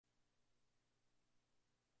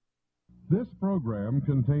This program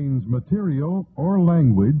contains material or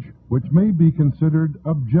language which may be considered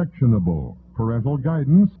objectionable. Parental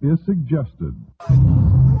guidance is suggested.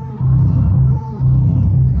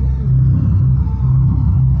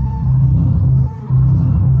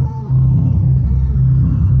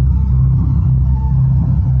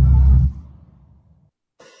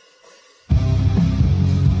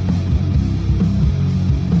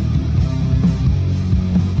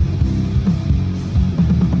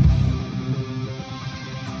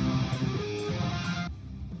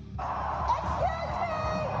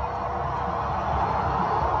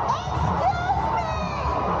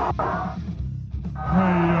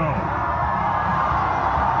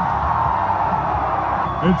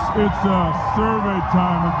 It's survey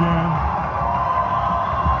time again.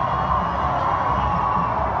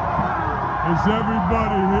 Is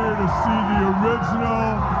everybody here to see the original,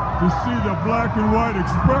 to see the black and white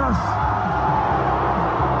express?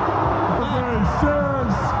 Survey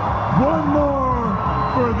says one more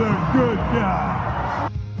for the good guy.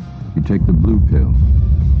 You take the blue pill,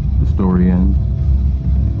 the story ends.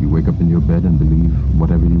 You wake up in your bed and believe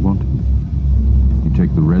whatever you want to. You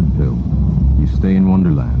take the red pill, you stay in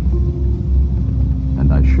Wonderland,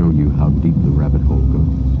 and I show you how deep the rabbit hole goes.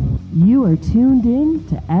 You are tuned in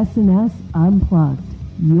to SNS UnPlugged,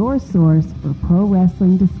 your source for pro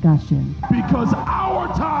wrestling discussion. Because our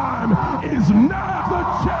time is now. The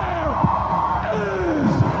champ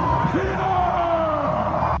is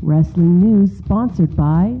here! Wrestling news sponsored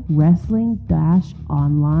by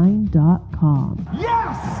wrestling-online.com.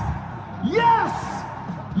 Yes! Yes!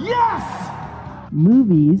 Yes!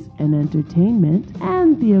 Movies and entertainment,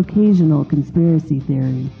 and the occasional conspiracy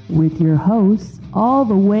theory, with your hosts all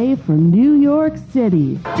the way from New York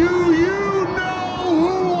City. Do you know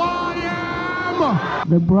who I am?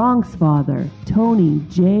 The Bronx Father, Tony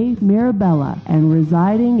J. Mirabella, and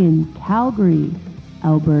residing in Calgary,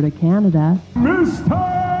 Alberta, Canada, Mr.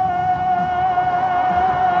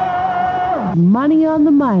 Money on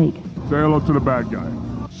the Mic. Say hello to the bad guy.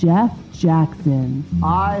 Jeff Jackson.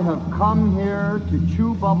 I have come here to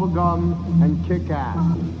chew bubblegum and kick ass,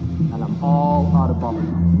 and I'm all out of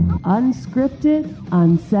bubblegum. Unscripted,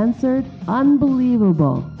 uncensored,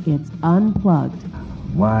 unbelievable. It's Unplugged.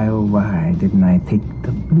 Why, oh why didn't I take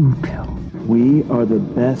the blue pill? We are the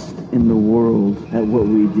best in the world at what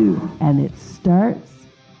we do. And it starts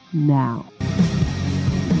now.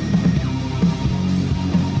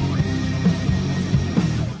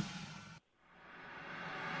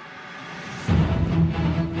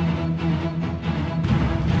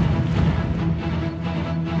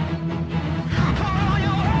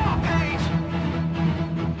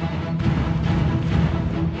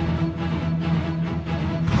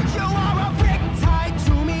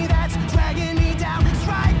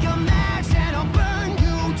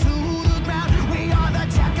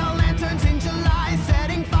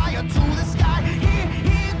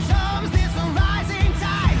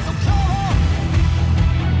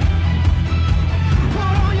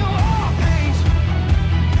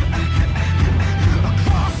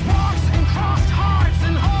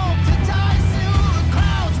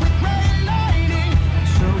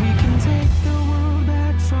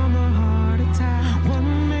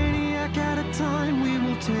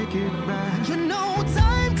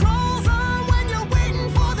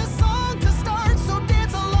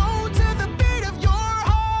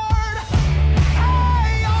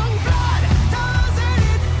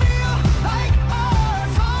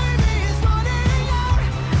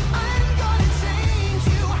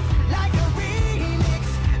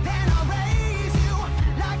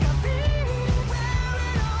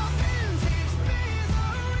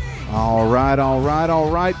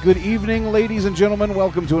 All right. Good evening, ladies and gentlemen.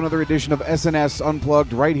 Welcome to another edition of SNS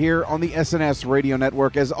Unplugged right here on the SNS Radio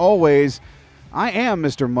Network. As always, I am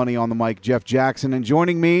Mr. Money on the Mic, Jeff Jackson, and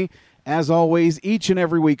joining me, as always, each and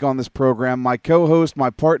every week on this program, my co-host, my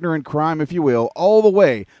partner in crime, if you will, all the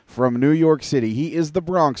way from New York City. He is the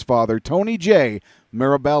Bronx Father, Tony J.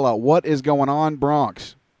 Mirabella. What is going on,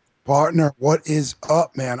 Bronx? Partner, what is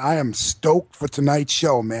up, man? I am stoked for tonight's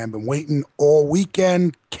show, man. Been waiting all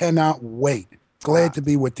weekend. Cannot wait. Glad to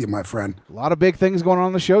be with you, my friend. A lot of big things going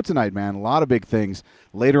on the show tonight, man. A lot of big things.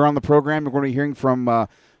 Later on the program, we're going to be hearing from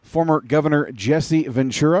former Governor Jesse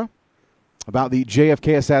Ventura about the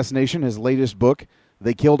JFK assassination, his latest book,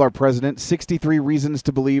 They Killed Our President, 63 Reasons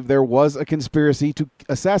to Believe There Was a Conspiracy to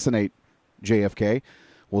Assassinate JFK.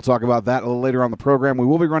 We'll talk about that a little later on the program. We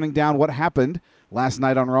will be running down what happened last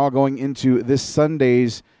night on Raw going into this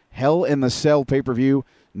Sunday's Hell in the Cell pay-per-view.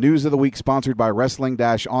 News of the week sponsored by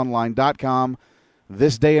wrestling-online.com.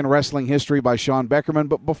 This Day in Wrestling History by Sean Beckerman.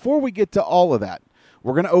 But before we get to all of that,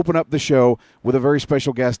 we're going to open up the show with a very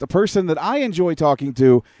special guest, a person that I enjoy talking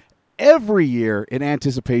to every year in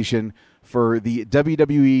anticipation for the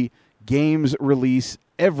WWE Games release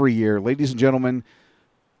every year. Ladies and gentlemen,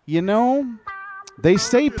 you know, they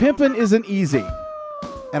say pimpin' isn't easy,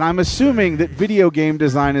 and I'm assuming that video game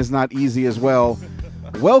design is not easy as well.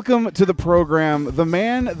 Welcome to the program, the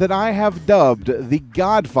man that I have dubbed the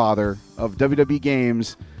godfather of WWE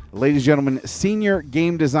Games, ladies and gentlemen, senior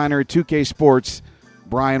game designer at 2K Sports,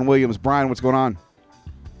 Brian Williams. Brian, what's going on?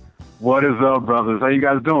 What is up, brothers? How you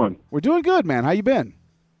guys doing? We're doing good, man. How you been?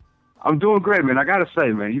 I'm doing great, man. I gotta say,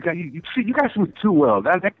 man, you guys do it too well.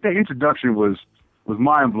 That introduction was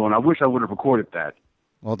mind blowing. I wish I would have recorded that.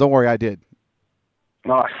 Well, don't worry, I did.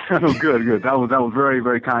 Oh, good. That was very,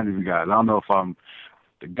 very kind of you guys. I don't know if I'm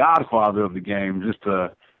the godfather of the game, just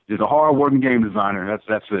a hard-working game designer.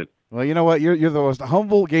 That's it. Well, you know what? You're the most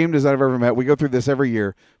humble game designer I've ever met. We go through this every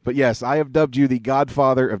year. But yes, I have dubbed you the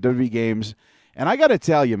godfather of WWE Games. And I got to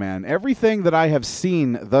tell you, man, everything that I have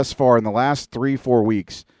seen thus far in the last 3-4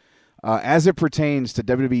 weeks, as it pertains to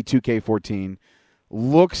WWE 2K14,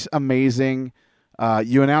 looks amazing.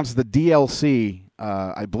 You announced the DLC,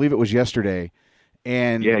 I believe it was yesterday.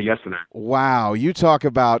 And yeah, yesterday. Wow, you talk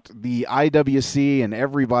about the IWC and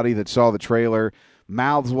everybody that saw the trailer,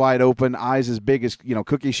 mouths wide open, eyes as big as,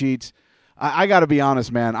 cookie sheets. I got to be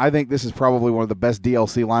honest, man. I think this is probably one of the best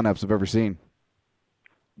DLC lineups I've ever seen.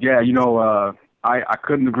 Yeah, I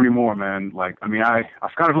couldn't agree more, man. I kind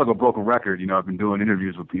of feel like a broken record. I've been doing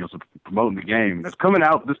interviews with promoting the game. It's coming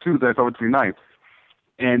out this Tuesday, October 29th.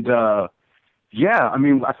 And I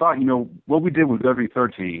thought, what we did with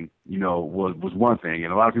WWE13, was one thing.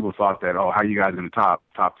 And a lot of people thought that, how are you guys going to top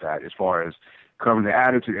that as far as covering the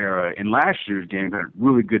Attitude Era? And last year's game had a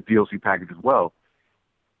really good DLC package as well.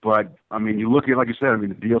 But, you look at, like you said, the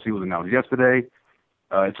DLC was announced yesterday.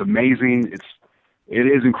 It's amazing. It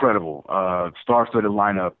is incredible. Star-studded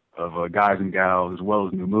lineup of guys and gals as well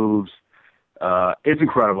as new moves. It's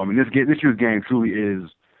incredible. This year's game truly is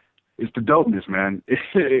the dopeness, man.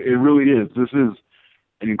 It really is. This is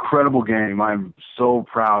an incredible game. I'm so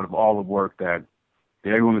proud of all the work that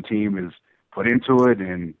everyone on the team has put into it,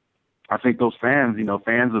 and I think those fans,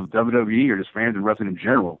 fans of WWE or just fans of wrestling in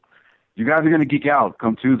general, you guys are going to geek out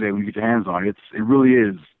come Tuesday when you get your hands on it. It really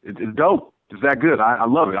is. It's dope. It's that good. I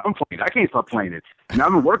love it. I'm playing it. I can't stop playing it. And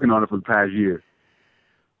I've been working on it for the past year.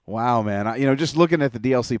 Wow, man. Just looking at the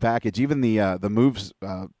DLC package, even the moves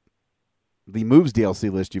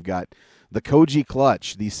DLC list you've got, the Koji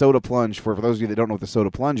Clutch, the Soda Plunge, for those of you that don't know what the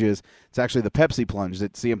Soda Plunge is, it's actually the Pepsi Plunge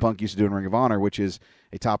that CM Punk used to do in Ring of Honor, which is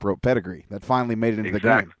a top rope pedigree. That finally made it into the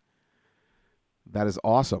game. That is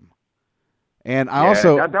awesome. And I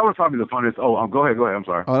also... That was probably the funnest... go ahead. I'm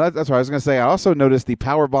sorry. Oh, that's what I was going to say. I also noticed the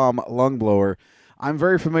Powerbomb Lung Blower. I'm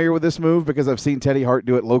very familiar with this move because I've seen Teddy Hart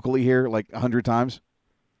do it locally here 100 times.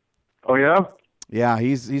 Oh, yeah? Yeah,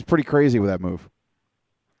 he's pretty crazy with that move.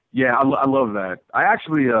 Yeah, I love that. I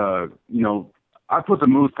actually, I put the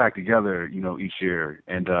moves pack together, each year.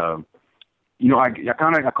 And, I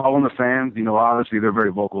call on the fans. Obviously they're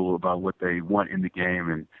very vocal about what they want in the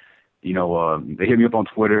game. And, they hit me up on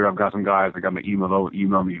Twitter. I've got some guys that got my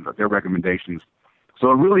email me their recommendations. So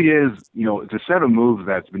it really is, it's a set of moves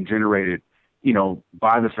that's been generated,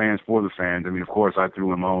 by the fans for the fans. Of course, I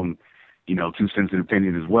threw in my own, 2 cents in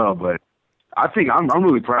opinion as well. But I think I'm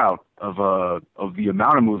really proud of the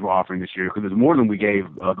amount of moves we're offering this year because it's more than we gave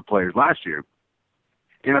the players last year.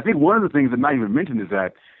 And I think one of the things that not even mentioned is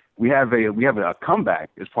that we have a comeback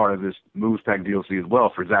as part of this moves pack DLC as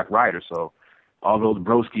well for Zack Ryder. So all those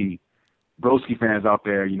broski fans out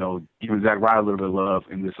there, giving Zack Ryder a little bit of love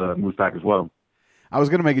in this moves pack as well. I was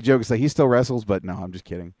going to make a joke and say he still wrestles, but no, I'm just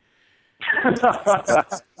kidding.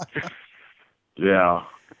 Yeah.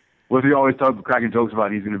 What's he always cracking jokes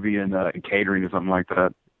about? He's going to be in catering or something like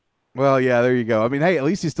that. Well, yeah, there you go. Hey, at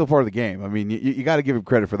least he's still part of the game. You got to give him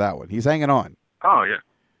credit for that one. He's hanging on. Oh, yeah.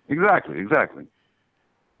 Exactly.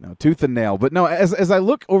 No, tooth and nail. But no, as I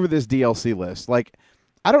look over this DLC list,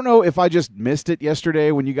 I don't know if I just missed it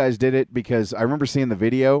yesterday when you guys did it because I remember seeing the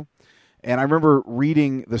video and I remember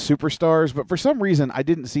reading the superstars, but for some reason I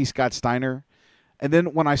didn't see Scott Steiner. And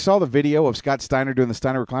then when I saw the video of Scott Steiner doing the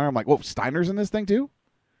Steiner recliner, I'm like, whoa, Steiner's in this thing too?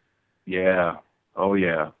 Yeah. Oh,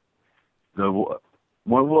 yeah. I'm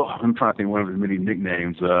trying to think one of his many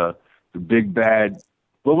nicknames. The Big Bad.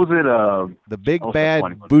 What was it? The Big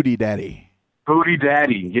Bad Booty Daddy. Booty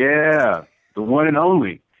Daddy, yeah. The one and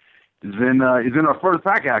only. Is in our first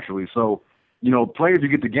pack, actually. So, players who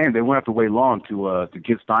get the game, they won't have to wait long to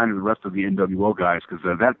get Steiner and the rest of the NWO guys because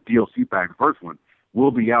that DLC pack, the first one,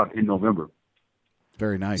 will be out in November.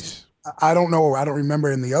 Very nice. I don't know. I don't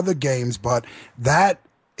remember in the other games, but that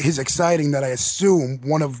is exciting that I assume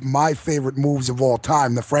one of my favorite moves of all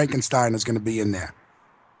time, the Frankenstein, is going to be in there.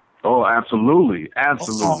 Oh, absolutely.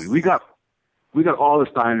 Absolutely. Oh. We got all the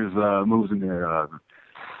Steiner's moves in there.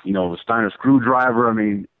 The Steiner screwdriver. I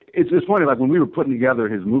mean, it's funny, like when we were putting together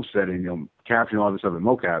his moveset and, capturing all this stuff in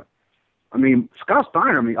mocap, I mean, Scott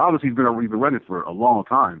Steiner, obviously he's been running it for a long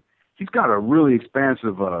time. He's got a really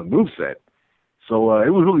expansive moveset. So it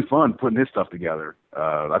was really fun putting his stuff together.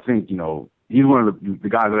 I think, he's one of the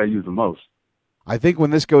guys that I use the most. I think when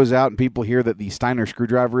this goes out and people hear that the Steiner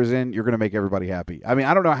screwdriver is in, you're going to make everybody happy. I mean,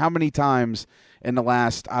 I don't know how many times in the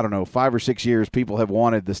last, 5 or 6 years people have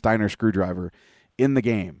wanted the Steiner screwdriver in the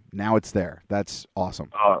game. Now it's there. That's awesome.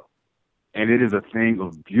 And it is a thing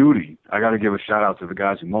of beauty. I got to give a shout out to the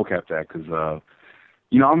guys who mocap that because,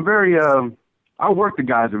 I'm very, I work the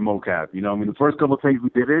guys in mocap. The first couple of things we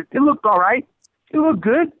did, it looked all right. It looked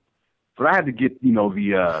good. But I had to get,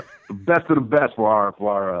 the best of the best for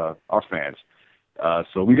our fans.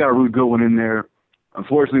 So we got a really good one in there.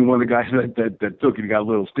 Unfortunately, one of the guys that took it got a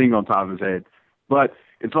little sting on top of his head. But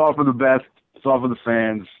it's all for the best. It's all for the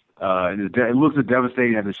fans. And it looks as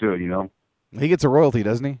devastating as it should, He gets a royalty,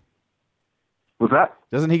 doesn't he? What's that?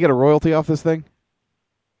 Doesn't he get a royalty off this thing?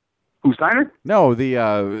 Who, Steiner? No, the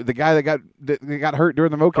guy that got hurt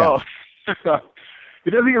during the mocap. Oh, he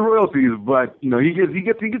doesn't get royalties, but he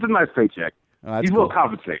gets a nice paycheck. Oh, he's cool. well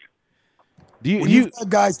compensated. You've got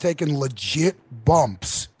guys taking legit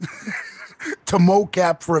bumps to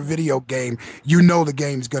mocap for a video game, the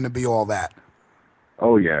game's going to be all that.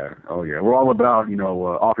 Oh yeah. We're all about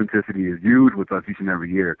authenticity is huge with us each and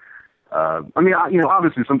every year.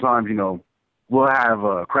 Obviously sometimes we'll have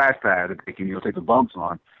a crash pad that they can take the bumps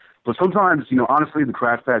on, but sometimes honestly the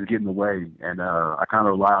crash pads get in the way, and I kind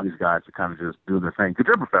of rely on these guys to kind of just do their thing because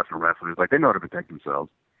they're professional wrestlers. Like they know how to protect themselves,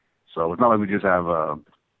 so it's not like we just have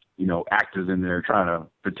actors in there trying to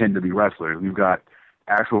pretend to be wrestlers. We've got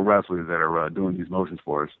actual wrestlers that are doing these motions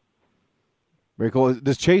for us. Very cool.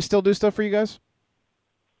 Does Chase still do stuff for you guys?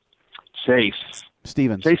 Chase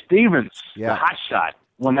Stevens, yeah, the hot shot,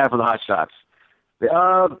 one half of the hot shots. He's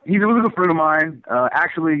a really good friend of mine.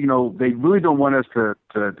 Actually, they really don't want us to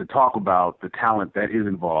talk about the talent that is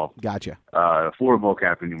involved. Gotcha. For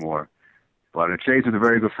mocap anymore. But Chase is a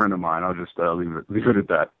very good friend of mine. I'll just leave it at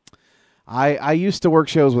that. I used to work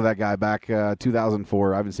shows with that guy back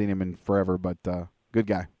 2004. I haven't seen him in forever, but good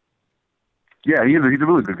guy. Yeah, he's a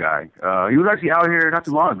really good guy. He was actually out here not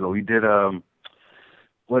too long ago. He did a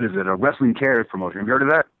Wrestling Cares promotion. Have you heard of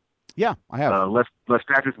that? Yeah, I have. Les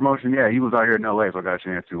Thatcher's promotion. Yeah, he was out here in L.A., so I got a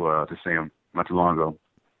chance to see him not too long ago.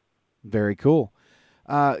 Very cool.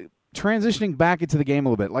 Transitioning back into the game a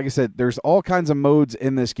little bit, like I said, there's all kinds of modes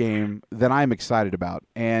in this game that I'm excited about.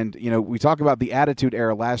 And, we talk about the Attitude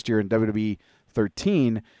Era last year in WWE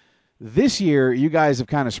 13. This year, you guys have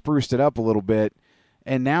kind of spruced it up a little bit,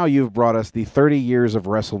 and now you've brought us the 30 Years of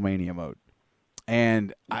WrestleMania mode.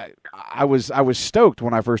 And I was stoked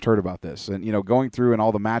when I first heard about this, and going through and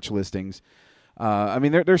all the match listings.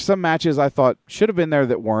 There's some matches I thought should have been there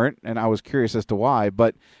that weren't, and I was curious as to why.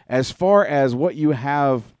 But as far as what you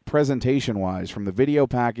have presentation wise, from the video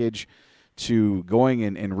package to going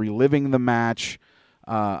and reliving the match,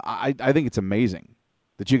 I think it's amazing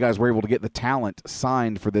that you guys were able to get the talent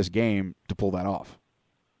signed for this game to pull that off.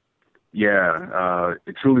 Yeah,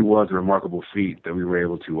 it truly was a remarkable feat that we were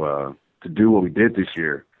able to do what we did this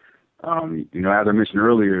year. As I mentioned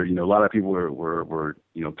earlier, a lot of people were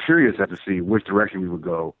curious as to see which direction we would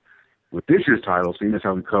go with this year's title, seeing as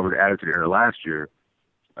how we covered Attitude Era last year.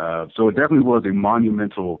 So it definitely was a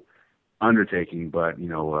monumental undertaking. But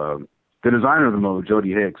the designer of the mode,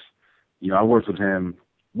 Jody Hicks, I worked with him.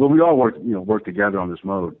 Well, we all worked together on this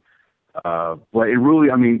mode. But it really,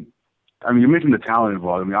 you mentioned the talent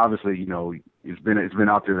involved. Obviously, it's been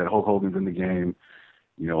out there that Hulk Hogan's in the game.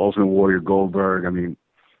 Ultimate Warrior, Goldberg.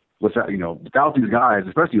 What's that? Without these guys,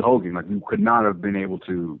 especially Hogan, we could not have been able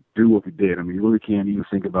to do what we did. You really can't even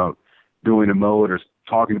think about doing a mode or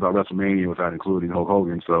talking about WrestleMania without including Hulk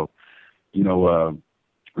Hogan. So, we got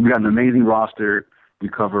an amazing roster. We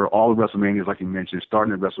cover all the WrestleManias, like you mentioned,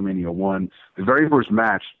 starting at WrestleMania 1. The very first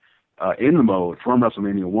match in the mode from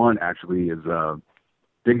WrestleMania 1 actually is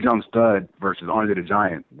Big John Studd versus Andre the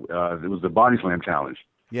Giant. It was the Body Slam Challenge.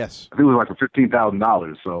 Yes. I think it was for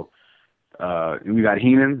 $15,000. So we got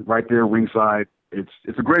Heenan right there ringside. It's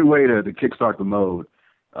a great way to kickstart the mode.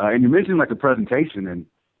 And you mentioned the presentation, and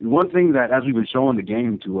one thing that as we've been showing the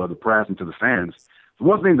game to the press and to the fans,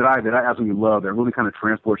 one thing that I absolutely love that really kind of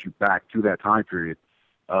transports you back to that time period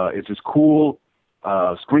is this cool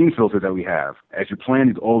screen filter that we have as you're playing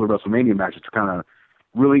these older WrestleMania matches to kind of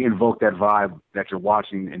really invoke that vibe that you're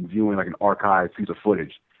watching and viewing like an archived piece of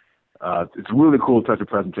footage. It's a really cool touch of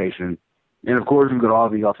presentation. And, of course, we've got all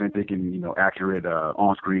the authentic and, accurate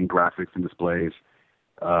on-screen graphics and displays.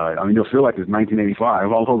 You'll feel like it's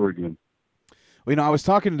 1985 all over again. Well, I was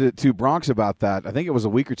talking to Bronx about that. I think it was a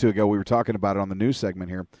week or two ago. We were talking about it on the news segment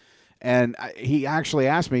here. And he actually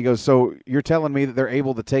asked me, he goes, so you're telling me that they're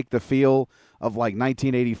able to take the feel of like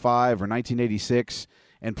 1985 or 1986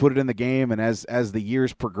 and put it in the game, and as the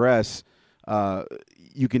years progress,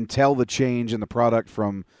 you can tell the change in the product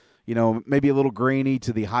from, maybe a little grainy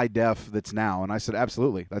to the high def that's now. And I said,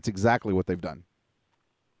 absolutely. That's exactly what they've done.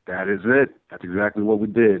 That is it. That's exactly what we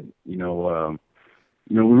did. We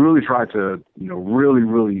really tried to, really,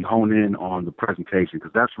 really hone in on the presentation,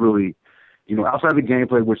 because that's really, outside the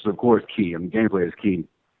gameplay, which is of course key. Gameplay is key.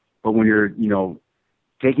 But when you're,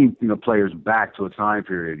 taking, players back to a time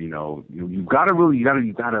period, you've got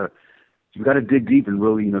to dig deep and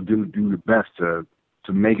really, do your best to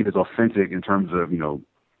make it as authentic in terms of,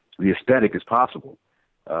 the aesthetic as possible.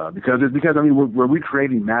 Because we're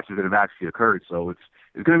recreating matches that have actually occurred. So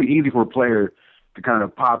it's going to be easy for a player to kind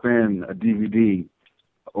of pop in a DVD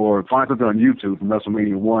or find something on YouTube from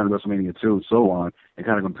WrestleMania 1, WrestleMania 2, and so on, and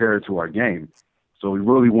kind of compare it to our game. So we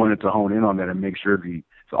really wanted to hone in on that and make sure the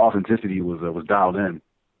authenticity was dialed in.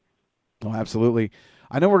 Oh, absolutely.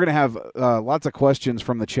 I know we're going to have lots of questions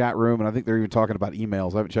from the chat room, and I think they're even talking about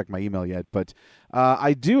emails. I haven't checked my email yet, but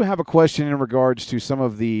I do have a question in regards to some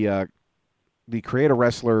of the Create a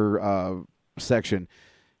Wrestler section.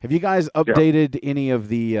 Have you guys updated any of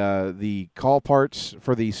the call parts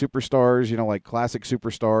for the superstars, like classic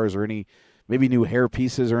superstars, or any maybe new hair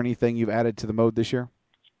pieces or anything you've added to the mode this year?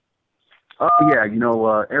 Yeah,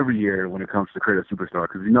 every year when it comes to Create a Superstar,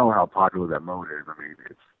 because you know how popular that mode is.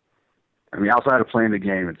 Outside of playing the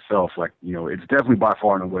game itself, it's definitely by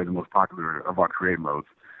far and away the most popular of our create modes.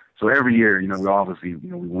 So every year, we obviously,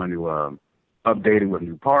 we want to update it with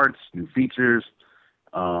new parts, new features.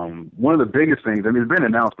 One of the biggest things, it's been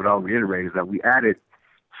announced, but I'll reiterate, is that we added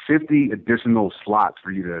 50 additional slots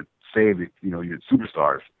for you to save, your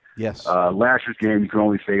superstars. Yes. Last year's game, you could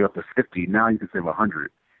only save up to 50. Now you can save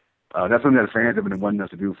 100. That's something that fans have been wanting us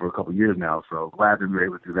to do for a couple of years now. So glad that we were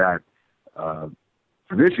able to do that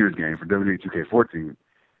for this year's game, for WWE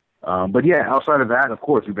 2K14. But yeah, outside of that, of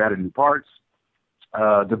course, we've added new parts.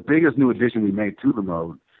 The biggest new addition we made to the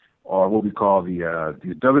mode are what we call the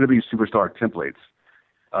WWE Superstar templates,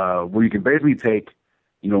 where you can basically take,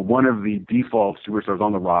 one of the default superstars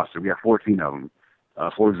on the roster. We have 14 of them.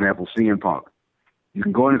 For example, CM Punk. You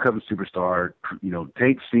can go into Custom Superstar,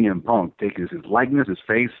 take CM Punk, take his likeness, his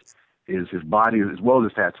face, his body, as well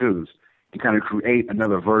as his tattoos, and kind of create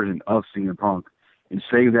another version of CM Punk and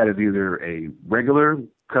save that as either a regular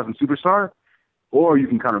Custom Superstar, or you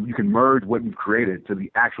can merge what you've created to the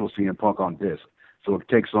actual CM Punk on disc. So it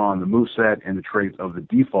takes on the moveset and the traits of the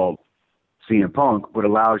default CM Punk, but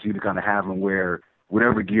allows you to kind of have him wear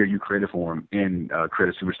whatever gear you created for him in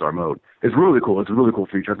Create a Superstar mode. It's really cool. It's a really cool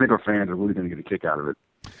feature. I think our fans are really going to get a kick out of it.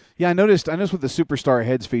 Yeah, I noticed with the Superstar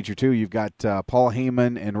Heads feature, too, you've got Paul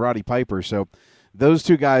Heyman and Roddy Piper. So those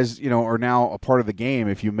two guys, are now a part of the game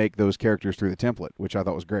if you make those characters through the template, which I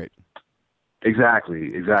thought was great.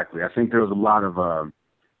 Exactly. I think there was a lot of,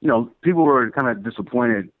 people were kind of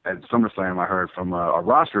disappointed at SummerSlam, I heard, from a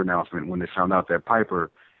roster announcement when they found out that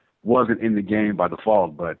Piper wasn't in the game by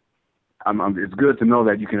default. But it's good to know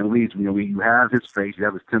that you can at least, you have his face, you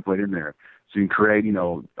have his template in there, so you can create,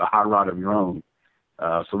 a hot rod of your own.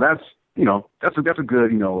 So that's a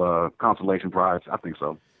good, consolation prize. I think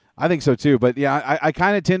so. I think so too. But yeah, I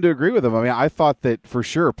kind of tend to agree with him. I thought that for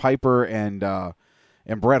sure Piper and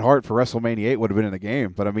Bret Hart for WrestleMania 8 would have been in the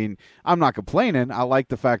game. But I'm not complaining. I like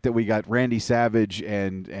the fact that we got Randy Savage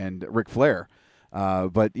and Ric Flair.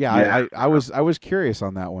 But yeah. I was curious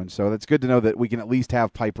on that one. So that's good to know that we can at least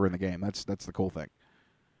have Piper in the game. That's the cool thing.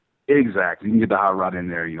 Exactly. You can get the hot rod in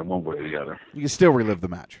there, one way or the other. You can still relive the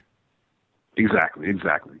match. Exactly.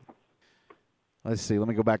 Let's see. Let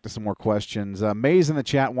me go back to some more questions. Maze in the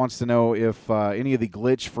chat wants to know if any of the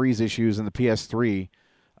glitch freeze issues in the PS3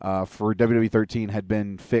 for WWE 13 had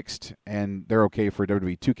been fixed, and they're okay for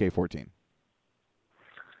WWE 2K14.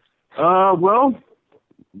 Well,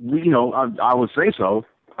 I would say so.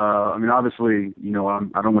 Obviously,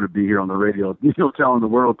 I don't want to be here on the radio, telling the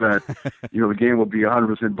world that, the game will be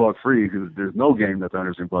 100% bug free, because there's no game that's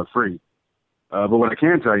 100% bug free. But what I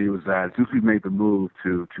can tell you is that since we've made the move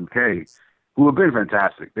to 2K, who have been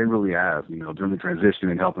fantastic, they really have, during the transition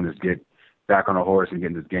and helping us get back on a horse and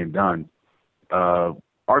getting this game done. Our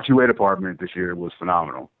QA department this year was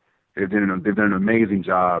phenomenal. They've done an amazing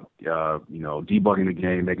job, debugging the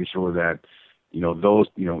game, making sure that, those,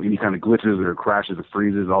 any kind of glitches or crashes or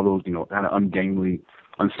freezes, all those, kind of ungainly,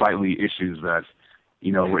 unsightly issues that,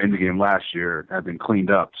 were in the game last year have been cleaned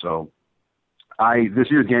up. So this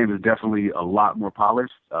year's game is definitely a lot more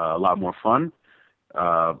polished, a lot more fun.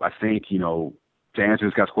 I think, to answer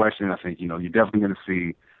this guy's question, I think, you're definitely going to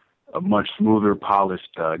see a much smoother,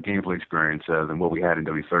 polished gameplay experience than what we had in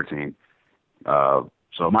W13.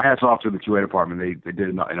 So my hat's off to the QA department. They did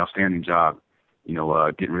an outstanding job,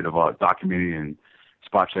 getting rid of all documenting and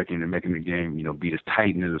spot checking and making the game, be as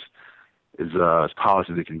tight and as polished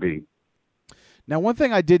as it can be. Now, one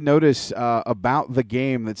thing I did notice about the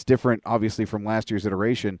game that's different, obviously, from last year's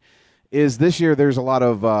iteration is this year there's a lot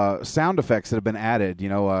of sound effects that have been added,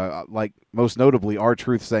 like most notably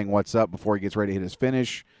R-Truth saying what's up before he gets ready to hit his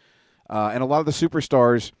finish, and a lot of the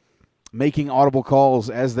superstars making audible calls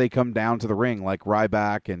as they come down to the ring, like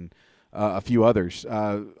Ryback and a few others.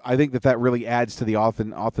 I think that really adds to the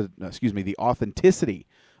the authenticity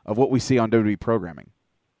of what we see on WWE programming.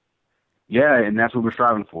 Yeah, and that's what we're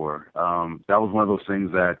striving for. That was one of those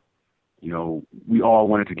things that, we all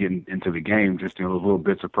wanted to get into the game, just, those little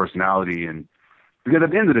bits of personality. And because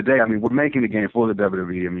at the end of the day, I mean, we're making the game for the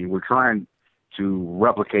WWE. I mean, we're trying to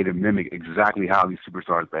replicate and mimic exactly how these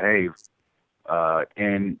superstars behave.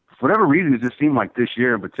 And for whatever reason, it just seemed like this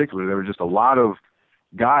year in particular, there were just a lot of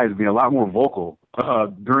guys being a lot more vocal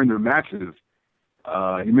during their matches.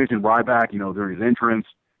 You mentioned Ryback, during his entrance,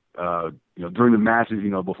 during the matches,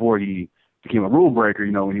 before he became a rule breaker,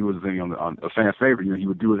 when he was on a fan favorite, he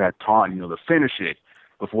would do that taunt, to finish it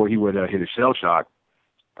before he would hit a shell shock.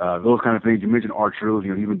 Those kind of things. You mentioned R-Truth,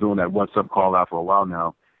 he's been doing that what's up call out for a while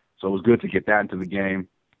now. So it was good to get that into the game,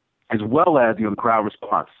 as well as, the crowd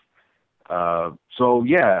response. So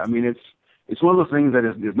yeah, I mean, it's one of those things that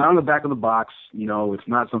is not on the back of the box. It's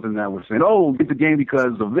not something that we're saying, oh, get the game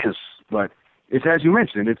because of this, but it's, as you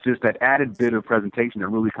mentioned, it's just that added bit of presentation that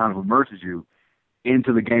really kind of immerses you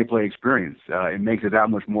into the gameplay experience. It makes it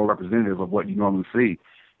that much more representative of what you normally see,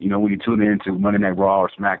 when you tune in to Monday Night Raw or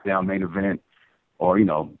SmackDown main event or,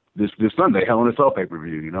 this Sunday, Hell in a Cell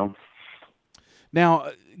pay-per-view,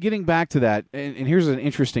 Now, getting back to that, and here's an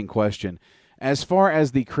interesting question. As far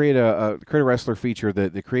as the Create a Wrestler feature,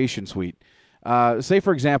 the Creation Suite, say,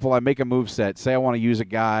 for example, I make a moveset. Say I want to use a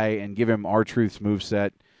guy and give him R-Truth's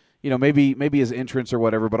moveset, maybe his entrance or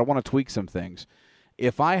whatever, but I want to tweak some things.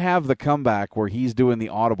 If I have the comeback where he's doing the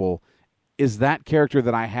audible, is that character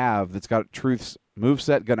that I have that's got Truth's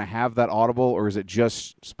moveset going to have that audible, or is it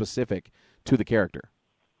just specific to the character?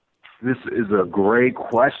 This is a great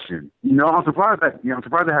question. I'm surprised that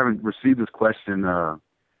I haven't received this question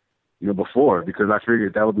before, because I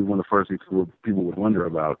figured that would be one of the first things people would wonder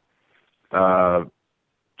about.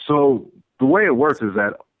 So the way it works is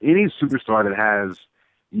that any superstar that has,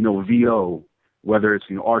 VO, whether it's,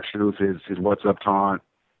 R-Truth, his What's Up taunt,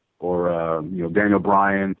 or, Daniel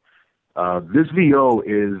Bryan, this VO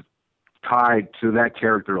is tied to that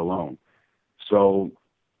character alone. So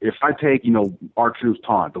if I take, R-Truth's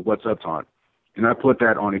taunt, the What's Up taunt, and I put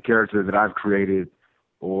that on a character that I've created,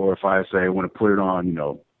 or if I say I want to put it on,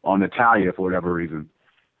 on Natalia for whatever reason,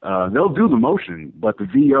 they'll do the motion, but the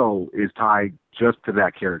VO is tied just to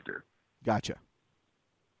that character. Gotcha.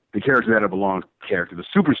 The character that it belongs to, the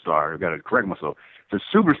superstar, I've got to correct myself, the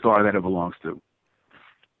superstar that it belongs to.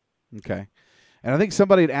 Okay. And I think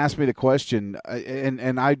somebody had asked me the question,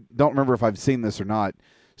 and I don't remember if I've seen this or not.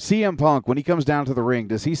 CM Punk, when he comes down to the ring,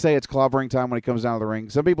 does he say it's clobbering time when he comes down to the ring?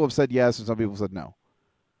 Some people have said yes, and some people said no.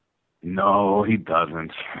 No, he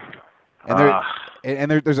doesn't.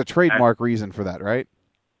 And there's a trademark reason for that, right?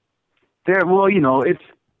 Well,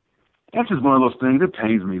 that's just one of those things. It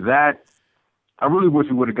pains me that I really wish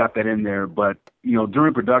we would have got that in there. But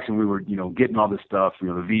during production, we were getting all this stuff,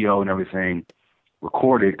 the VO and everything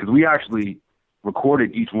recorded, because we actually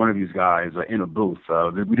recorded each one of these guys in a booth.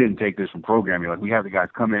 We didn't take this from programming. Like, we had the guys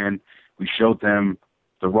come in, we showed them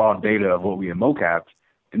the raw data of what we had mocapped,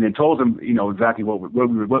 and then told them, exactly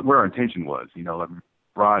what our intention was. Like, we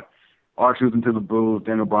brought R-Truth into the booth,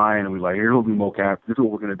 Daniel Bryan, and we like, here's what we mocap. This is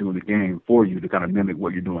what we're going to do in the game for you to kind of mimic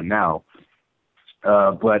what you're doing now.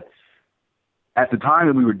 But at the time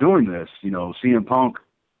that we were doing this, CM Punk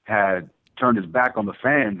had turned his back on the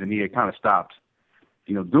fans, and he had kind of stopped,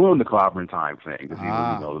 doing the clobbering time thing, because he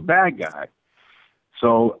was, the bad guy.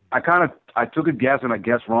 So I took a guess, and I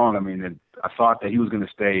guessed wrong. I mean, I thought that he was going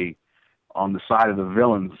to stay on the side of the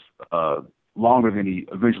villains longer than he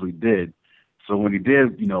eventually did. So when he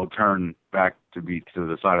did, turn back to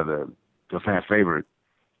the side of the fan favorite,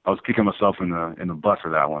 I was kicking myself in the butt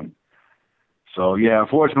for that one. So yeah,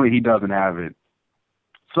 unfortunately, he doesn't have it.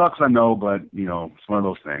 Sucks, I know, but it's one of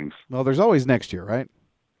those things. Well, there's always next year, right?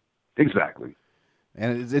 Exactly.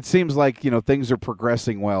 And it seems like, things are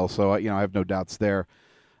progressing well, so, I have no doubts there.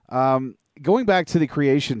 Going back to the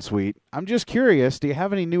Creation Suite, I'm just curious, do you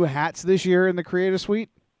have any new hats this year in the Creative Suite?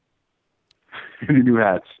 Any new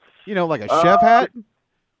hats? Like a chef hat?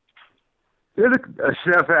 There's a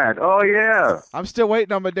chef hat. Oh, yeah. I'm still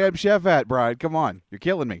waiting on my damn chef hat, Brian. Come on. You're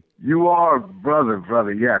killing me. You are,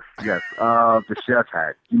 brother. Yes. The chef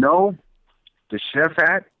hat. The chef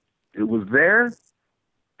hat, it was there,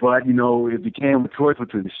 but, it became a choice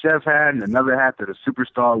between the chef hat and another hat that a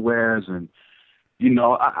superstar wears. And,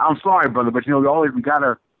 I'm sorry, brother, but,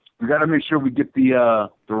 we gotta make sure we get the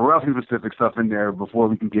wrestling specific stuff in there before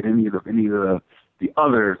we can get any of the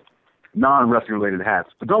other non-wrestling related hats.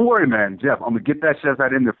 But don't worry, man, Jeff, I'm gonna get that chef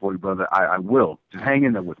hat in there for you, brother. I will. Just hang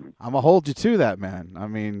in there with me. I'm gonna hold you to that, man. I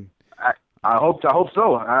mean, I hope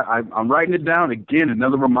so. I'm writing it down again.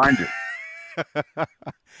 Another reminder.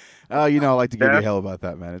 Oh, I like to give you hell about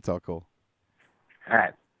that, man. It's all cool.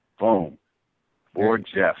 Hat, boom, or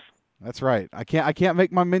Jeff. That's right. I can't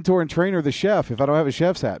make my mentor and trainer the chef if I don't have a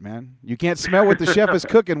chef's hat, man. You can't smell what the chef is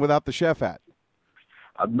cooking without the chef hat.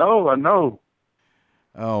 I know.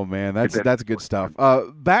 Oh, man, that's good stuff.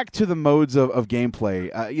 Back to the modes of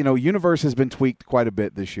gameplay. Universe has been tweaked quite a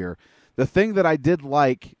bit this year. The thing that I did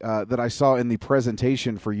like that I saw in the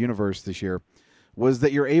presentation for Universe this year was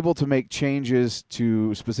that you're able to make changes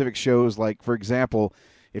to specific shows. Like, for example,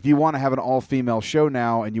 if you want to have an all-female show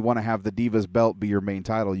now and you want to have the Divas belt be your main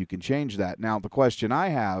title, you can change that. Now, the question I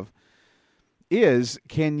have is,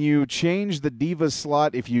 can you change the Divas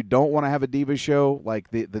slot if you don't want to have a Divas show, like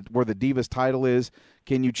where the Divas title is?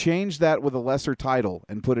 Can you change that with a lesser title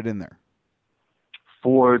and put it in there?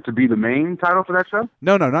 For it to be the main title for that show?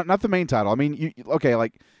 No, not the main title. I mean,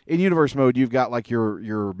 like in Universe mode, you've got like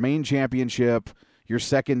your main championship, your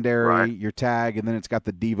secondary, your tag, and then it's got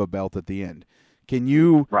the Diva belt at the end. Can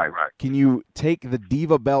you Can you take the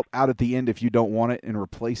Diva belt out at the end if you don't want it and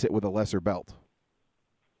replace it with a lesser belt?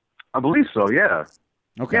 I believe so, yeah.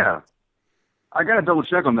 Okay. Yeah. I got to double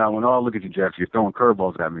check on that one. Oh, look at you, Jeff. You're throwing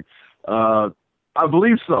curveballs at me. I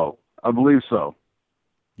believe so. I bring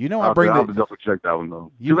I'll have to double check that one,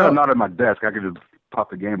 though. I'm not at my desk. I can just pop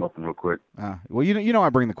the game open real quick. Well, I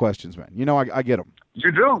bring the questions, man. I get them.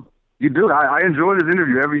 You do. I enjoy this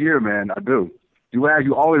interview every year, man. I do.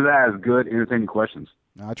 You always ask good, entertaining questions.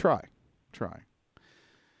 I try.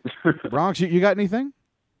 Bronx, you got anything?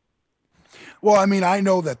 Well, I mean, I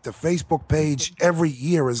know that the Facebook page every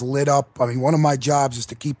year is lit up. I mean, one of my jobs is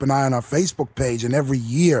to keep an eye on our Facebook page, and every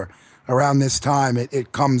year around this time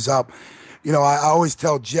it comes up. I always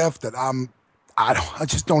tell Jeff that I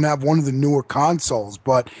just don't have one of the newer consoles,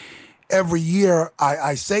 but every year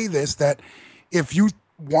I say this, that if you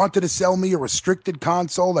wanted to sell me a restricted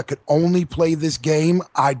console that could only play this game,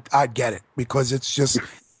 I'd get it, because it's just,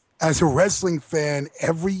 as a wrestling fan,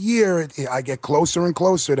 every year I get closer and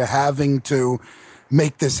closer to having to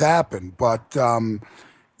make this happen. But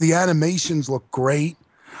the animations look great.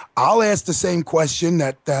 I'll ask the same question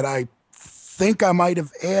that I think I might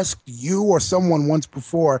have asked you or someone once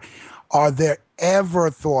before. Are there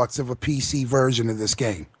ever thoughts of a PC version of this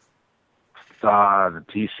game? The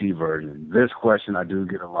PC version. This question I do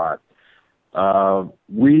get a lot.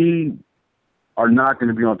 We are not going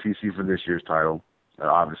to be on PC for this year's title.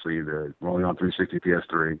 Obviously, we're only on 360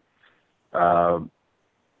 PS3.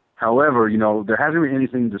 However, there hasn't been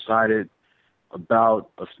anything decided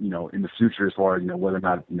about, in the future as far as, whether or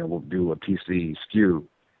not, we'll do a PC SKU.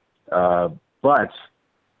 But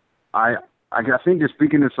I think you're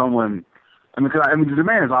speaking to someone. I mean, the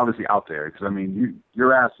demand is obviously out there. Because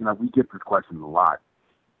you're asking. We get this question a lot.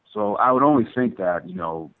 So I would only think that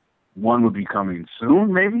one would be coming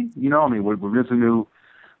soon, maybe. We're just a new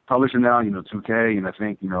publisher now. 2K, and I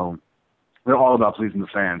think they're all about pleasing the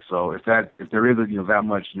fans. So if there is that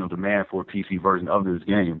much demand for a PC version of this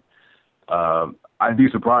game, I'd be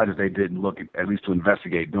surprised if they didn't look at least to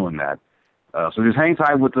investigate doing that. So just hang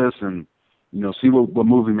tight with us and see what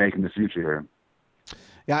move we make in the future here.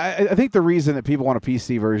 Yeah, I think the reason that people want a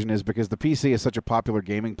PC version is because the PC is such a popular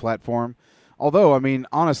gaming platform. Although,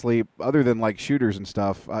 honestly, other than like shooters and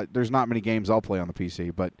stuff, there's not many games I'll play on the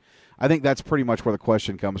PC. But I think that's pretty much where the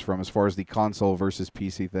question comes from as far as the console versus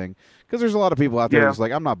PC thing. Because there's a lot of people out there who's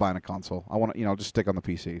like, I'm not buying a console. I want to, just stick on the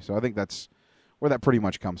PC. So I think that's where that pretty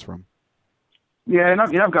much comes from. Yeah, and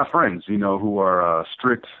I've got friends, who are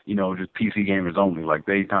strict, just PC gamers only. Like,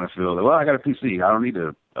 they kind of feel that, well, I got a PC. I don't need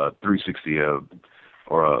a 360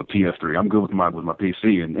 or a PS3. I'm good with my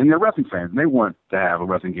PC. And they're wrestling fans, and they want to have a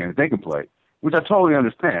wrestling game that they can play, which I totally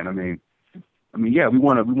understand. Yeah, we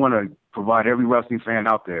want to provide every wrestling fan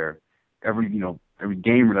out there, every every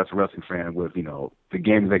gamer that's a wrestling fan with, the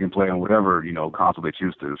games they can play on whatever, console they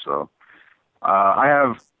choose to. So I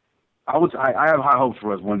have high hopes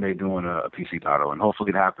for us one day doing a PC title, and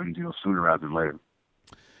hopefully it happens, sooner rather than later.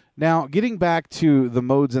 Now, getting back to the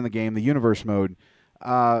modes in the game, the universe mode,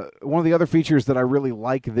 one of the other features that I really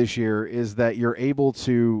like this year is that you're able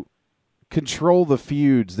to control the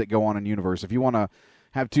feuds that go on in universe. If you want to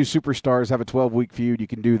have two superstars have a 12-week feud, you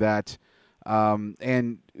can do that.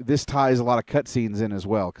 And this ties a lot of cutscenes in as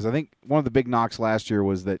well, because I think one of the big knocks last year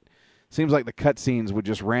was that it seems like the cutscenes would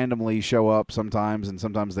just randomly show up sometimes, and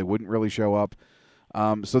sometimes they wouldn't really show up.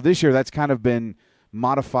 So this year, that's kind of been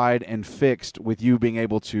modified and fixed with you being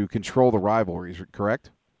able to control the rivalries, correct?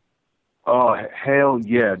 Oh, hell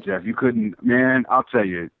yeah, Jeff. You couldn't, man, I'll tell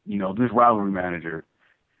you, this rivalry manager,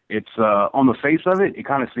 it's on the face of it, it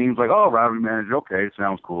kind of seems like, oh, rivalry manager, okay, it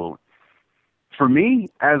sounds cool. For me,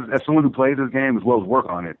 as someone who plays this game as well as work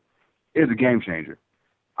on it, it's a game changer.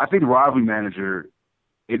 I think the rivalry manager,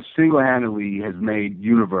 it single-handedly has made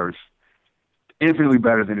Universe infinitely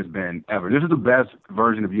better than it's been ever. This is the best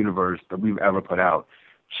version of Universe that we've ever put out,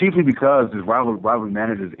 chiefly because this rivalry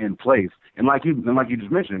manager is in place. And like you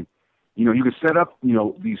just mentioned, you can set up,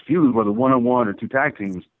 these feuds, whether one-on-one or two tag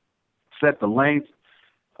teams, set the length,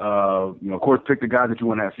 of course, pick the guys that you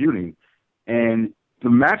want to have feuding, and the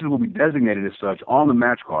matches will be designated as such on the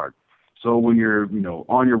match card. So when you're,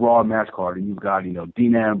 on your Raw match card and you've got,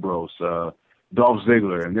 Dean Ambrose, Dolph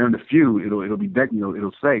Ziggler, and they're in the feud, it'll be,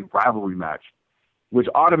 it'll say rivalry match, which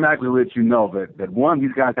automatically lets you know that one,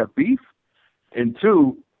 these guys have beef, and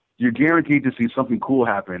two, you're guaranteed to see something cool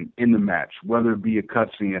happen in the match, whether it be a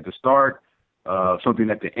cutscene at the start, something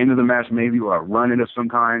at the end of the match maybe, or a run-in of some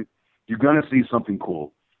kind. You're going to see something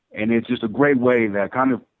cool. And it's just a great way that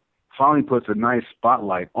kind of finally puts a nice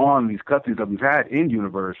spotlight on these cutscenes that we've had in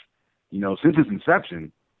Universe, since its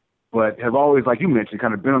inception, but have always, like you mentioned,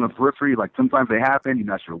 kind of been on the periphery. Like sometimes they happen, you're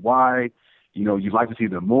not sure why. You'd like to see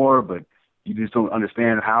them more, but you just don't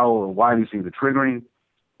understand how or why these things are triggering.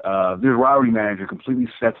 This rivalry manager completely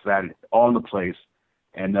sets that all into place.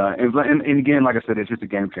 And again, like I said, it's just a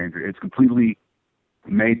game changer. It's completely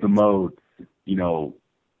made the mode, the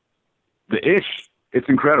ish. It's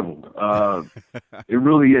incredible. It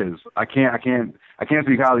really is. I can't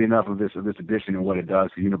speak highly enough of this edition and what it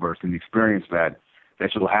does to Universe and the experience that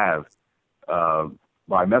you'll have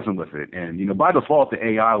by messing with it. And by default, the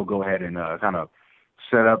AI will go ahead and kind of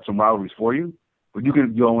set up some rivalries for you, but you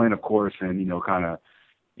can go in, of course, and kind of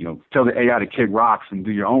tell the AI to kick rocks and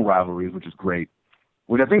do your own rivalries, which is great.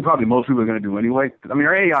 Which I think probably most people are going to do anyway. I mean,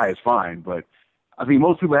 our AI is fine, but I think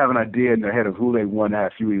most people have an idea in their head of who they want to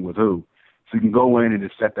have feuding with who. So you can go in and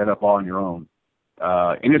just set that up all on your own.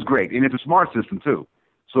 And it's great. And it's a smart system, too.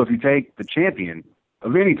 So if you take the champion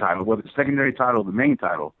of any title, whether it's the secondary title or the main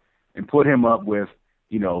title, and put him up with,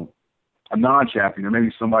 a non-champion or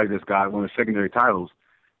maybe somebody that's got one of the secondary titles,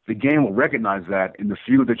 the game will recognize that, and the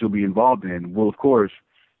feud that you'll be involved in will, of course,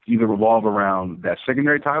 either revolve around that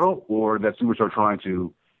secondary title or that superstar trying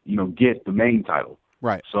to, get the main title.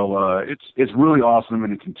 Right. So it's really awesome,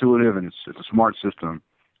 and it's intuitive, and it's a smart system.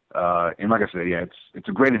 And like I said, yeah, it's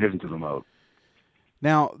a great addition to the mode.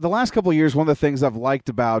 Now, the last couple of years, one of the things I've liked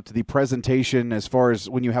about the presentation as far as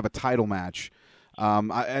when you have a title match,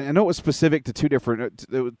 I know it was specific to two different,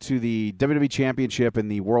 to the WWE Championship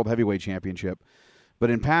and the World Heavyweight Championship, but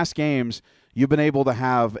in past games, you've been able to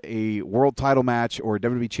have a world title match or a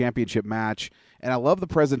WWE Championship match, and I love the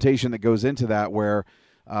presentation that goes into that where,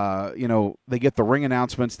 they get the ring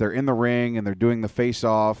announcements, they're in the ring, and they're doing the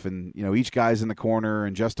face-off, and, each guy's in the corner,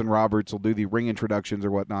 and Justin Roberts will do the ring introductions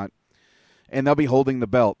or whatnot, and they'll be holding the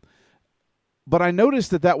belt. But I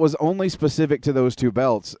noticed that was only specific to those two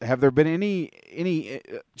belts. Have there been any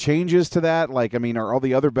changes to that? Like, I mean, are all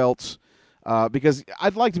the other belts... because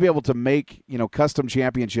I'd like to be able to make, custom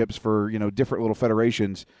championships for, different little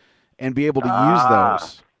federations and be able to use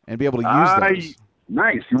those.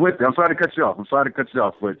 Nice. You went there. I'm sorry to cut you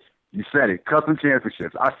off. But you said it. Custom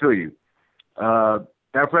championships. I feel you.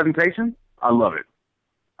 That presentation, I love it.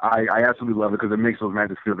 I absolutely love it because it makes those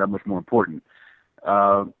matches feel that much more important.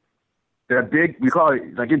 That big, we call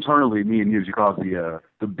it, like internally, me and you call it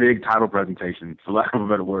the big title presentation, for lack of a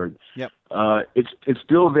better word. Yep. It's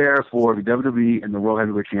still there for the WWE and the World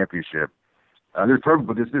Heavyweight Championship. This perfect,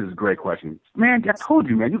 but this is a great question. Man, I told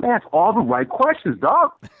you, man, you asked all the right questions,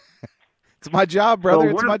 dog. It's my job, brother.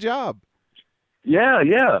 It's my job. Yeah.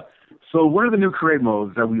 So one of the new create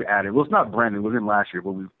modes that we added, well, it's not brand new, it wasn't last year,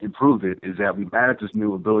 but we've improved it, is that we've added this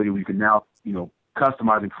new ability where you can now,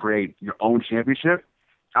 customize and create your own championship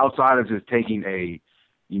outside of just taking a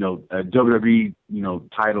WWE,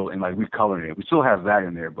 title and like recoloring it. We still have that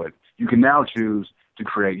in there, but you can now choose to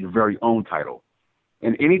create your very own title.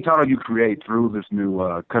 And any title you create through this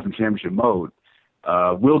new custom championship mode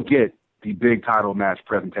will get the big title match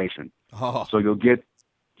presentation. Oh. So you'll get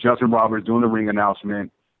Justin Roberts doing the ring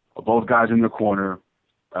announcement, both guys in the corner.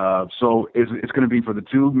 So it's going to be for the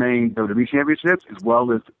two main WWE championships as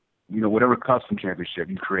well as, whatever custom championship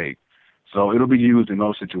you create. So it'll be used in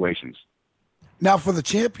those situations. Now, for the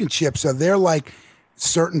championships, are there like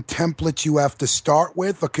certain templates you have to start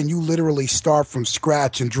with, or can you literally start from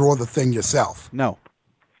scratch and draw the thing yourself? No.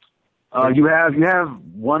 You have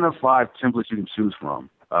one of 5 templates you can choose from.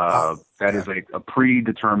 That is a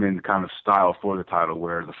predetermined kind of style for the title,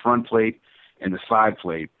 where the front plate and the side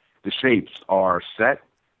plate, the shapes are set.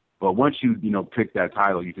 But once you pick that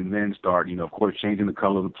title, you can then start, of course, changing the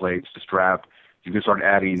color of the plates, the strap. You can start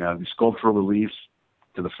adding the sculptural reliefs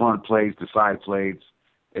to the front plates, the side plates,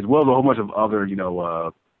 as well as a whole bunch of other,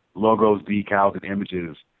 logos, decals, and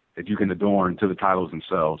images that you can adorn to the titles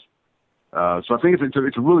themselves. So I think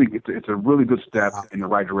it's a really good step in the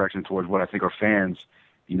right direction towards what I think our fans,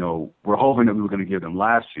 we're hoping that we were going to give them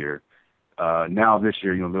last year. Now this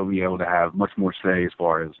year, they'll be able to have much more say as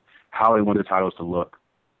far as how they want the titles to look.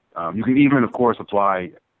 You can even, of course,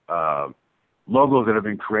 apply logos that have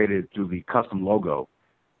been created through the custom logo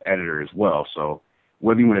editor as well. So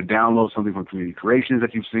whether you want to download something from Community Creations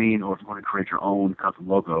that you've seen, or if you want to create your own custom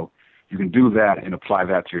logo, you can do that and apply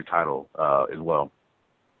that to your title as well.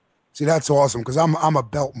 See, that's awesome, because I'm a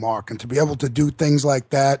belt mark, and to be able to do things like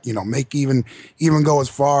that, make even go as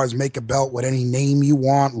far as make a belt with any name you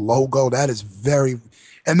want, logo, that is very,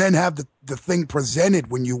 and then have the thing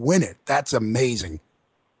presented when you win it. That's amazing.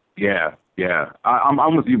 Yeah.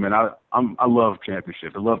 I'm with you, man. I love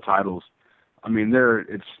championships. I love titles. I mean,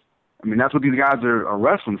 that's what these guys are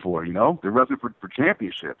wrestling for. They're wrestling for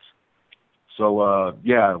championships. So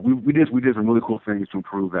we did some really cool things to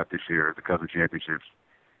improve that this year at the Custom Championships.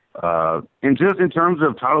 And just in terms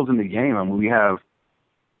of titles in the game, I mean, we have,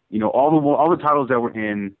 all the titles that were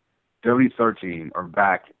in WWE13 are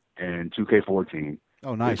back in 2K14.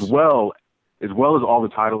 Oh, nice. As well as all the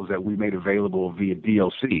titles that we made available via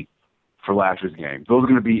DLC for last year's game. Those are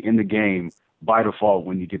going to be in the game by default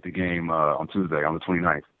when you get the game on Tuesday, on the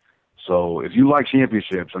 29th. So if you like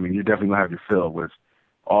championships, I mean, you're definitely going to have your fill with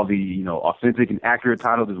all the, authentic and accurate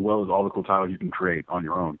titles, as well as all the cool titles you can create on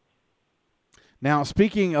your own. Now,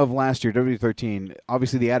 speaking of last year, WWE13,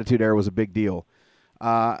 obviously the Attitude Era was a big deal.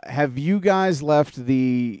 Have you guys left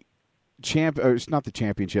the not the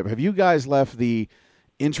championship, have you guys left the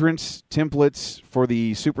entrance templates for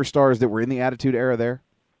the superstars that were in the Attitude Era there?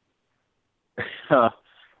 Are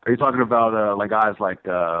you talking about like guys like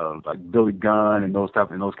Billy Gunn and those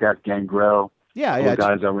cats, Gangrel? Yeah.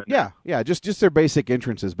 Guys that were in there? Yeah. Just their basic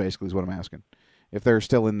entrances, basically, is what I'm asking. If they're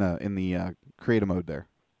still in the creative mode there.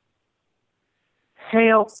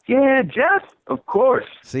 Hell yeah, Jeff. Of course.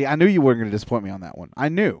 See, I knew you weren't going to disappoint me on that one. I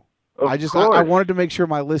knew. I wanted to make sure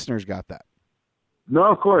my listeners got that. No,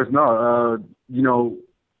 of course, no.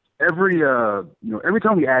 Every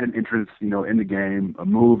time we add an entrance, in the game, a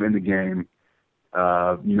move in the game,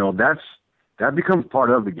 that becomes part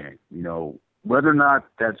of the game. Whether or not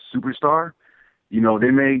that's superstar,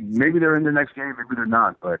 maybe they're in the next game, maybe they're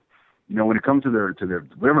not. But when it comes to their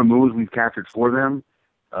whatever moves we've captured for them,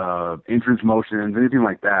 entrance motions, anything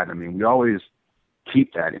like that, I mean, we always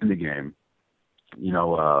keep that in the game.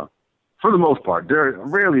 For the most part,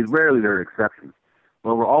 rarely there are exceptions,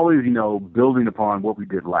 but we're always building upon what we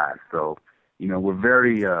did last. So we're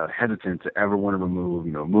very hesitant to ever want to remove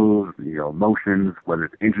moves, motions, whether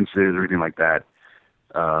it's entrances or anything like that,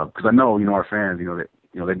 because I know our fans,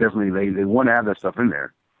 they definitely they want to have that stuff in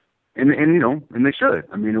there, and they should.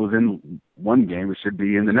 I mean, it was in one game, it should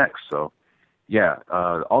be in the next. So yeah,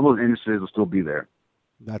 all those entrances will still be there.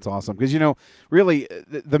 That's awesome, because really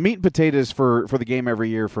the meat and potatoes for the game every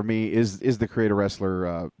year for me is the Create a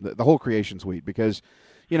Wrestler, the whole creation suite, because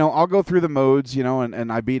I'll go through the modes,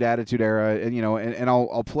 and I beat Attitude Era, and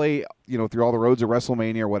I'll play through all the roads of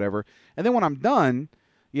WrestleMania or whatever, and then when I'm done,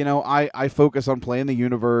 I focus on playing the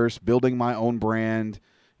universe, building my own brand,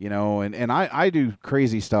 and I do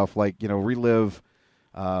crazy stuff like relive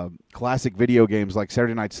classic video games like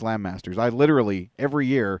Saturday Night Slam Masters. I literally every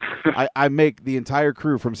year I make the entire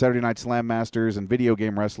crew from Saturday Night Slam Masters and video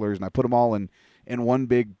game wrestlers, and I put them all in one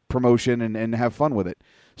big promotion and have fun with it.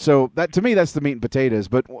 So that, to me, that's the meat and potatoes.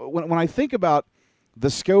 But when I think about the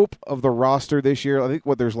scope of the roster this year, I think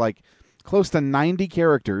there's like close to 90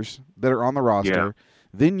 characters that are on the roster. Yeah.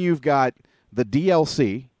 Then you've got the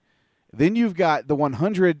DLC. Then you've got the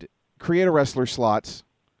 100 Create a Wrestler slots.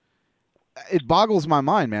 It boggles my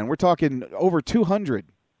mind, man. We're talking over 200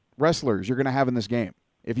 wrestlers you're going to have in this game.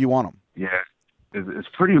 if you want them. Yeah, it's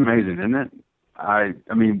pretty amazing, isn't it? I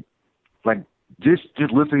mean, like just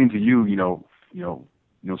listening to you,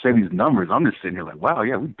 say these numbers. I'm just sitting here like, wow,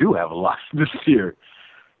 yeah, we do have a lot this year.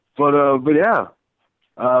 But yeah,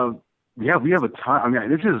 we have a ton. I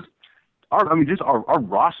mean, our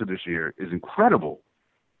roster this year is incredible.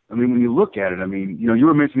 I mean, when you look at it, I mean, you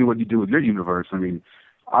were mentioning what you do with your universe. I mean,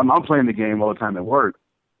 I'm playing the game all the time at work,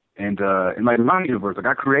 and in my universe, like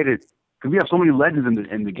I created, because we have so many legends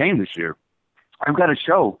in the game this year. I've got a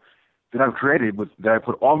show that I've created that I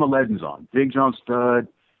put all the legends on: Big John Studd,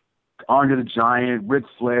 Andre the Giant, Ric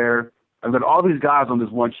Flair. I've got all these guys on this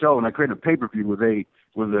one show, and I created a pay-per-view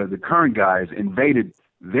where the current guys invaded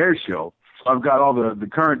their show. So I've got all the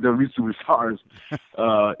recent superstars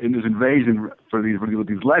in this invasion for these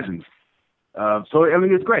legends. So I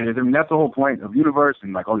mean, it's great. I mean, that's the whole point of Universe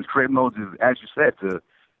and like all these creative modes is, as you said, to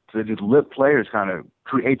just let players kind of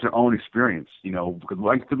create their own experience. Because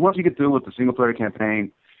once you get through with the single player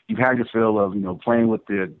campaign, you've had your fill of playing with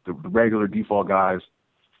the regular default guys.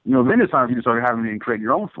 Then it's time for you to start having and creating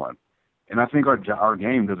your own fun. And I think our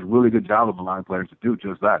game does a really good job of allowing players to do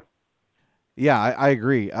just that. Yeah, I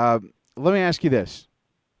agree. Let me ask you this.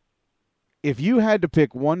 If you had to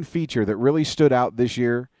pick one feature that really stood out this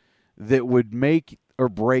year that would make or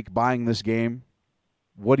break buying this game,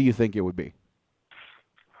 what do you think it would be?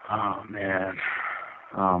 Oh, man.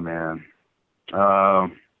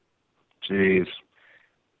 Jeez.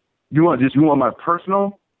 You want my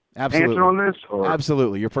personal answer on this? Or?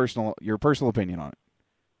 Absolutely. Your personal opinion on it.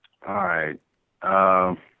 All right.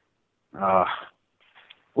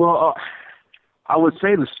 Well, I would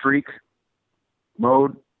say the streak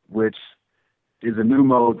mode, which is a new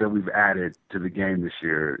mode that we've added to the game this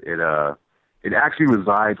year. It actually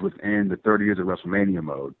resides within the 30 Years of WrestleMania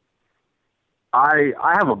mode. I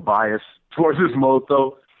have a bias towards this mode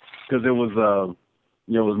though, because it was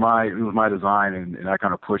my design and I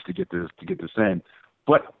kind of pushed to get this in.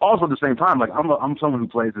 But also at the same time, like I'm someone who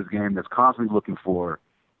plays this game that's constantly looking for,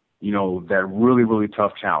 that really, really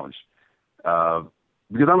tough challenge.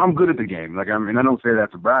 Because I'm good at the game. Like I don't say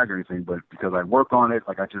that to brag or anything, but because I work on it,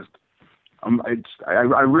 like I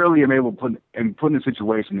rarely am able to put in a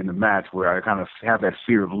situation in the match where I kind of have that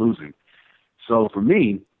fear of losing. So for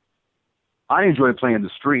me, I enjoy playing the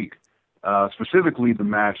streak, specifically the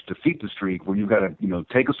match Defeat the Streak, where you've got to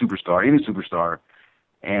take a superstar, any superstar,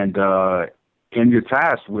 and you're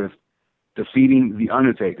tasked with defeating The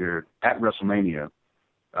Undertaker at WrestleMania.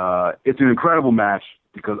 It's an incredible match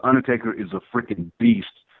because Undertaker is a freaking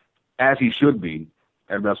beast, as he should be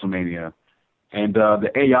at WrestleMania. And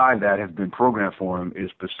the AI that has been programmed for him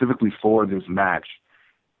is specifically for this match.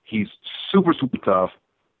 He's super, super tough,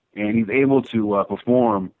 and he's able to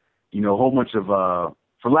perform, a whole bunch of,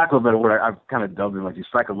 for lack of a better word, I've kind of dubbed them like these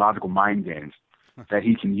psychological mind games that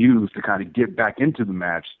he can use to kind of get back into the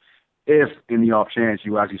match if, in the off chance,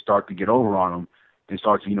 you actually start to get over on him and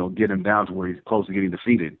start to, get him down to where he's close to getting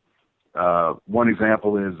defeated. One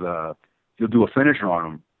example is you'll do a finisher on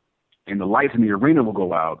him, and the lights in the arena will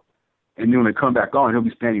go out, and then when they come back on, he'll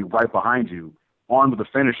be standing right behind you, armed with a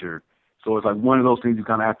finisher. So it's like one of those things you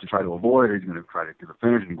kind of have to try to avoid, or he's going to try to get a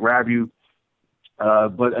finish and grab you.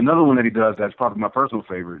 But another one that he does that's probably my personal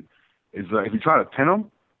favorite is if you try to pin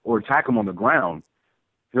him or attack him on the ground,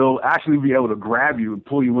 he'll actually be able to grab you and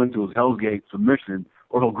pull you into his Hell's Gate submission,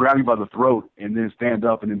 or he'll grab you by the throat and then stand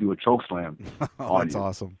up and then do a choke slam on that's you.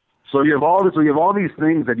 Awesome. So you have all these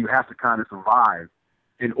things that you have to kind of survive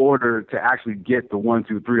in order to actually get the 1,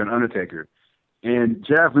 2, 3 on Undertaker. And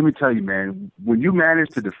Jeff, let me tell you, man, when you manage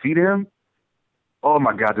to defeat him, oh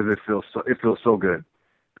my God, does it feels so good.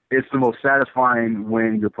 It's the most satisfying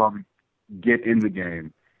win you'll probably get in the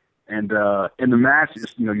game. And in the match,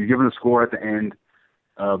 you're given a score at the end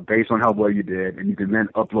based on how well you did, and you can then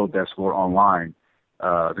upload that score online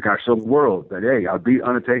to kind of show the world that, hey, I beat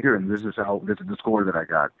Undertaker, and this is the score that I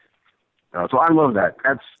got. So I love that.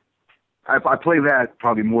 I play that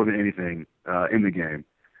probably more than anything in the game.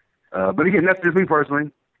 But again, that's just me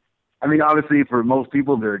personally. I mean, obviously, for most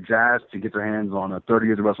people, they're jazzed to get their hands on a 30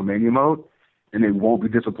 Years of WrestleMania mode, and they won't be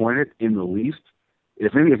disappointed in the least.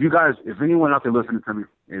 If anyone out there listening to me,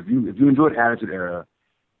 if you enjoyed Attitude Era,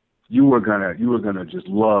 you were gonna just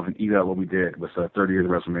love and eat up what we did with 30 Years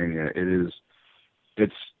of WrestleMania.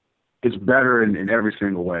 It's better in every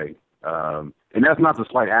single way. And that's not the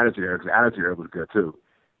slight Attitude Era, because Attitude Era was good too.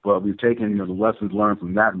 But we've taken the lessons learned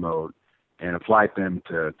from that mode and applied them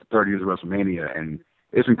to 30 Years of WrestleMania, and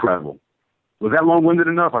it's incredible. Was that long-winded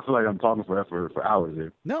enough? I feel like I'm talking for hours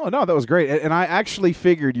here. No, that was great. And I actually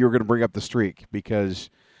figured you were going to bring up the streak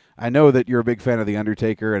because I know that you're a big fan of The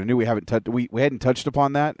Undertaker, and I knew we hadn't touched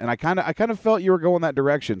upon that, and I kind of felt you were going that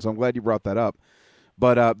direction, so I'm glad you brought that up.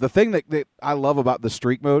 But the thing that I love about the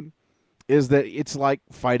streak mode is that it's like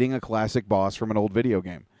fighting a classic boss from an old video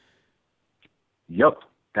game. Yep,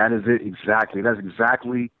 that is it exactly. That's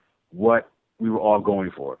exactly what we were all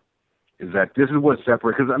going for. Is that this is what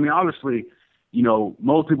separates? Because I mean, obviously,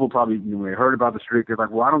 most people probably when they heard about the streak, they're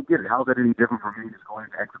like, "Well, I don't get it. How is that any different from me just going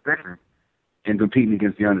to exhibition and competing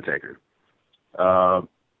against the Undertaker?"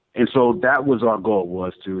 And so that was our goal,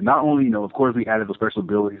 was to not only, of course, we added the special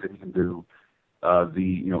abilities that he can do,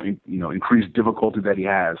 increased difficulty that he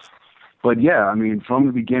has. But yeah, I mean, from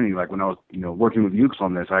the beginning, like when I was, working with Ukes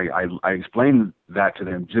on this, I explained that to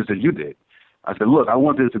them just as you did. I said, look, I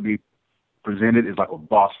want this to be presented as like a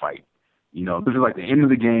boss fight. This is like the end of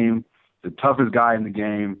the game, the toughest guy in the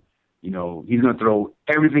game. He's going to throw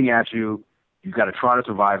everything at you. You've got to try to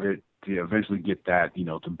survive it to eventually get that,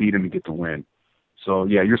 to beat him and get the win. So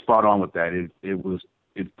yeah, you're spot on with that. It was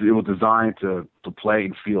designed to play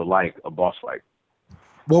and feel like a boss fight.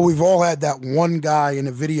 Well, we've all had that one guy in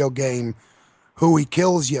a video game who he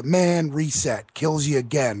kills you, man, reset, kills you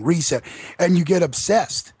again, reset, and you get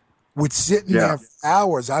obsessed with sitting there for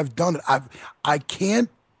hours. I've done it. I can't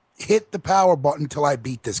hit the power button till I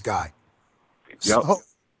beat this guy. Yep. So,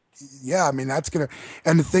 yeah, I mean, that's going to,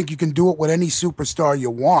 and to think you can do it with any superstar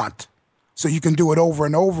you want. So you can do it over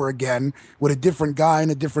and over again with a different guy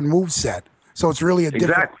and a different moveset. So it's really a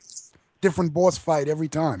different boss fight every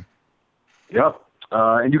time. Yep.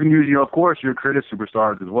 And you can use, of course, your creative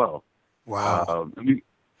superstars as well. Wow. And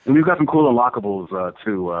we've got some cool unlockables,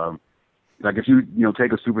 too. Like if you,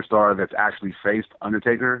 take a superstar that's actually faced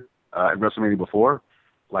Undertaker at WrestleMania before,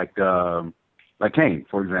 like Kane,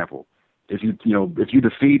 for example. If you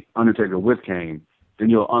defeat Undertaker with Kane, then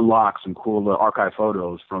you'll unlock some cool archive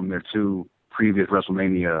photos from their two previous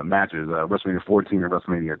WrestleMania matches, WrestleMania 14 and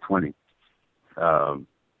WrestleMania 20.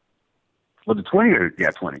 Was it 20 or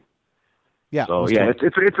 20? Yeah. So yeah,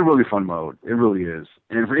 it's a really fun mode. It really is.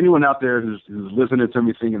 And for anyone out there who's listening to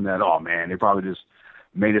me thinking that, oh man, they probably just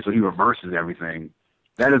made it so he reverses everything,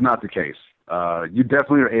 that is not the case. You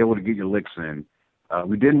definitely are able to get your licks in.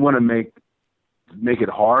 We didn't want to make it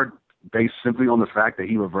hard based simply on the fact that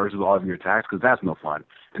he reverses all of your attacks, because that's no fun.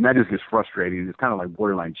 And that just gets frustrating. It's kind of like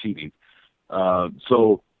borderline cheating.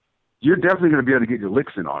 So you're definitely going to be able to get your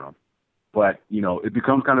licks in on him. But, it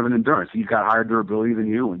becomes kind of an endurance. He's got higher durability than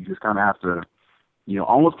you, and you just kind of have to,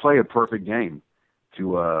 almost play a perfect game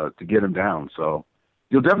to get him down. So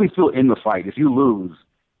you'll definitely feel in the fight. If you lose,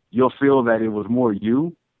 you'll feel that it was more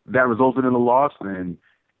you that resulted in the loss than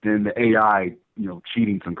the AI,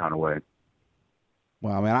 cheating some kind of way.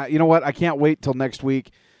 Wow, man. You know what? I can't wait till next week.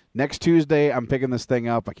 Next Tuesday, I'm picking this thing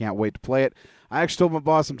up. I can't wait to play it. I actually told my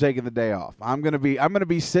boss I'm taking the day off. I'm gonna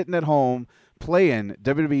be sitting at home playing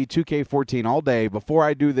WWE 2K14 all day before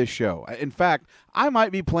I do this show. In fact, I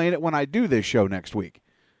might be playing it when I do this show next week.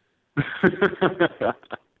 Yeah.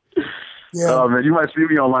 Oh man, you might see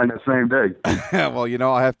me online that same day. Well,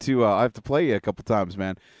 I have to play you a couple times,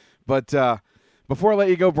 man. But before I let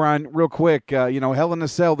you go, Brian, real quick, Hell in a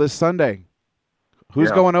Cell this Sunday.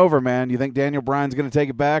 Who's going over, man? You think Daniel Bryan's going to take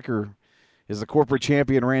it back, or is the corporate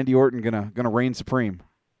champion Randy Orton gonna reign supreme?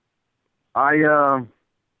 I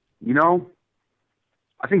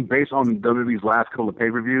think based on WWE's last couple of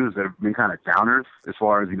pay-per-views that have been kind of downers as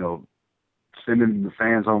far as, sending the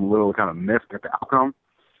fans home a little kind of miffed at the outcome,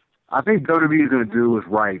 I think WWE is going to do what's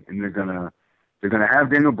right, and they're going to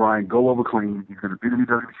have Daniel Bryan go over clean. He's going to be the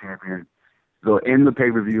WWE champion. They'll end the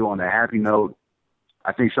pay-per-view on a happy note.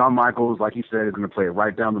 I think Shawn Michaels, like he said, is going to play it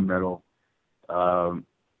right down the middle.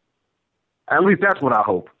 At least that's what I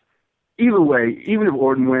hope. Either way, even if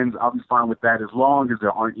Orton wins, I'll be fine with that as long as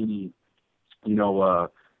there aren't any,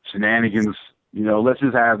 shenanigans. Let's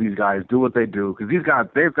just have these guys do what they do, because these guys,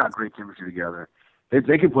 they've got great chemistry together.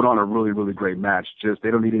 They can put on a really, really great match. Just they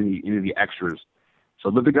don't need any of the extras. So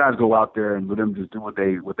let the guys go out there and let them just do what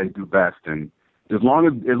they do best. And as long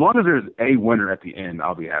as there's a winner at the end,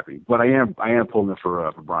 I'll be happy. But I am pulling it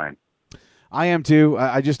for Bryan. I am too.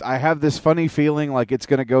 I have this funny feeling like it's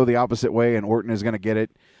going to go the opposite way, and Orton is going to get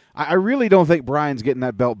it. I really don't think Bryan's getting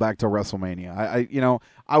that belt back to WrestleMania.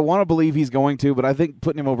 I want to believe he's going to, but I think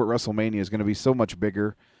putting him over at WrestleMania is going to be so much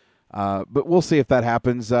bigger. But we'll see if that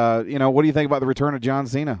happens. What do you think about the return of John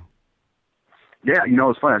Cena? Yeah,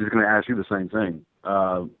 it's funny. I'm just going to ask you the same thing.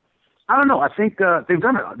 I don't know. I think they've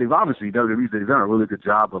done it. They've obviously done a really good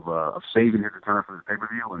job of saving his return for the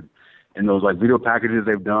pay-per-view, and those like video packages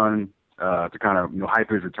they've done to kind of hype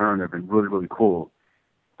his return have been really, really cool.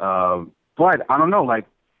 But I don't know. Like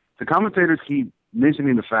the commentators keep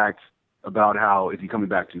mentioning the fact about how is he coming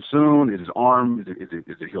back too soon? Is his arm, is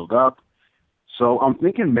it healed up? So I'm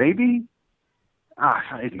thinking maybe,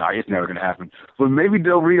 it's never going to happen. But maybe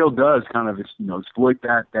Del Rio does kind of, exploit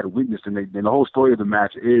that weakness. And the whole story of the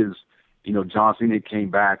match is, John Cena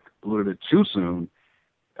came back a little bit too soon.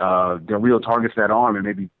 Del Rio targets that arm and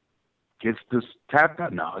maybe gets this tapped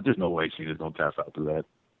out. No, there's no way Cena's going to tap out through that.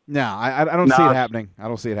 No, I don't see it happening. I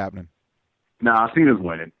don't see it happening. Nah, Cena's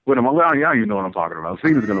winning. With him, yeah, you know what I'm talking about.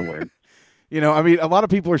 Cena's going to win. A lot of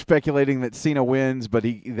people are speculating that Cena wins, but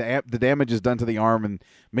the damage is done to the arm, and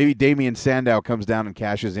maybe Damian Sandow comes down and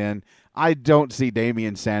cashes in. I don't see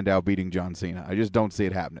Damian Sandow beating John Cena. I just don't see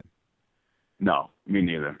it happening. No, me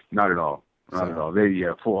neither. Not at all. Not at all.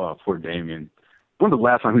 For Damian. When's the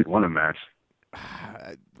last time he's won a match?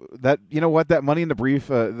 That Money in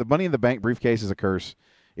the Money in the Bank briefcase is a curse.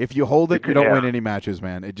 If you hold it, you don't win any matches,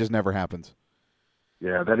 man. It just never happens.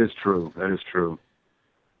 Yeah, that is true. That is true.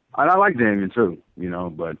 And I like Damian too,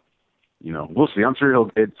 but we'll see. I'm sure he'll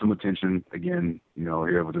get some attention again,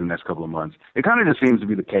 here within the next couple of months. It kind of just seems to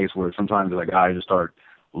be the case where sometimes guys just start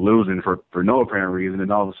losing for no apparent reason,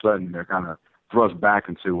 and all of a sudden they're kind of thrust back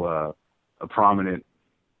into a prominent,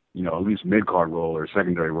 at least mid-card role or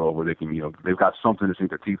secondary role where they can, they've got something to sink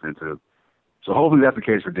their teeth into. So hopefully that's the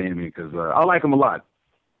case for Damian because I like him a lot.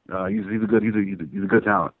 He's a good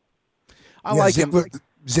talent. I like him.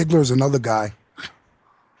 Ziggler's another guy.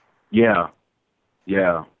 Yeah.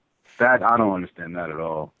 That I don't understand that at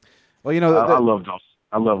all. Well,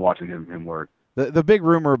 I love watching him work. The big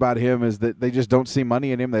rumor about him is that they just don't see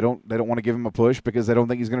money in him. They don't want to give him a push because they don't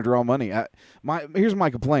think he's going to draw money. Here's my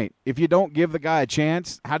complaint: if you don't give the guy a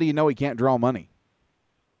chance, how do you know he can't draw money?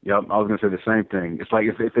 Yep, I was going to say the same thing. It's like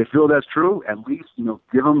if they feel that's true, at least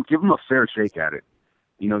give him a fair shake at it.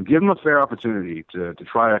 Give him a fair opportunity to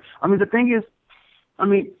try to. I mean, the thing is,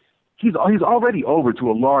 he's already over to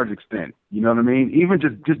a large extent. You know what I mean? Even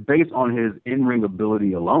just based on his in-ring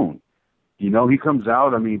ability alone. He comes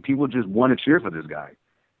out. I mean, people just want to cheer for this guy.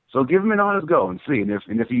 So give him an honest go and see. And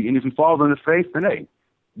if he falls on his face, then hey,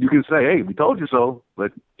 you can say, hey, we told you so.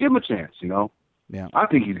 But give him a chance. Yeah. I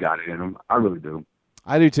think he's got it in him. I really do.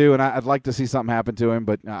 I do too, and I'd like to see something happen to him,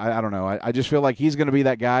 but I don't know. I just feel like he's going to be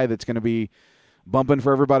that guy that's going to be bumping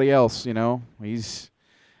for everybody else. He's,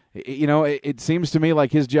 it seems to me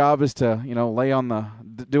like his job is to,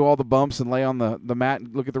 do all the bumps and lay on the mat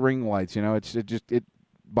and look at the ring lights. It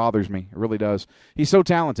bothers me. It really does. He's so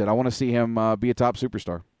talented. I want to see him be a top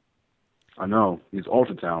superstar. I know he's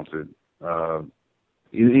ultra talented.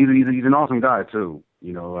 He's an awesome guy too.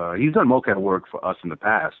 He's done mocap work for us in the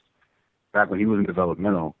past, back when he was in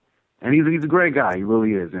developmental, and he's a great guy. He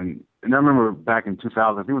really is. And I remember back in 2000,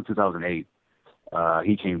 I think it was 2008.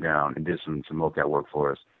 He came down and did some mocap work for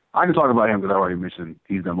us. I can talk about him because I already mentioned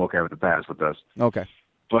he's done mocap in the past with us. Okay.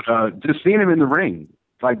 But just seeing him in the ring,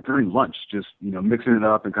 like during lunch, just mixing it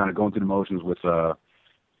up and kind of going through the motions with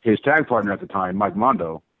his tag partner at the time, Mike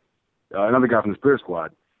Mondo, another guy from the Spirit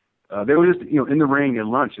Squad. They were just in the ring at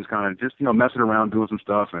lunch, just kind of just messing around, doing some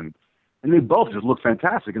stuff, and they both just looked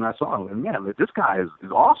fantastic. And I saw him, and man, this guy is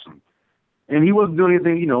awesome. And he wasn't doing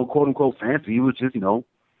anything, quote unquote fancy. He was just,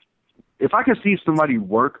 if I could see somebody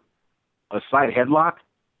work a side headlock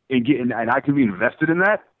and I can be invested in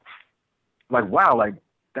that, like wow, like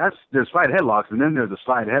there's side headlocks and then there's a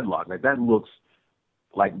side headlock. Like that looks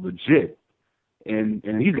like legit. And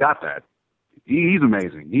he's got that. He's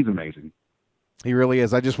amazing. He's amazing. He really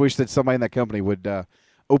is. I just wish that somebody in that company would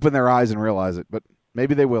open their eyes and realize it, but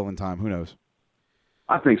maybe they will in time. Who knows?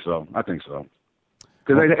 I think so.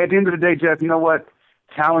 Because at the end of the day, Jeff, you know what?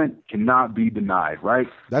 Talent cannot be denied, right?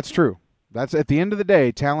 That's true. That's at the end of the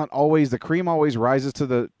day, talent the cream always rises to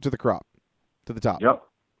the crop, to the top. Yep.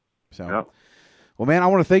 So, yep. Well, man, I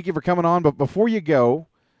want to thank you for coming on, but before you go,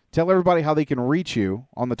 tell everybody how they can reach you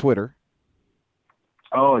on the Twitter.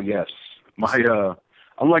 Oh, yes.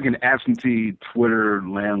 I'm like an absentee Twitter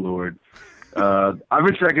landlord. I've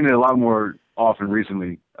been checking it a lot more often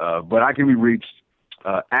recently, but I can be reached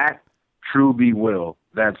at TrueBWill.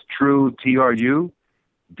 That's True, TrueBWill.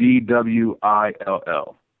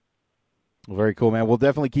 Well, very cool, man. We'll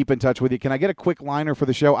definitely keep in touch with you. Can I get a quick liner for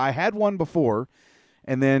the show? I had one before,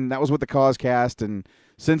 and then that was with the Causecast, and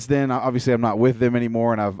since then, obviously, I'm not with them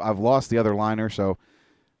anymore, and I've lost the other liner, so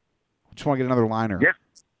I just want to get another liner. Yeah,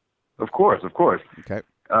 of course. Okay.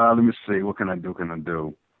 Let me see. What can I do?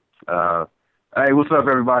 Hey, what's up,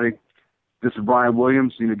 everybody? This is Brian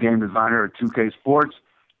Williams, senior game designer at 2K Sports,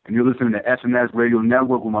 and you're listening to SNS Radio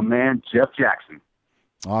Network with my man, Jeff Jackson.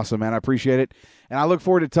 Awesome, man. I appreciate it. And I look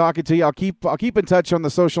forward to talking to you. I'll keep in touch on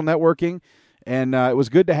the social networking, And it was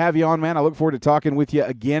good to have you on, man. I look forward to talking with you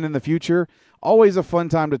again in the future. Always a fun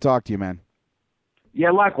time to talk to you, man.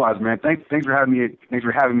 Yeah, likewise, man. Thanks for having me. Thanks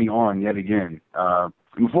for having me on yet again.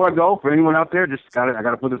 Before I go, for anyone out there, I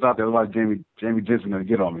gotta put this out there. Otherwise, Jamie Jensen gonna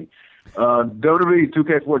get on me. WWE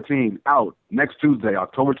 2K14 out next Tuesday,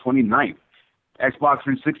 October 29th. Xbox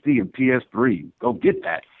 360 and PS3. Go get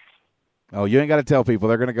that. Oh, you ain't got to tell people.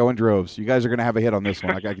 They're going to go in droves. You guys are going to have a hit on this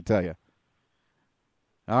one, like I can tell you.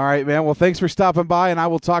 All right, man. Well, thanks for stopping by, and I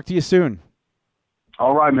will talk to you soon.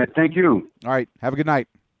 All right, man. Thank you. All right. Have a good night.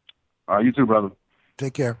 All right, you too, brother.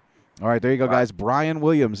 Take care. All right, there you go, guys. Brian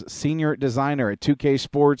Williams, senior designer at 2K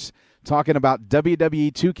Sports, talking about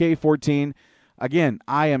WWE 2K14. Again,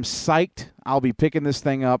 I am psyched. I'll be picking this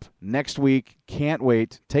thing up next week. Can't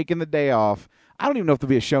wait. Taking the day off. I don't even know if there'll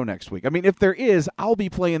be a show next week. I mean, if there is, I'll be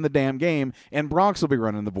playing the damn game, and Bronx will be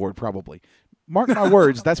running the board probably. Mark my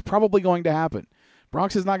words, that's probably going to happen.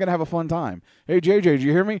 Bronx is not going to have a fun time. Hey, JJ, did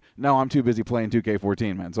you hear me? No, I'm too busy playing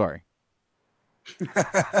 2K14, man. Sorry.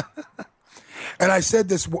 And I said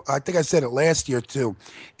this, I think I said it last year, too.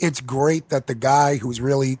 It's great that the guy who's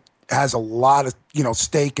really has a lot of,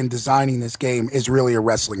 stake in designing this game is really a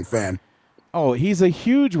wrestling fan. Oh, he's a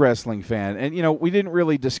huge wrestling fan. And, we didn't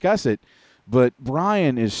really discuss it, but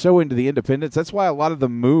Brian is so into the independents. That's why a lot of the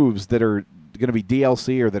moves that are going to be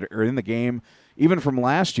DLC or that are in the game, even from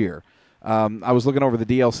last year, I was looking over the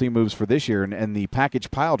DLC moves for this year, and the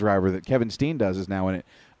package pile driver that Kevin Steen does is now in it.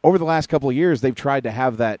 Over the last couple of years, they've tried to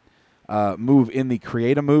have that move in the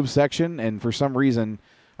Create a Move section, and for some reason,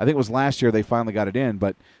 I think it was last year they finally got it in,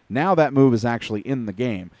 but now that move is actually in the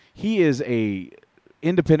game. He is a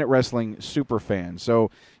independent wrestling super fan,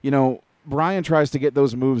 so, Brian tries to get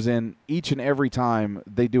those moves in each and every time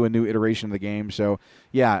they do a new iteration of the game. So,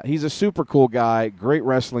 yeah, he's a super cool guy, great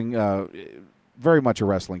wrestling, very much a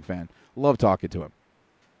wrestling fan. Love talking to him.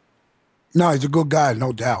 No, he's a good guy,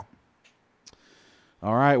 no doubt.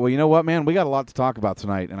 All right, well, you know what, man? We got a lot to talk about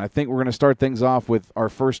tonight, and I think we're going to start things off with our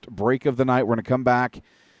first break of the night. We're going to come back,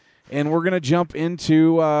 and we're going to jump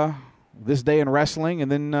into this day in wrestling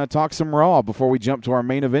and then talk some Raw before we jump to our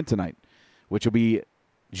main event tonight, which will be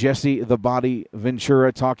Jesse the Body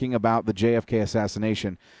Ventura talking about the JFK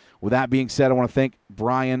assassination. With that being said, I want to thank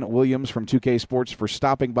Brian Williams from 2K Sports for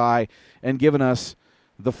stopping by and giving us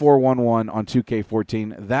the 411 on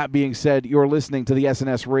 2K14. That being said, you're listening to the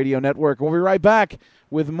SNS Radio Network. We'll be right back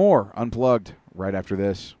with more Unplugged right after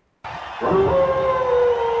this.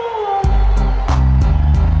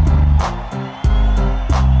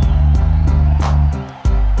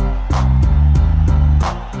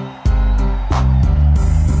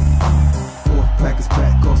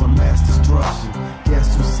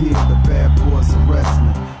 Here, the bad boys are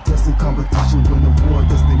wrestling. Testing competition when the war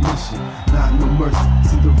does their mission. Not no mercy,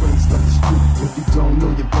 see the ring start the street. If you don't know,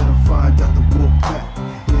 you better find out the wolf pack.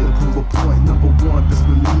 Here to prove a point, number one, best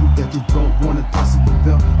believe that you don't want to tussle with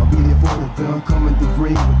them. I'll be there for them, come in the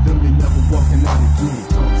ring with them, you're never walking out again.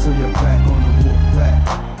 So you're back on the wolf pack.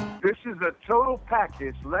 This is a total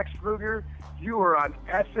package. Lex Luger, you are on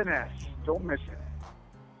SNS. Don't miss it.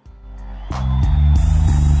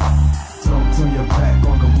 Don't turn your back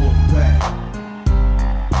on the wolf pack.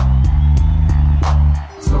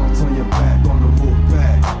 Don't turn your back on the wolf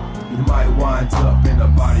pack. You might wind up in a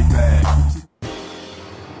body bag.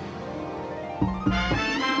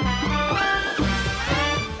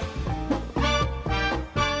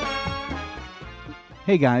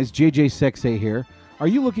 Hey guys, JJ Sexay here. Are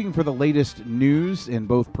you looking for the latest news in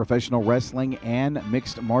both professional wrestling and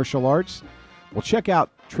mixed martial arts? Well, check out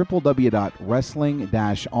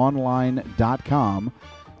www.wrestling-online.com.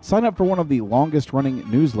 Sign up for one of the longest-running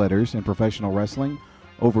newsletters in professional wrestling,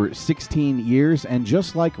 over 16 years, and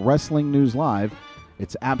just like Wrestling News Live,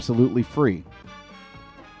 it's absolutely free.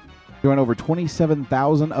 Join over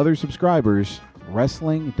 27,000 other subscribers,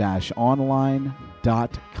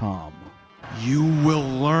 wrestling-online.com. You will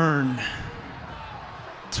learn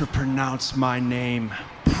to pronounce my name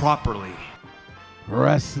properly.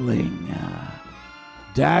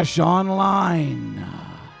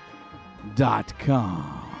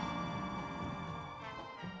 Wrestling-online.com.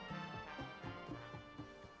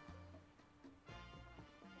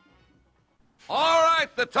 All right,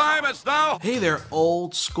 the time is now. Hey there,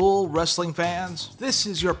 old school wrestling fans. This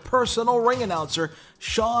is your personal ring announcer,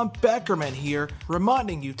 Sean Beckerman here,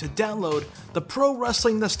 reminding you to download the Pro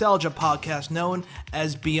Wrestling Nostalgia podcast known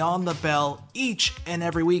as Beyond the Bell each and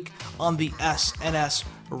every week on the SNS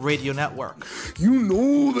Radio Network. You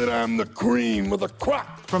know that I'm the cream of the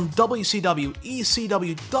crop. From WCW,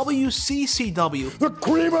 ECW, WCCW, the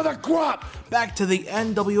cream of the crop, back to the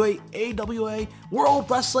NWA, AWA, World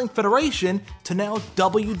Wrestling Federation, to now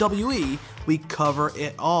WWE, we cover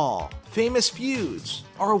it all. Famous feuds,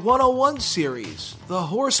 our 101 series, the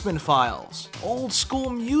Horseman Files, old school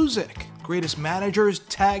music, greatest managers,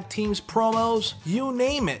 tag teams, promos, you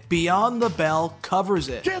name it. Beyond the Bell covers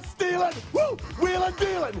it. Get stealing, woo, wheeling,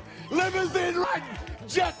 dealing, limousine riding,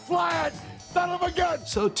 jet flying, son of a gun.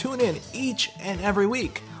 So tune in each and every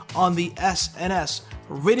week on the SNS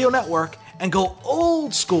Radio Network and go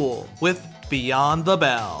old school with Beyond the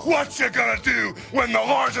Bell. What you gonna do when the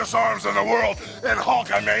largest arms in the world in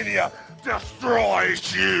Hulkamania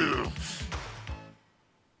destroys you?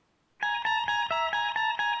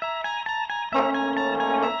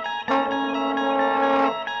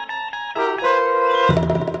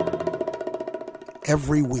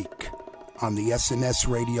 Every week on the SNS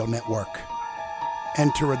Radio Network,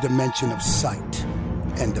 enter a dimension of sight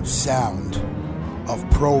and of sound, of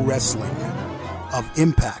pro wrestling, of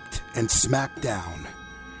Impact and SmackDown.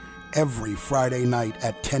 Every Friday night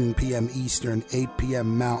at 10 p.m. Eastern, 8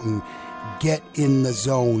 p.m. Mountain, get in the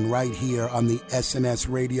zone right here on the SNS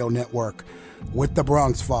Radio Network with the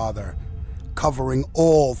Bronx Father, covering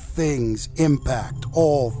all things Impact,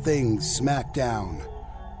 all things SmackDown.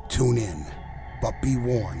 Tune in, but be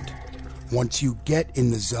warned, once you get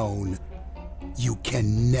in the zone, you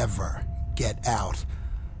can never get out.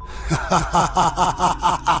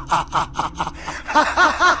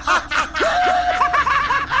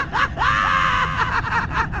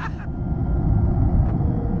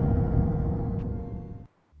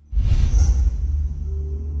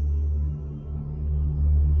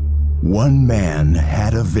 One man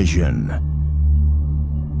had a vision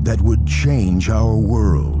that would change our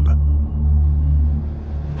world.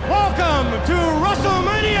 Welcome to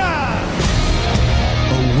WrestleMania!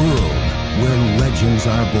 A world where legends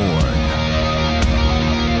are born.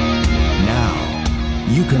 Now,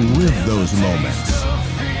 you can live those moments.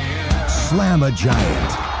 Slam a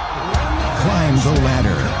giant. Climb the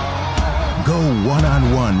ladder. Go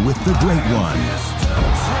one-on-one with the Great One.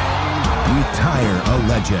 Retire a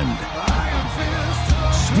legend.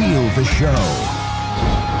 Steal the show.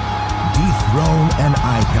 Dethrone an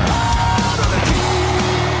icon.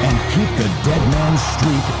 And keep the dead man's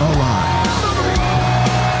streak alive.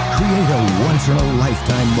 Create a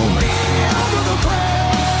once-in-a-lifetime moment.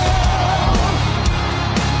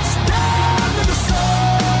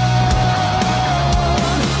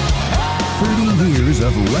 30 years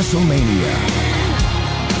of WrestleMania.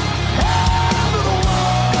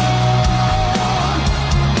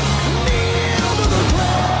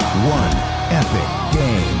 One epic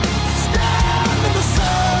game.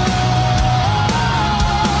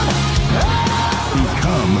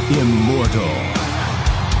 Become immortal.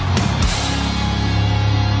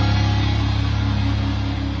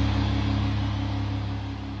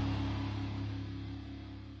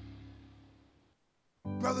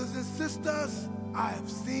 Brothers and sisters, I have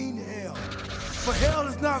seen hell. For hell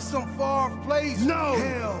is not some far-off place. No!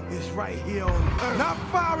 Hell is right here on earth. Not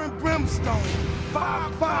fire and brimstone.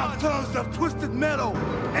 Five tons of twisted metal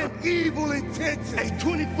and evil intentions. A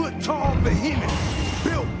 20-foot tall behemoth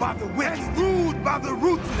built by the wicked and ruled by the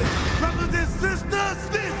ruthless. Brothers and sisters,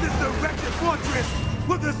 this is the wretched fortress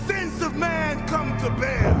where the sins of man come to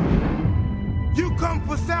bear. You come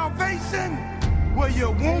for salvation? Well,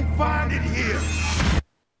 you won't find it here.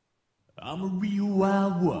 I'm a real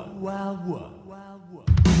wild one. Wild one.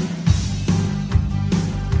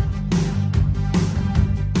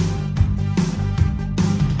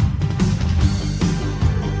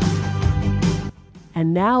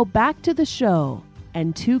 And now back to the show,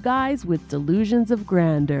 and two guys with delusions of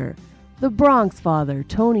grandeur. The Bronx Father,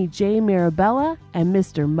 Tony J. Marabella, and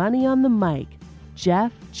Mr. Money on the Mic,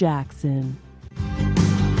 Jeff Jackson.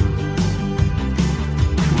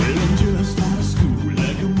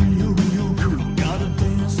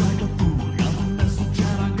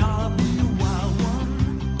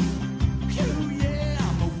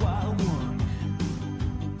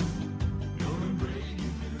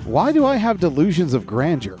 Why do I have delusions of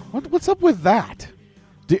grandeur? What's up with that?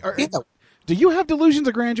 Do you have delusions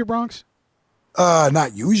of grandeur, Bronx?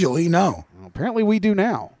 Not usually, no. Well, apparently we do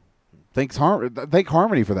now. Thank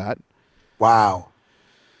Harmony for that. Wow.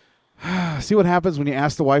 See what happens when you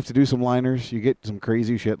ask the wife to do some liners? You get some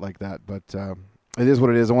crazy shit like that. But it is what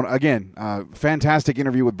it is. Fantastic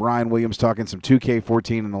interview with Brian Williams talking some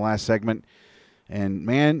 2K14 in the last segment. And,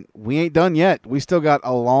 man, we ain't done yet. We still got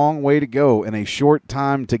a long way to go and a short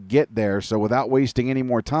time to get there. So without wasting any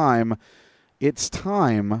more time, it's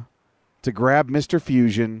time to grab Mr.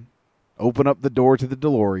 Fusion, open up the door to the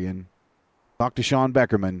DeLorean, talk to Sean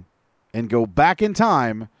Beckerman, and go back in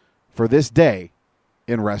time for this day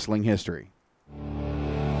in wrestling history.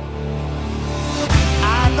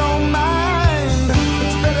 I don't mind.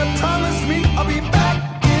 It's better promise me I'll be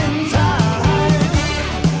back in time.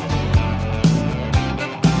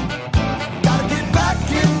 Gotta get back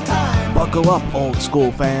in time. Buckle up, old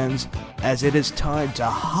school fans, as it is time to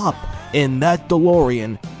hop in that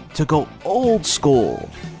DeLorean to go old school,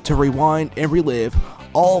 to rewind and relive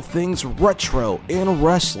all things retro in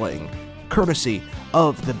wrestling, courtesy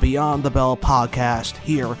of the Beyond the Bell podcast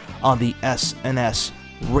here on the SNS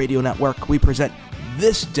Radio Network. We present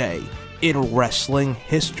This Day in Wrestling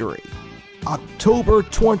History. October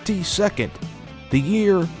 22nd, the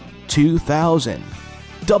year 2000.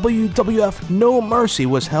 WWF No Mercy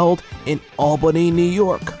was held in Albany, New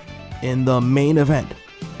York. In the main event,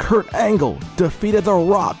 Kurt Angle defeated The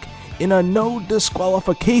Rock in a no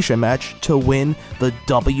disqualification match to win the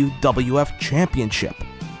WWF Championship.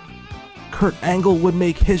 Kurt Angle would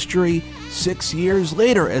make history 6 years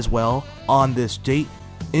later as well. On this date,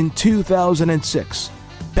 in 2006,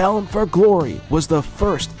 Bound for Glory was the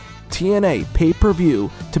first TNA pay-per-view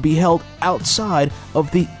to be held outside of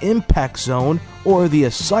the Impact Zone or the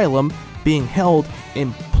Asylum, being held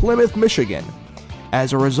in Plymouth, Michigan.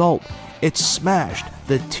 As a result, it smashed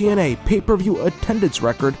the TNA pay-per-view attendance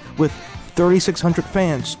record with 3,600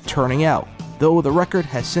 fans turning out, though the record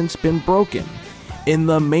has since been broken. In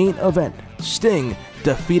the main event, Sting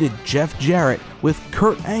defeated Jeff Jarrett with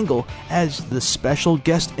Kurt Angle as the special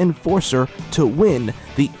guest enforcer to win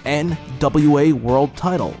the NWA World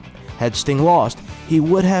title. Had Sting lost, he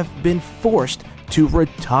would have been forced to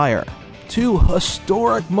retire. Two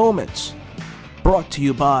historic moments brought to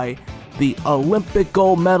you by the Olympic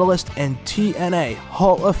gold medalist and TNA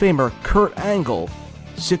Hall of Famer Kurt Angle,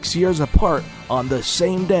 6 years apart on the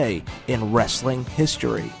same day in wrestling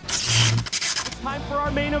history. Time for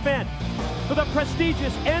our main event. For the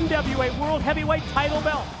prestigious NWA World Heavyweight title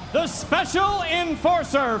belt, the special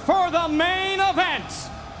enforcer for the main event,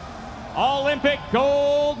 Olympic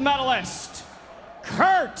gold medalist,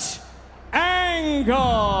 Kurt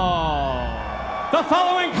Angle. The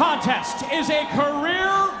following contest is a career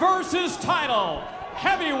versus title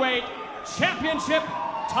heavyweight championship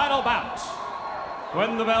title bout.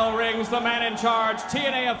 When the bell rings, the man in charge,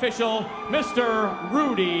 TNA official, Mr.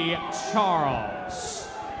 Rudy Charles.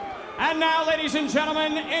 And now, ladies and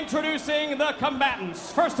gentlemen, introducing the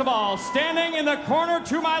combatants. First of all, standing in the corner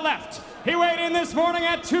to my left, he weighed in this morning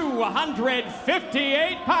at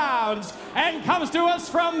 258 pounds and comes to us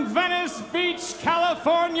from Venice Beach,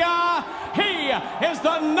 California. He is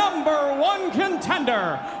the #1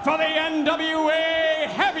 contender for the NWA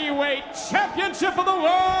Heavyweight Championship of the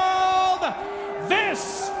World.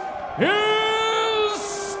 This is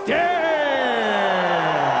Sting.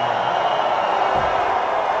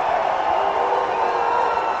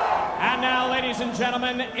 And now, ladies and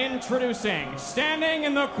gentlemen, introducing, standing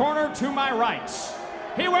in the corner to my right,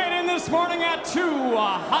 he weighed in this morning at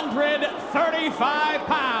 235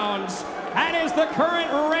 pounds and is the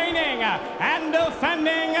current reigning and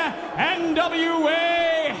defending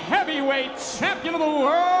NWA Heavyweight Champion of the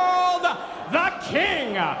World, the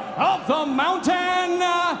King of the Mountain,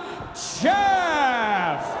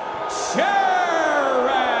 Jeff Jarrett.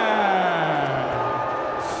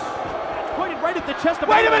 Pointed right at the chest of...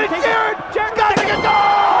 Wait a minute, Jarrett! Jarrett got the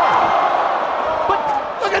guitar! But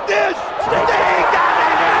look at this! Sting got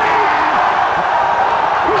it!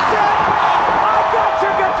 He said, I've got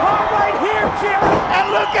your guitar right here, Jarrett! And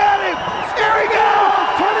look at him! Here he goes!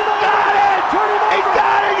 Turn him over! Got it! Turn him over! He's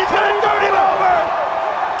got it! He's gonna turn him over!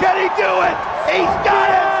 Can he do it? He's got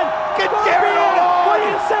it! Get Jarrett on! What do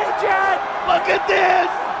you say, Jarrett? Look at this!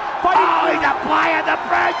 Oh, he's applying the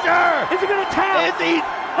pressure! Is he gonna tap? Is he?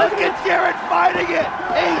 Look at Jarrett fighting it!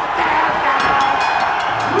 He's tapped out!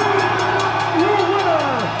 Your winner,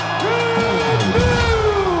 and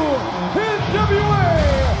new NWA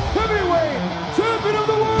Heavyweight Champion of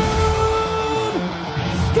the World,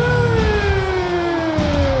 Sting!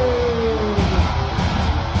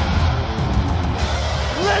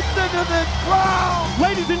 Listen to this crowd!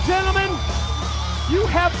 Ladies and gentlemen, you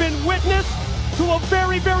have been witness to a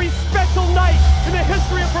very, very special night in the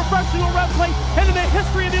history of professional wrestling and in the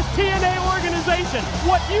history of this TNA organization.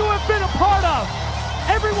 What you have been a part of,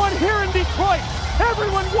 everyone here in Detroit,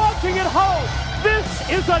 everyone watching at home, this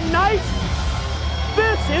is a night,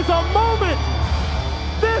 this is a moment,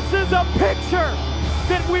 this is a picture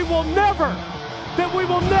that we will never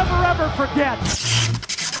ever forget.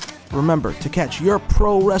 Remember to catch your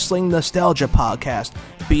pro wrestling nostalgia podcast,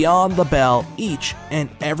 Beyond the Bell, each and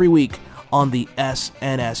every week on the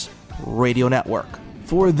SNS Radio Network.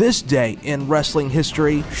 For this day in wrestling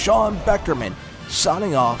history, Sean Beckerman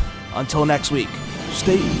signing off. Until next week,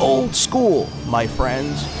 stay old school, my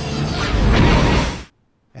friends.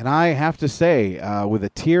 And I have to say, with a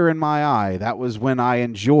tear in my eye, that was when I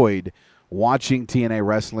enjoyed watching TNA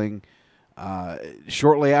wrestling.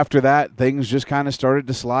 Shortly after that, things just kind of started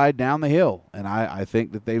to slide down the hill, and I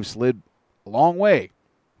think that they've slid a long way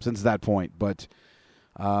since that point. But,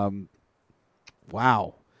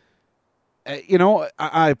 wow.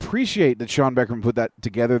 I appreciate that Sean Beckerman put that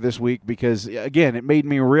together this week because, again, it made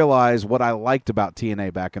me realize what I liked about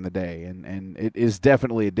TNA back in the day, and it is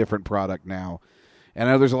definitely a different product now. And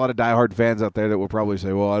I know there's a lot of diehard fans out there that will probably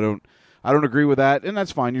say, well, I don't agree with that, and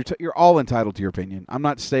that's fine. You're all entitled to your opinion. I'm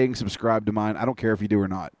not saying subscribe to mine. I don't care if you do or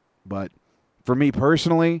not. But for me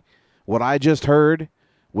personally, what I just heard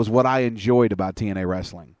was what I enjoyed about TNA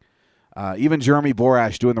wrestling. Even Jeremy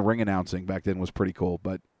Borash doing the ring announcing back then was pretty cool,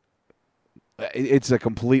 but it's a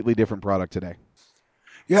completely different product today.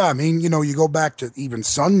 Yeah, I mean, you go back to even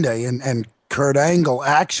Sunday, and Kurt Angle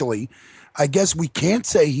actually, I guess we can't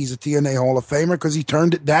say he's a TNA Hall of Famer because he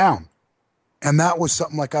turned it down. And that was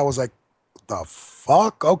something like, I was like, the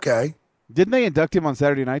fuck? Okay. Didn't they induct him on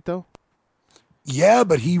Saturday night, though? Yeah,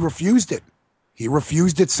 but he refused it. He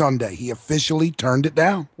refused it Sunday. He officially turned it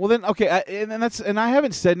down. Well, then, okay, and I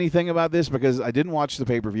haven't said anything about this because I didn't watch the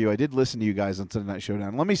pay-per-view. I did listen to you guys on Sunday Night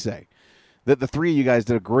Showdown. Let me say that the three of you guys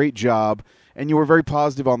did a great job, and you were very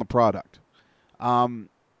positive on the product.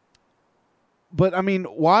 But, I mean,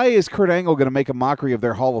 why is Kurt Angle going to make a mockery of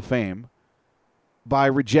their Hall of Fame by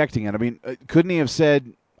rejecting it? I mean, couldn't he have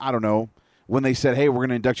said, I don't know, when they said, hey, we're going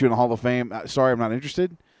to induct you in the Hall of Fame, sorry, I'm not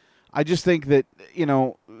interested? I just think that,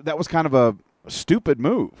 that was kind of a stupid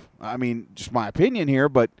move. I mean, just my opinion here,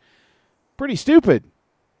 but pretty stupid.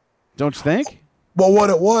 Don't you think? Well, what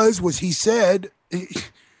it was he said,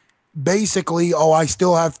 basically, I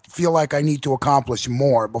still feel like I need to accomplish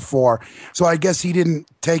more before. So I guess he didn't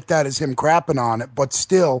take that as him crapping on it, but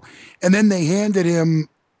still. And then they handed him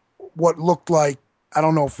what looked like, I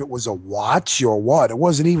don't know if it was a watch or what. It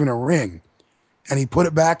wasn't even a ring. And he put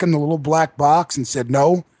it back in the little black box and said,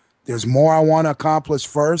 no, there's more I want to accomplish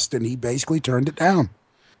first. And he basically turned it down.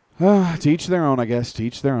 To each their own, I guess. To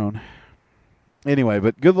each their own. Anyway,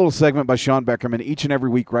 but good little segment by Sean Beckerman each and every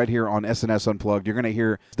week right here on SNS Unplugged. You're going to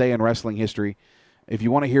hear Day in Wrestling History. If you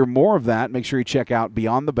want to hear more of that, make sure you check out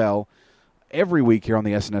Beyond the Bell every week here on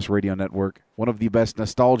the SNS Radio Network. One of the best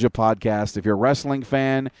nostalgia podcasts. If you're a wrestling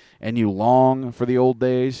fan and you long for the old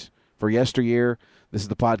days, for yesteryear, this is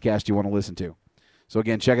the podcast you want to listen to. So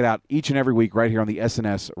again, check it out each and every week right here on the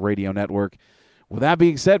SNS Radio Network. With that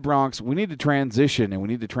being said, Bronx, we need to transition, and we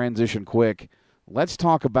need to transition quick. Let's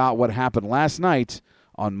talk about what happened last night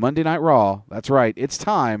on Monday Night Raw. That's right, it's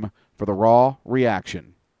time for the Raw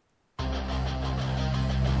Reaction.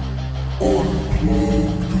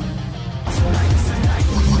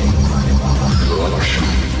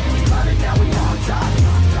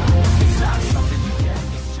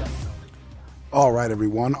 All right,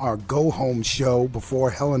 everyone, our go-home show before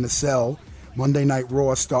Hell in a Cell. Monday Night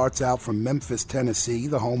Raw starts out from Memphis, Tennessee,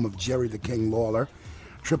 the home of Jerry the King Lawler.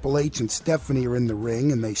 Triple H and Stephanie are in the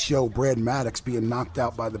ring, and they show Brad Maddox being knocked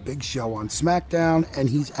out by the Big Show on SmackDown, and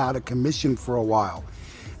he's out of commission for a while.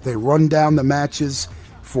 They run down the matches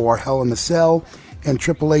for Hell in a Cell, and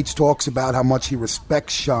Triple H talks about how much he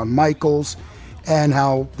respects Shawn Michaels and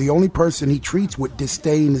how the only person he treats with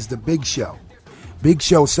disdain is the Big Show. Big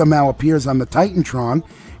Show somehow appears on the Titantron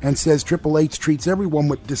and says Triple H treats everyone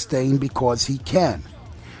with disdain because he can.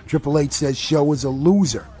 Triple H says Show is a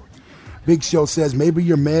loser. Big Show says, maybe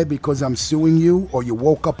you're mad because I'm suing you, or you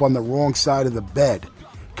woke up on the wrong side of the bed.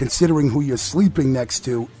 Considering who you're sleeping next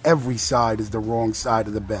to, every side is the wrong side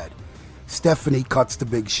of the bed. Stephanie cuts the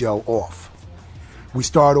Big Show off. We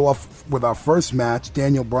start off with our first match,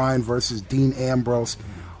 Daniel Bryan versus Dean Ambrose.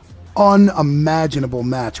 Unimaginable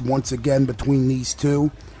match once again between these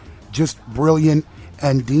two. Just brilliant,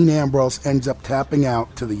 and Dean Ambrose ends up tapping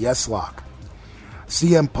out to the Yes Lock.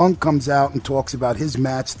 CM Punk comes out and talks about his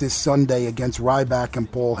match this Sunday against Ryback and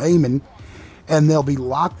Paul Heyman, and they'll be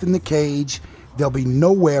locked in the cage. There'll be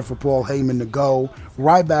nowhere for Paul Heyman to go.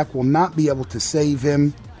 Ryback will not be able to save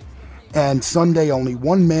him, and Sunday only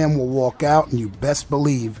one man will walk out, and you best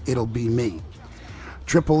believe it'll be me.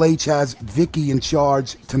 Triple H has Vicky in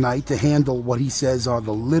charge tonight to handle what he says are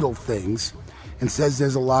the little things, and says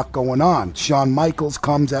there's a lot going on. Shawn Michaels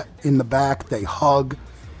comes in the back, they hug,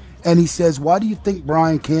 and he says, why do you think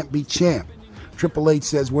Bryan can't be champ? Triple H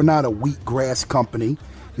says, we're not a wheatgrass company.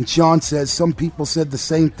 And And Sean says, some people said the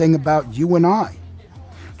same thing about you and I.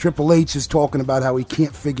 Triple H is talking about how he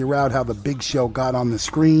can't figure out how the Big Show got on the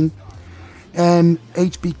screen. And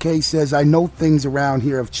HBK says, I know things around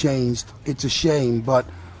here have changed. It's a shame, but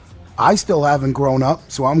I still haven't grown up,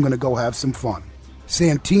 so I'm going to go have some fun.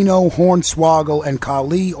 Santino, Hornswoggle, and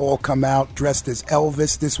Khali all come out dressed as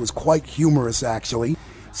Elvis. This was quite humorous, actually.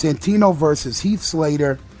 Santino versus Heath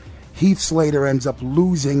Slater. Heath Slater ends up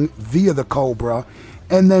losing via the Cobra.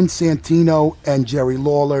 And then Santino and Jerry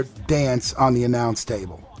Lawler dance on the announce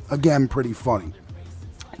table. Again, pretty funny.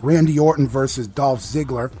 Randy Orton versus Dolph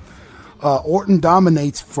Ziggler. Orton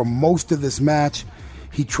dominates for most of this match.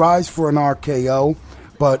 He tries for an RKO,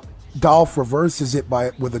 but Dolph reverses it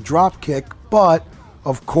with a drop kick. But,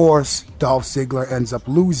 of course, Dolph Ziggler ends up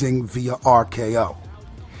losing via RKO.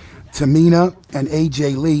 Tamina and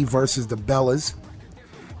AJ Lee versus the Bellas.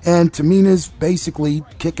 And Tamina's basically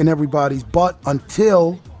kicking everybody's butt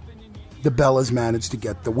until the Bellas manage to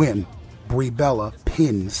get the win. Brie Bella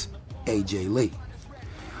pins AJ Lee.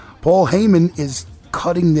 Paul Heyman is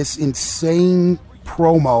cutting this insane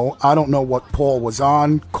promo. I don't know what Paul was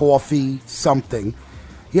on, coffee, something.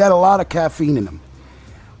 He had a lot of caffeine in him.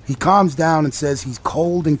 He calms down and says he's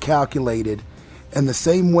cold and calculated, and the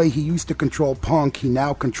same way he used to control Punk, he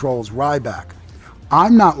now controls Ryback.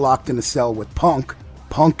 I'm not locked in a cell with Punk.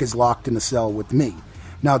 Punk is locked in a cell with me.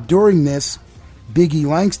 Now, during this, Big E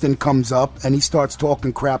Langston comes up and he starts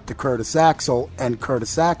talking crap to Curtis Axel, and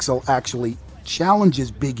Curtis Axel actually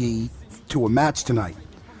challenges Big E to a match tonight.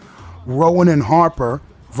 Rowan and Harper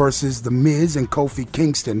versus The Miz and Kofi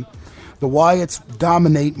Kingston. The Wyatts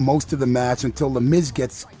dominate most of the match until The Miz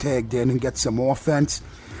gets tagged in and gets some offense.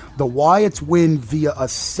 The Wyatts win via a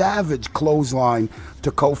savage clothesline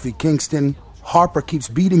to Kofi Kingston. Harper keeps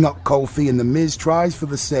beating up Kofi and The Miz tries for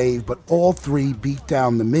the save, but all three beat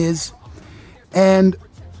down The Miz. And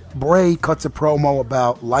Bray cuts a promo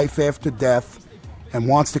about life after death and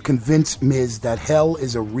wants to convince Miz that hell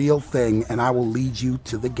is a real thing and I will lead you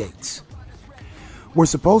to the gates. We're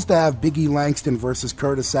supposed to have Big E Langston versus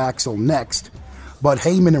Curtis Axel next, but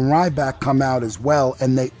Heyman and Ryback come out as well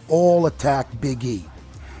and they all attack Big E.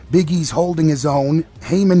 Big E's holding his own.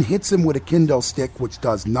 Heyman hits him with a kendo stick, which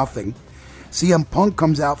does nothing. CM Punk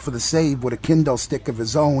comes out for the save with a kendo stick of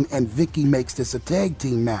his own, and Vicky makes this a tag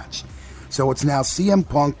team match. So it's now CM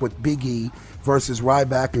Punk with Big E versus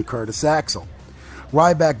Ryback and Curtis Axel.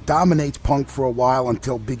 Ryback dominates Punk for a while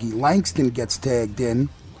until Big E Langston gets tagged in.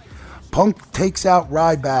 Punk takes out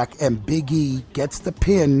Ryback, and Big E gets the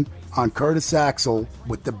pin on Curtis Axel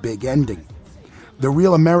with the big ending. The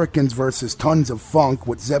Real Americans versus Tons of Funk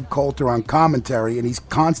with Zeb Coulter on commentary, and he's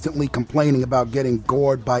constantly complaining about getting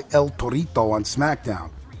gored by El Torito on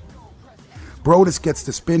SmackDown. Brodus gets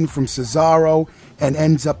the spin from Cesaro and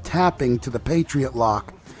ends up tapping to the Patriot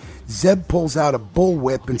Lock. Zeb pulls out a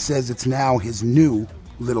bullwhip and says it's now his new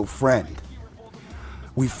little friend.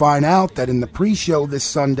 We find out that in the pre-show this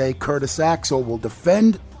Sunday, Curtis Axel will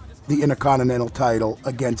defend the Intercontinental title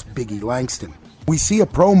against Big E Langston. We see a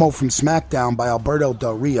promo from SmackDown by Alberto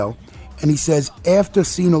Del Rio, and he says, after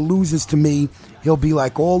Cena loses to me, he'll be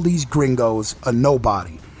like all these gringos, a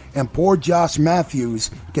nobody. And poor Josh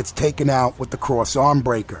Matthews gets taken out with the cross arm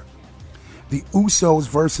breaker. The Usos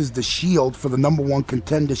versus The Shield for the #1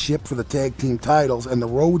 contendership for the tag team titles, and the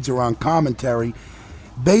Rhodes are on commentary.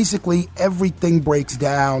 Basically, everything breaks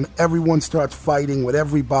down. Everyone starts fighting with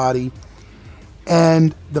everybody.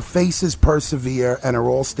 And the faces persevere and are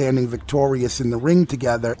all standing victorious in the ring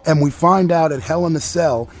together. And we find out at Hell in a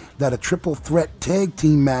Cell that a triple threat tag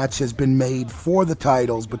team match has been made for the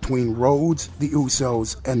titles between Rhodes, the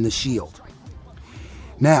Usos, and The Shield.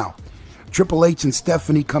 Now, Triple H and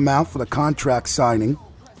Stephanie come out for the contract signing.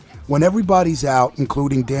 When everybody's out,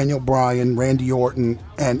 including Daniel Bryan, Randy Orton,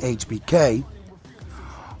 and HBK,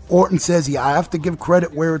 Orton says, I have to give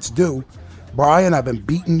credit where it's due. Bryan, I've been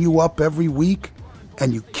beating you up every week,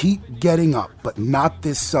 and you keep getting up, but not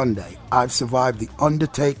this Sunday. I've survived The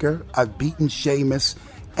Undertaker, I've beaten Sheamus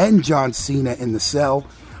and John Cena in the cell,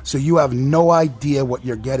 so you have no idea what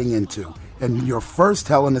you're getting into. And your first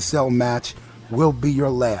Hell in a Cell match will be your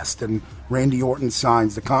last, and Randy Orton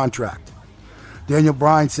signs the contract. Daniel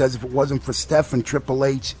Bryan says if it wasn't for Steph and Triple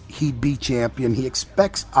H, he'd be champion. He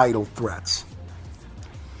expects idle threats.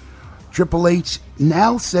 Triple H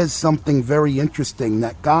now says something very interesting,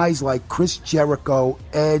 that guys like Chris Jericho,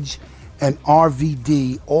 Edge, and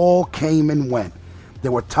RVD all came and went. They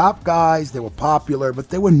were top guys, they were popular, but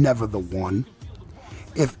they were never the one.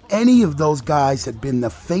 If any of those guys had been the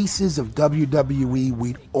faces of WWE,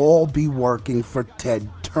 we'd all be working for Ted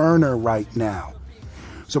Turner right now.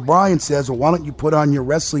 So Bryan says, well, why don't you put on your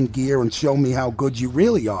wrestling gear and show me how good you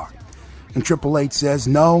really are? And Triple H says,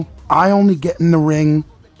 no, I only get in the ring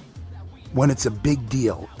when it's a big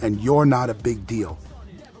deal, and you're not a big deal.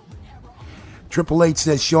 Triple H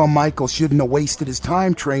says Shawn Michaels shouldn't have wasted his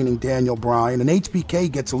time training Daniel Bryan, and HBK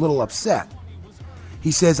gets a little upset.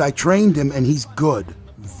 He says, I trained him, and he's good,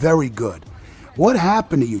 very good. What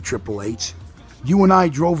happened to you, Triple H? You and I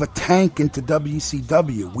drove a tank into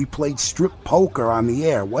WCW. We played strip poker on the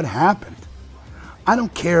air. What happened? I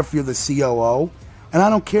don't care if you're the COO, and I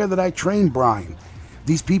don't care that I trained Bryan.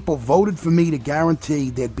 These people voted for me to guarantee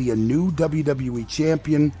there'd be a new WWE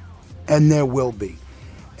champion, and there will be.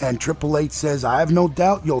 And Triple H says, I have no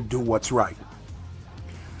doubt you'll do what's right.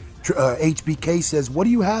 HBK says, what do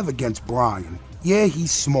you have against Bryan? Yeah, he's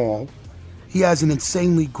small. He has an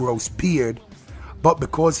insanely gross beard. But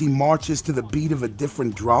because he marches to the beat of a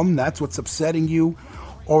different drum, that's what's upsetting you?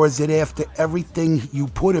 Or is it after everything you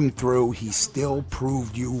put him through, he still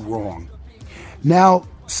proved you wrong? Now,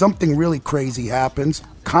 something really crazy happens,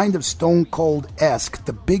 kind of Stone Cold-esque.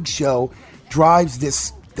 The Big Show drives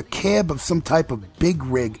the cab of some type of big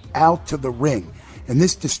rig out to the ring, and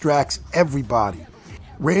this distracts everybody.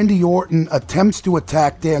 Randy Orton attempts to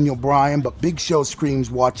attack Daniel Bryan, but Big Show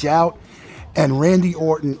screams, watch out, and Randy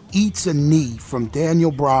Orton eats a knee from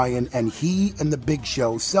Daniel Bryan, and he and the Big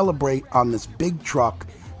Show celebrate on this big truck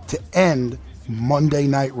to end Monday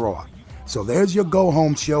Night Raw. So there's your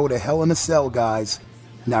go-home show to Hell in a Cell, guys.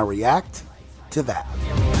 Now react to that.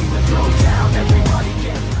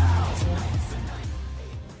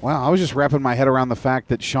 Wow, I was just wrapping my head around the fact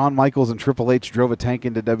that Shawn Michaels and Triple H drove a tank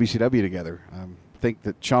into WCW together. I think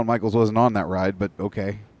that Shawn Michaels wasn't on that ride, but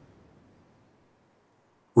okay.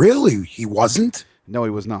 Really? He wasn't? No, he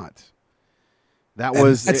was not. That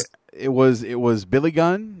was it was Billy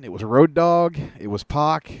Gunn, it was Road Dogg, it was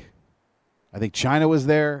Pac. I think Chyna was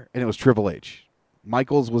there, and it was Triple H.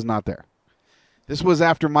 Michaels was not there. This was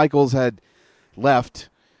after Michaels had left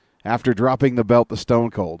after dropping the belt to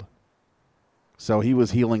Stone Cold. So he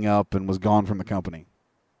was healing up and was gone from the company.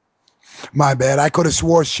 My bad. I could have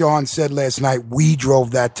swore Shawn said last night, we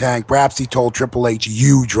drove that tank. Perhaps he told Triple H,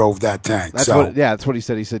 you drove that tank. That's what he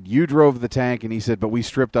said. He said, you drove the tank, and he said, but we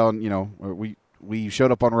stripped on, we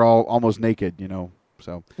showed up on Raw almost naked,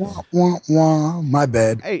 so. Wah, wah, wah. My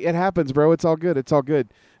bad. Hey, it happens, bro. It's all good. It's all good.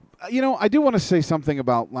 I do want to say something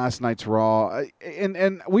about last night's Raw,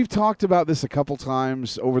 and we've talked about this a couple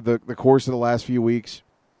times over the course of the last few weeks.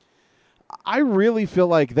 I really feel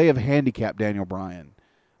like they have handicapped Daniel Bryan.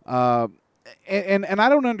 And I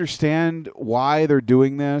don't understand why they're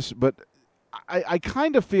doing this, but I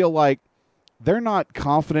kind of feel like they're not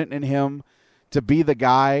confident in him to be the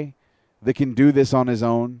guy that can do this on his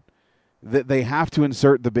own, that they have to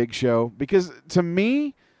insert the Big Show. Because to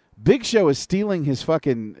me, Big Show is stealing his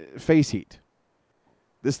fucking face heat.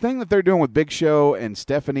 This thing that they're doing with Big Show and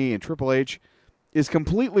Stephanie and Triple H is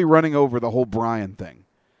completely running over the whole Bryan thing.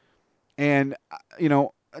 And,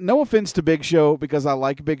 no offense to Big Show because I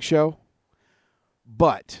like Big Show,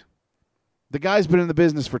 but the guy's been in the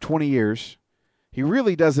business for 20 years. He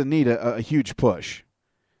really doesn't need a huge push.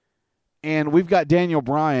 And we've got Daniel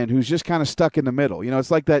Bryan, who's just kind of stuck in the middle.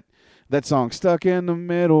 It's like that song, Stuck in the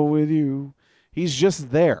Middle with You. He's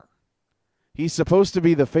just there. He's supposed to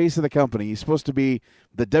be the face of the company. He's supposed to be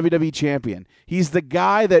the WWE champion. He's the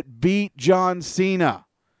guy that beat John Cena.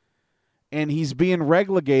 And he's being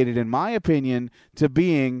relegated, in my opinion, to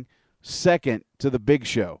being second to the Big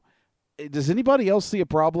Show. Does anybody else see a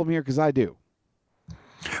problem here? Because I do.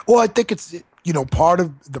 Well, I think it's, part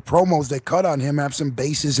of the promos they cut on him have some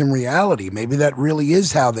basis in reality. Maybe that really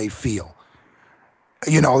is how they feel.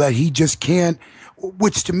 That he just can't,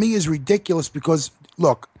 which to me is ridiculous because,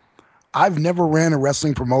 look, I've never ran a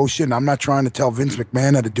wrestling promotion. I'm not trying to tell Vince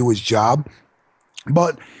McMahon how to do his job,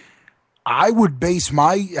 but I would base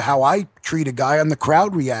how I treat a guy on the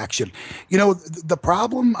crowd reaction. The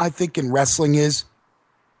problem I think in wrestling is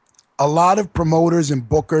a lot of promoters and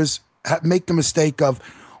bookers make the mistake of,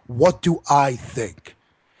 what do I think?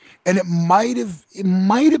 And it might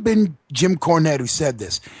have been Jim Cornette who said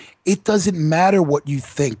this. It doesn't matter what you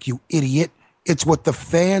think, you idiot. It's what the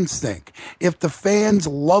fans think. If the fans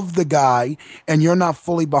love the guy and you're not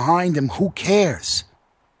fully behind him, who cares?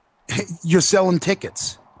 You're selling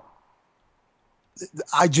tickets.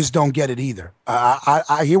 I just don't get it either.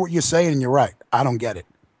 I hear what you're saying, and you're right. I don't get it.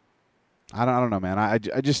 I don't know, man.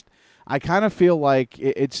 I kind of feel like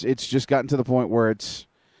it's just gotten to the point where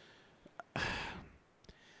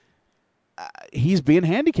he's being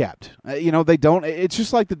handicapped. They don't. It's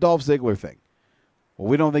just like the Dolph Ziggler thing. Well,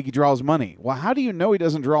 we don't think he draws money. Well, how do you know he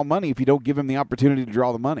doesn't draw money if you don't give him the opportunity to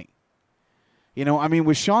draw the money? You know, I mean,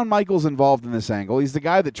 with Shawn Michaels involved in this angle, he's the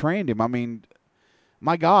guy that trained him. I mean,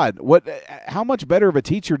 my God, how much better of a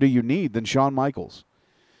teacher do you need than Shawn Michaels?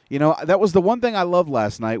 You know, that was the one thing I loved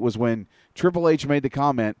last night was when Triple H made the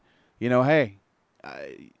comment, you know, hey,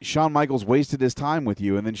 Shawn Michaels wasted his time with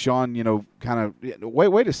you. And then Shawn, you know, kind of,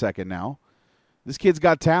 wait a second now. This kid's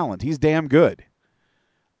got talent. He's damn good.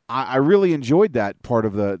 I really enjoyed that part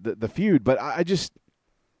of the feud, but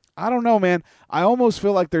I don't know, man. I almost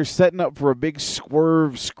feel like they're setting up for a big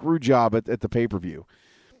swerve screw job at the pay-per-view.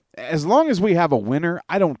 As long as we have a winner,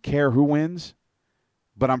 I don't care who wins,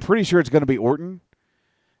 but I'm pretty sure it's going to be Orton.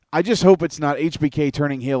 I just hope it's not HBK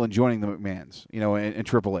turning heel and joining the McMahons, you know, and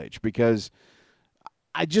Triple H, because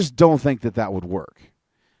I just don't think that would work.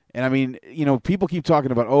 And I mean, you know, people keep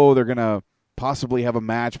talking about, oh, they're going to possibly have a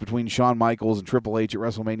match between Shawn Michaels and Triple H at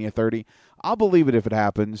WrestleMania 30. I'll believe it if it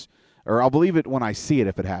happens, or I'll believe it when I see it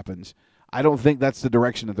if it happens. I don't think that's the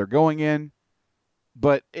direction that they're going in,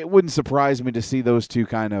 but it wouldn't surprise me to see those two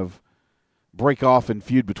kind of break off and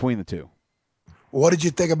feud between the two. What did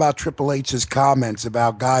you think about Triple H's comments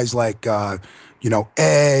about guys like, you know,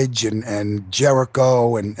 Edge and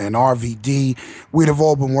Jericho and RVD? We'd have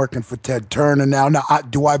all been working for Ted Turner now. Now,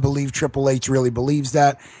 do I believe Triple H really believes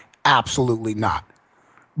that? Absolutely not.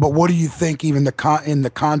 But what do you think, even in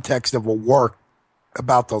the context of a work,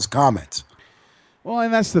 about those comments? Well,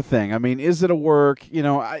 and that's the thing. I mean, is it a work? You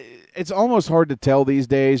know, it's almost hard to tell these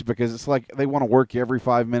days because it's like they want to work you every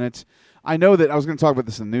 5 minutes. I know that I was going to talk about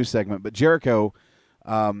this in the news segment, but Jericho,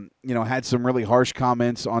 you know, had some really harsh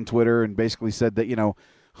comments on Twitter and basically said that, you know,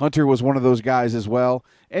 Hunter was one of those guys as well.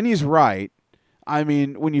 And he's right. I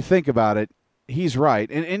mean, when you think about it, he's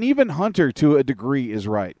right. And even Hunter, to a degree, is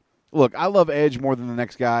right. Look, I love Edge more than the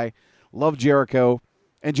next guy. Love Jericho.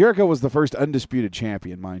 And Jericho was the first undisputed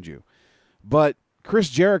champion, mind you. But Chris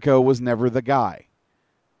Jericho was never the guy.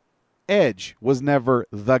 Edge was never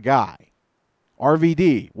the guy.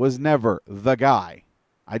 RVD was never the guy.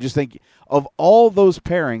 I just think of all those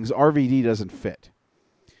pairings, RVD doesn't fit.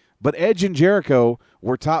 But Edge and Jericho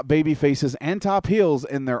were top baby faces and top heels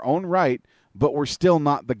in their own right, but were still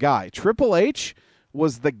not the guy. Triple H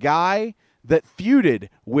was the guy that feuded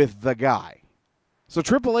with the guy. So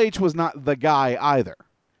Triple H was not the guy either.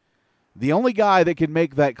 The only guy that can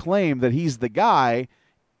make that claim that he's the guy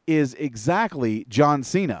is exactly John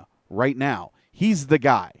Cena right now. He's the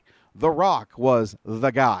guy. The Rock was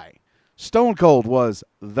the guy. Stone Cold was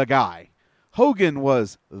the guy. Hogan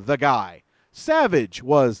was the guy. Savage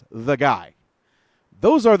was the guy.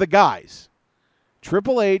 Those are the guys.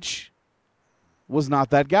 Triple H was not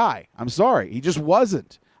that guy. I'm sorry. He just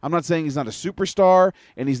wasn't. I'm not saying he's not a superstar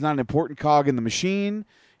and he's not an important cog in the machine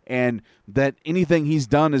and that anything he's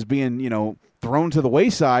done is being, you know, thrown to the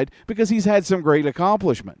wayside, because he's had some great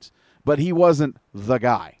accomplishments. But he wasn't the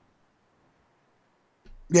guy.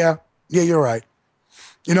 Yeah, you're right.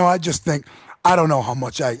 You know, I just think, I don't know how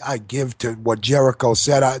much I give to what Jericho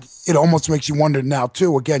said. It almost makes you wonder now,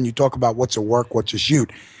 too. Again, you talk about what's a work, what's a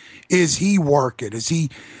shoot. Is he working? Does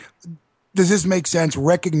this make sense?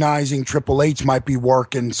 Recognizing Triple H might be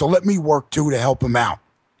working, so let me work, too, to help him out.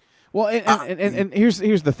 Well, and here's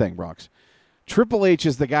the thing, Brox. Triple H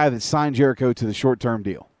is the guy that signed Jericho to the short-term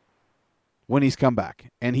deal when he's come back.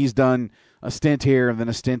 And he's done a stint here and then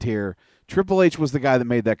a stint here. Triple H was the guy that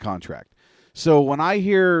made that contract. So when I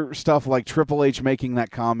hear stuff like Triple H making that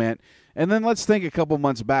comment, and then let's think a couple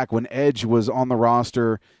months back when Edge was on the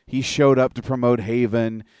roster, he showed up to promote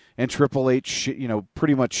Haven, and Triple H, you know,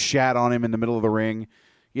 pretty much shat on him in the middle of the ring,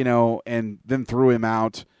 you know, and then threw him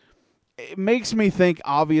out. It makes me think,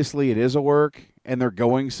 obviously, it is a work, and they're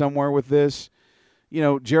going somewhere with this. You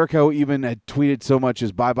know, Jericho even had tweeted so much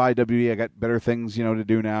as, bye-bye, WWE, I got better things, you know, to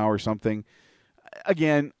do now or something.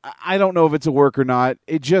 Again, I don't know if it's a work or not.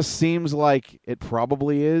 It just seems like it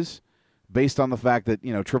probably is, based on the fact that,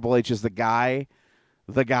 you know, Triple H is the guy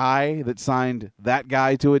that signed that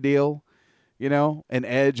guy to a deal, you know, and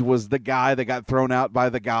Edge was the guy that got thrown out by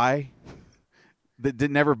the guy that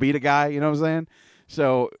didn't ever beat a guy, you know what I'm saying?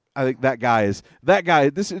 So I think that guy,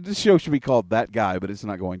 this show should be called That Guy, but it's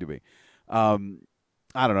not going to be. I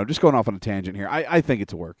don't know, just going off on a tangent here. I think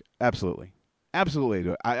it's a work. Absolutely.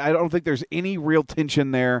 Absolutely. I don't think there's any real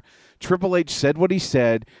tension there. Triple H said what he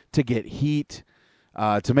said to get heat,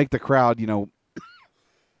 to make the crowd, you know,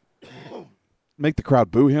 make the crowd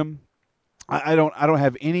boo him. I don't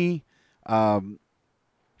have any doubt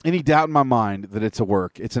in my mind that it's a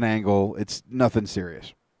work. It's an angle. It's nothing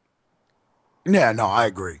serious. Yeah, no, I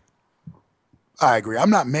agree. I'm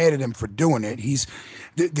not mad at him for doing it.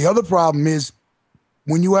 The other problem is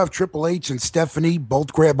when you have Triple H and Stephanie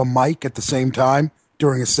both grab a mic at the same time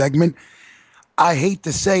during a segment, I hate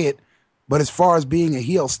to say it, But as far as being a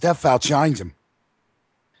heel, Steph outshines him.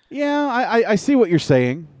 Yeah, I see what you're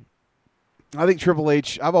saying. I think Triple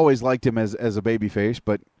H, I've always liked him as a babyface,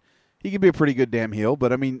 but he can be a pretty good damn heel.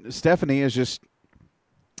 But, I mean, Stephanie is just,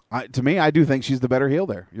 to me, I do think she's the better heel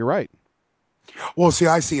there. You're right. Well, see,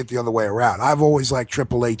 I see it the other way around. I've always liked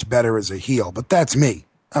Triple H better as a heel, but that's me.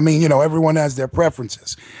 I mean, everyone has their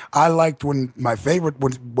preferences. I liked when my favorite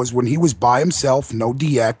was when he was by himself, no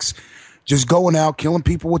DX, just going out, killing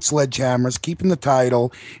people with sledgehammers, keeping the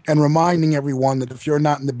title, and reminding everyone that if you're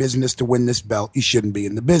not in the business to win this belt, you shouldn't be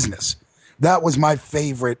in the business. That was my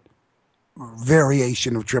favorite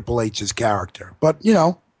variation of Triple H's character. But,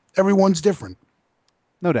 everyone's different.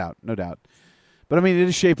 No doubt, no doubt. But, I mean, it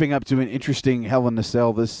is shaping up to an interesting Hell in a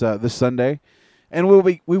Cell this Sunday. And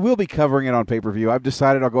we will be covering it on pay-per-view. I've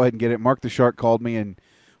decided I'll go ahead and get it. Mark the Shark called me and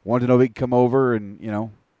wanted to know if he could come over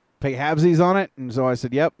and, pay halvesies on it. And so I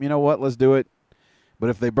said, yep, you know what, let's do it.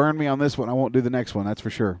 But if they burn me on this one, I won't do the next one, that's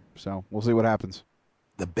for sure. So we'll see what happens.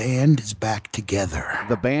 The band is back together.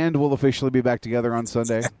 The band will officially be back together on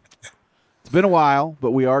Sunday. It's been a while,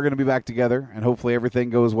 but we are going to be back together, and hopefully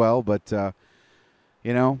everything goes well. But,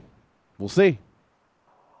 we'll see.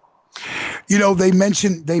 They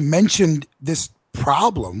mentioned this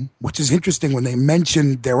problem, which is interesting when they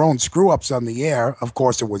mentioned their own screw-ups on the air. Of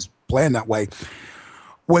course, it was planned that way.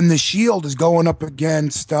 When the Shield is going up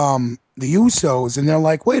against the Usos, and they're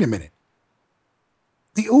like, wait a minute.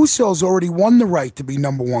 The Usos already won the right to be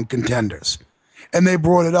number one contenders. And they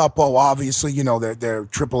brought it up. Oh, obviously, they're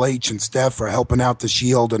Triple H and Steph are helping out the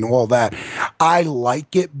Shield and all that. I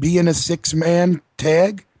like it being a 6-man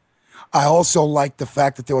tag. I also like the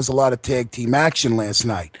fact that there was a lot of tag team action last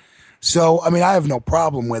night. So, I mean, I have no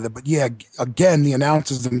problem with it. But, yeah, again, the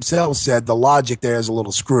announcers themselves said the logic there is a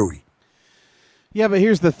little screwy. Yeah, but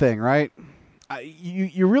here's the thing, right?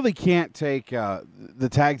 You really can't take the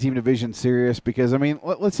tag team division serious because, I mean,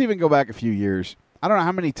 let's even go back a few years. I don't know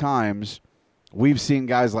how many times we've seen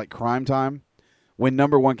guys like Crime Time win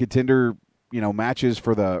number one contender, matches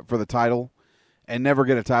for the title and never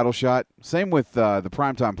get a title shot. Same with the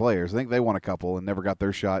Primetime Players. I think they won a couple and never got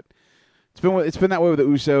their shot. It's been that way with the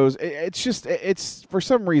Usos. It's for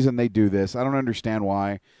some reason they do this. I don't understand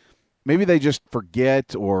why. Maybe they just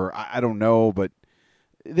forget or I don't know, but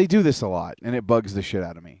they do this a lot and it bugs the shit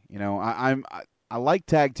out of me. I like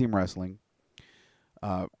tag team wrestling.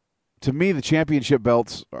 To me, the championship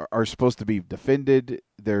belts are supposed to be defended.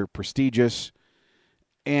 They're prestigious.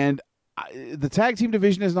 And the tag team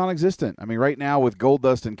division is non-existent. I mean, right now with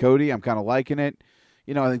Goldust and Cody, I'm kind of liking it.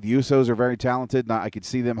 I think the Usos are very talented, and I could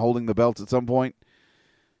see them holding the belts at some point.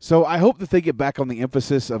 So I hope that they get back on the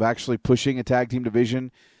emphasis of actually pushing a tag team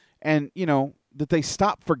division and, that they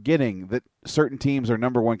stop forgetting that certain teams are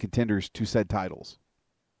number one contenders to said titles.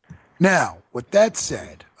 Now, with that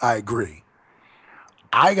said, I agree.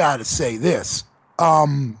 I got to say this.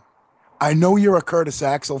 I know you're a Curtis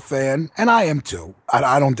Axel fan, and I am too.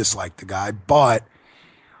 I don't dislike the guy, but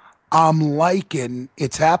I'm liking,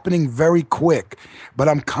 it's happening very quick, but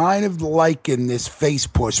I'm kind of liking this face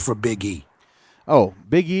push for Big E. Oh,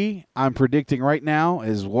 Big E, I'm predicting right now,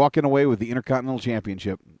 is walking away with the Intercontinental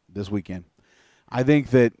Championship this weekend. I think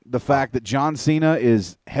that the fact that John Cena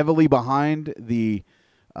is heavily behind the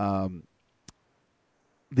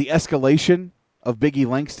escalation of Big E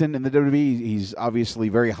Langston in the WWE, he's obviously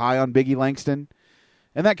very high on Big E Langston,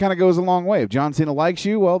 and that kind of goes a long way. If John Cena likes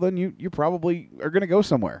you, well, then you probably are going to go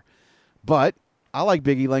somewhere. But I like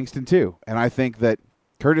Big E Langston too, and I think that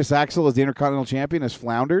Curtis Axel as the Intercontinental Champion has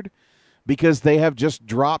floundered because they have just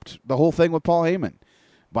dropped the whole thing with Paul Heyman.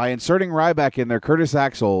 By inserting Ryback in there, Curtis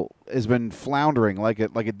Axel has been floundering like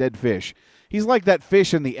a dead fish. He's like that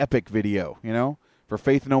fish in the Epic video, for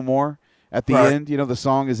Faith No More. At the end, the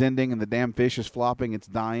song is ending and the damn fish is flopping, it's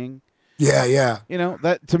dying. Yeah, yeah.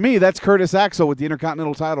 That to me, that's Curtis Axel with the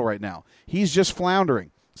Intercontinental title right now. He's just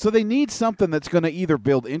floundering. So they need something that's going to either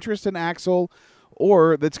build interest in Axel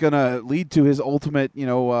or that's going to lead to his ultimate,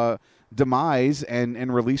 demise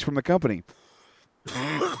and release from the company.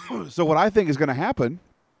 So what I think is going to happen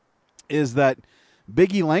is that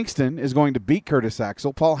Big E Langston is going to beat Curtis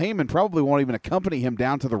Axel. Paul Heyman probably won't even accompany him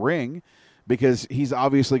down to the ring because he's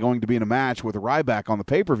obviously going to be in a match with Ryback on the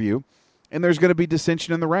pay-per-view, and there's going to be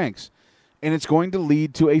dissension in the ranks. And it's going to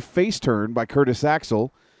lead to a face turn by Curtis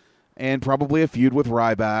Axel and probably a feud with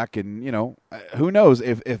Ryback. And, who knows?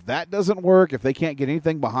 If that doesn't work, if they can't get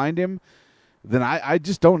anything behind him, then I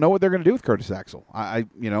just don't know what they're going to do with Curtis Axel.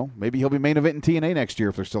 Maybe he'll be main event in TNA next year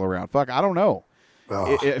if they're still around. Fuck, I don't know.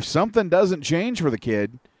 If something doesn't change for the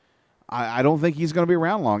kid, I don't think he's going to be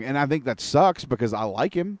around long. And I think that sucks because I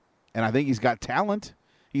like him, and I think he's got talent.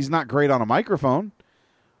 He's not great on a microphone.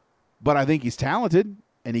 But I think he's talented,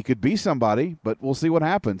 and he could be somebody, but we'll see what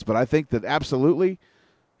happens. But I think that absolutely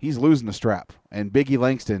he's losing the strap, and Biggie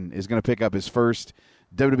Langston is going to pick up his first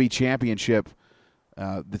WWE championship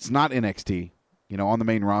that's not NXT, on the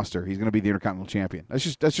main roster. He's going to be the Intercontinental Champion. That's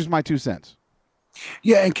just my 2 cents.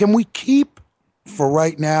 Yeah, and can we keep, for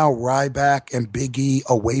right now, Ryback and Big E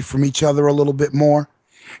away from each other a little bit more?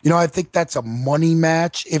 I think that's a money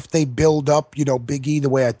match. If they build up, Big E the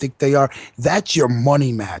way I think they are, that's your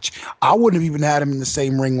money match. I wouldn't have even had him in the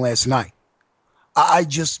same ring last night. I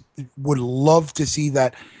just would love to see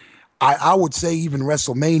that. I would say even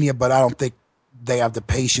WrestleMania, but I don't think they have the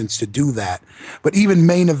patience to do that. But even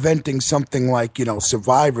main eventing something like,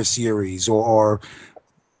 Survivor Series or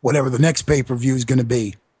whatever the next pay-per-view is going to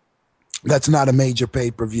be. That's not a major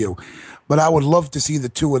pay-per-view. But I would love to see the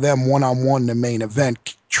two of them one-on-one in the main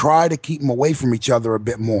event. Try to keep them away from each other a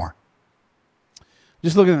bit more.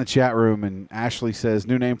 Just looking in the chat room, and Ashley says,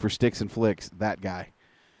 new name for Sticks and Flicks, that guy.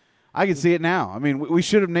 I can see it now. I mean, we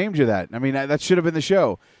should have named you that. I mean, that should have been the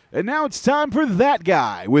show. And now it's time for That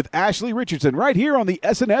Guy with Ashley Richardson right here on the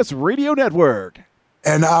SNS Radio Network.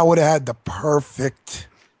 And I would have had the perfect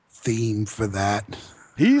theme for that.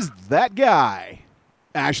 He's that guy,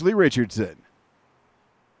 Ashley Richardson.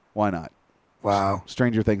 Why not? Wow.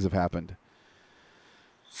 Stranger things have happened.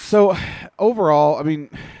 So, overall, I mean,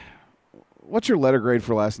 what's your letter grade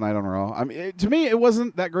for last night on Raw? I mean, to me, it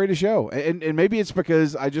wasn't that great a show. And maybe it's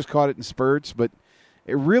because I just caught it in spurts, but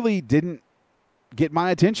it really didn't get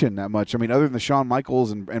my attention that much. I mean, other than the Shawn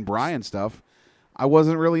Michaels and Bryan stuff, I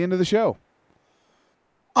wasn't really into the show.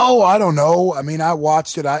 Oh, I don't know. I mean, I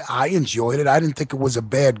watched it. I enjoyed it. I didn't think it was a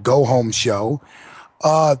bad go-home show.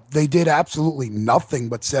 They did absolutely nothing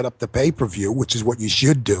but set up the pay-per-view, which is what you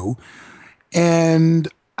should do. And,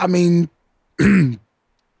 I mean, the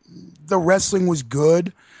wrestling was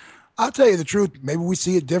good. I'll tell you the truth. Maybe we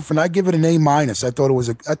see it different. I give it an A-. I thought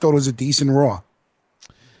it was a decent Raw.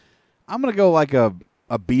 I'm going to go like a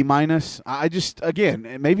B-. I just,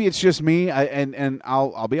 again, maybe it's just me. And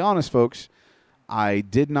I'll be honest, folks. I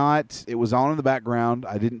did not. It was on in the background.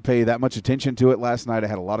 I didn't pay that much attention to it last night. I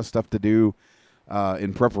had a lot of stuff to do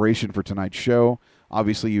in preparation for tonight's show.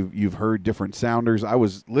 Obviously, you've heard different sounders. I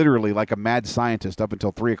was literally like a mad scientist up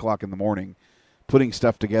until 3 o'clock in the morning, putting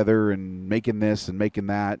stuff together and making this and making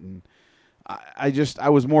that. And I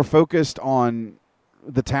was more focused on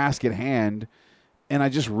the task at hand, and I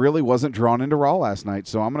just really wasn't drawn into Raw last night.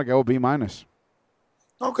 So I'm going to go B-.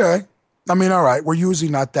 Okay. I mean, all right, we're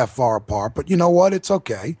usually not that far apart, but you know what? It's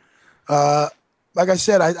okay. Like I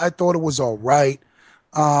said, I thought it was all right.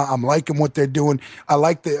 I'm liking what they're doing. I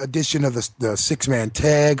like the addition of the six-man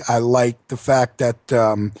tag. I like the fact that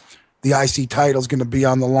the IC title is going to be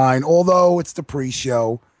on the line, although it's the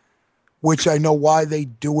pre-show, which I know why they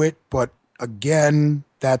do it, but again,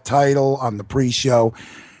 that title on the pre-show,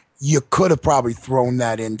 you could have probably thrown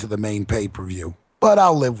that into the main pay-per-view, but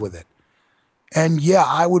I'll live with it. And yeah,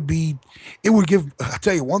 I'll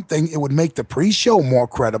tell you one thing, it would make the pre-show more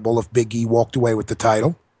credible if Big E walked away with the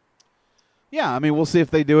title. Yeah, I mean, we'll see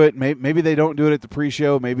if they do it. Maybe they don't do it at the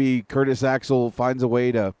pre-show. Maybe Curtis Axel finds a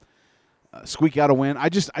way to squeak out a win. I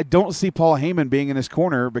don't see Paul Heyman being in his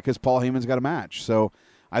corner because Paul Heyman's got a match. So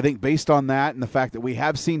I think based on that and the fact that we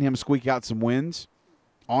have seen him squeak out some wins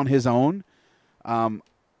on his own,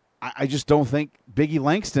 I just don't think Biggie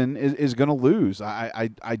Langston is going to lose.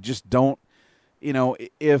 I just don't. You know,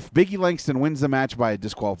 if Biggie Langston wins the match by a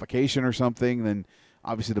disqualification or something, then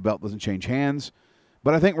obviously the belt doesn't change hands.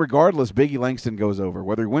 But I think regardless, Biggie Langston goes over.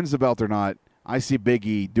 Whether he wins the belt or not, I see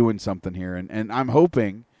Biggie doing something here. And I'm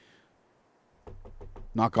hoping,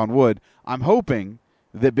 knock on wood, I'm hoping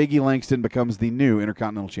that Biggie Langston becomes the new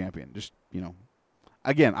Intercontinental Champion. Just,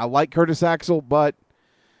 again, I like Curtis Axel, but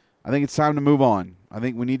I think it's time to move on. I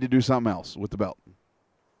think we need to do something else with the belt.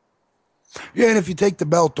 Yeah, and if you take the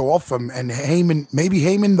belt off him and maybe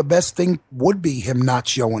Heyman, the best thing would be him not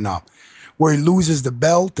showing up. Where he loses the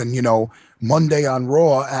belt and, Monday on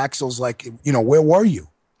Raw, Axel's like, where were you?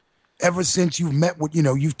 Ever since you've met with,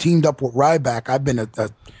 you've teamed up with Ryback, I've been a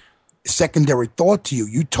secondary thought to you.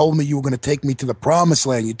 You told me you were going to take me to the promised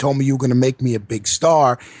land. You told me you were going to make me a big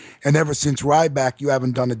star. And ever since Ryback, you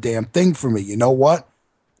haven't done a damn thing for me. You know what?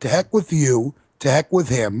 To heck with you. To heck with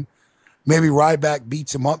him. Maybe Ryback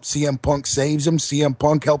beats him up, CM Punk saves him, CM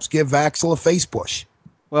Punk helps give Axel a face push.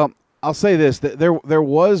 Well, I'll say this. There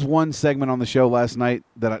was one segment on the show last night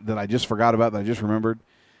that I just forgot about, that I just remembered,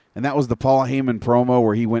 and that was the Paul Heyman promo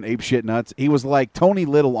where he went apeshit nuts. He was like Tony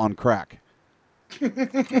Little on crack.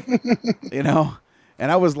 And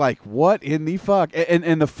I was like, what in the fuck?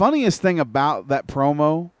 And the funniest thing about that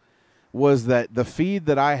promo was that the feed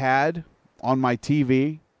that I had on my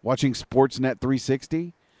TV watching Sportsnet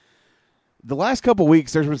 360. The last couple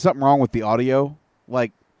weeks, there's been something wrong with the audio.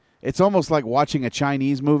 Like, it's almost like watching a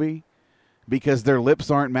Chinese movie because their lips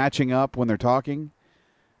aren't matching up when they're talking.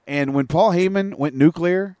 And when Paul Heyman went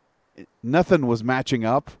nuclear, nothing was matching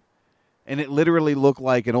up. And it literally looked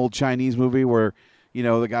like an old Chinese movie where,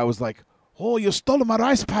 the guy was like, "Oh, you stole my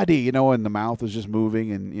rice paddy," and the mouth is just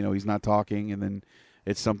moving and, he's not talking. And then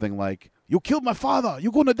it's something like, "You killed my father.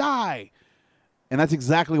 You're going to die." And that's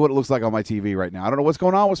exactly what it looks like on my TV right now. I don't know what's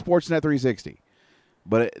going on with Sportsnet 360.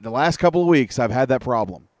 But the last couple of weeks, I've had that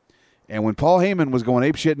problem. And when Paul Heyman was going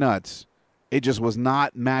apeshit nuts, it just was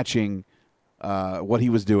not matching what he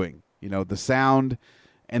was doing. The sound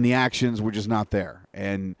and the actions were just not there.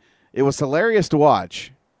 And it was hilarious to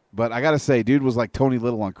watch. But I got to say, dude was like Tony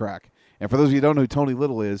Little on crack. And for those of you who don't know who Tony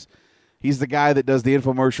Little is, he's the guy that does the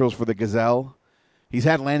infomercials for the Gazelle. He's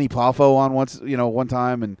had Lanny Poffo on one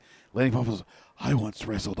time, and Lanny Poffo's, "I once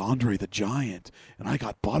wrestled Andre the Giant, and I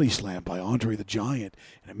got body slammed by Andre the Giant,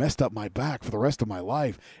 and it messed up my back for the rest of my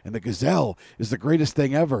life, and the Gazelle is the greatest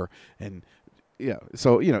thing ever." And,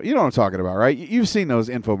 so, you know what I'm talking about, right? You've seen those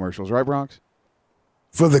infomercials, right, Bronx?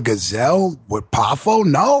 For the Gazelle with Poffo?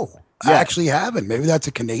 No, Yeah. I actually haven't. Maybe that's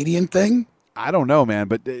a Canadian thing. I don't know, man,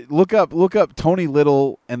 but look up Tony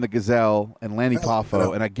Little and the Gazelle and Lanny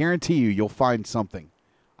Poffo, and I guarantee you'll find something.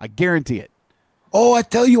 I guarantee it. Oh, I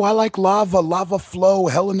tell you, I like Lava Flow,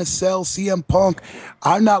 Hell in a Cell, CM Punk.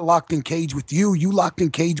 I'm not locked in cage with you. You locked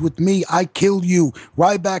in cage with me. I kill you.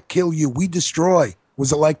 Ryback kill you. We destroy.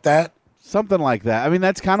 Was it like that? Something like that. I mean,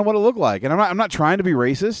 that's kind of what it looked like. And I'm not trying to be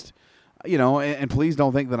racist, and please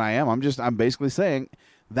don't think that I am. I'm basically saying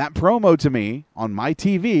that promo to me on my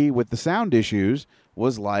TV with the sound issues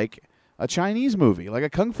was like a Chinese movie, like a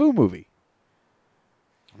kung fu movie.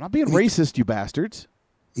 I'm not being racist, you bastards.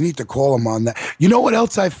 You need to call him on that. You know what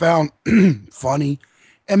else I found funny?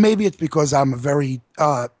 And maybe it's because I'm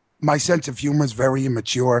my sense of humor is very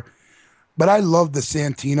immature, but I love the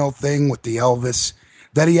Santino thing with the Elvis,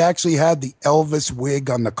 that he actually had the Elvis wig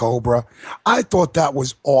on the Cobra. I thought that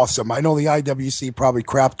was awesome. I know the IWC probably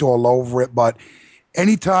crapped all over it, but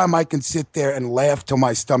anytime I can sit there and laugh till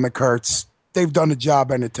my stomach hurts, they've done a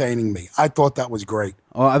job entertaining me. I thought that was great.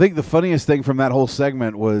 Well, I think the funniest thing from that whole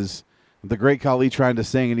segment was the great Khali trying to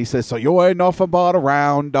sing, and he says, "So you ain't nothing but a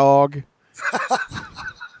round dog."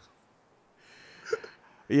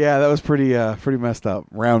 Yeah, that was pretty messed up.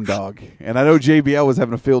 Round dog. And I know JBL was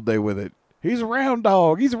having a field day with it. He's a round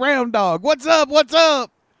dog. He's a round dog. What's up? What's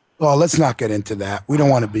up? Well, let's not get into that. We don't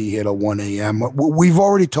want to be here till 1 a.m. We've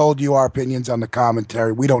already told you our opinions on the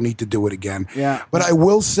commentary. We don't need to do it again. Yeah. But I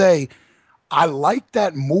will say, I like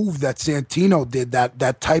that move that Santino did,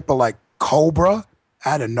 that type of like Cobra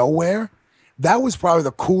out of nowhere. That was probably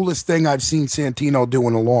the coolest thing I've seen Santino do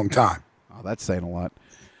in a long time. Oh, that's saying a lot.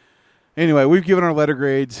 Anyway, we've given our letter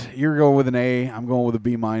grades. You're going with an A. I'm going with a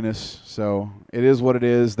B-. So it is what it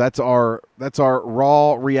is. That's our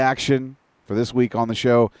raw reaction for this week on the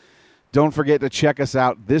show. Don't forget to check us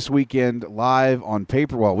out this weekend live on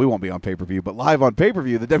Well, we won't be on pay-per-view, but live on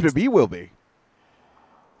pay-per-view. The WWE will be.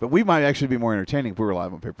 But we might actually be more entertaining if we were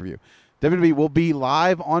live on pay-per-view. WWE will be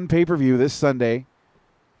live on pay-per-view this Sunday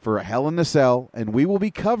for Hell in a Cell, and we will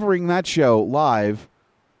be covering that show live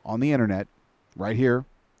on the internet right here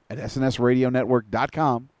at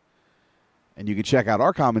SNSRadioNetwork.com. And you can check out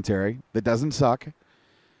our commentary that doesn't suck.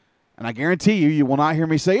 And I guarantee you will not hear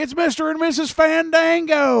me say, "It's Mr. and Mrs.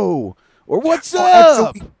 Fandango," or "What's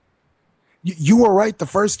up?" You were right the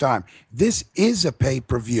first time. This is a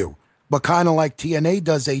pay-per-view, but kind of like TNA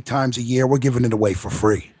does 8 times a year, we're giving it away for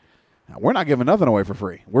free. Now, we're not giving nothing away for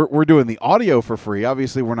free. We're doing the audio for free.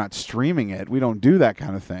 Obviously, we're not streaming it. We don't do that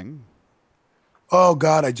kind of thing. Oh,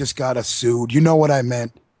 God, I just got us sued. You know what I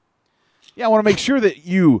meant. Yeah, I want to make sure that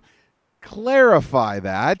you clarify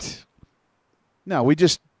that. No, we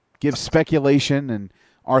just give speculation and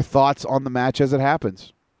our thoughts on the match as it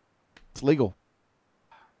happens. It's legal.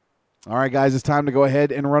 All right, guys, it's time to go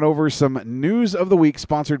ahead and run over some news of the week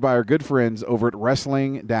sponsored by our good friends over at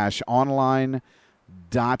wrestling-online.com.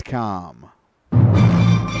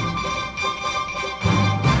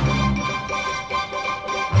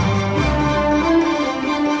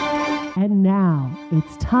 And now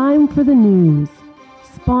it's time for the news,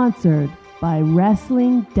 sponsored by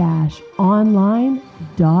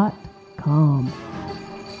wrestling-online.com.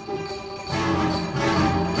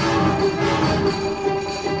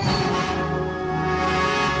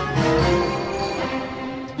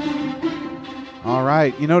 All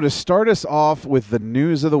right, to start us off with the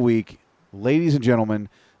news of the week, ladies and gentlemen,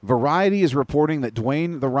 Variety is reporting that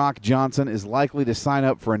Dwayne "The Rock" Johnson is likely to sign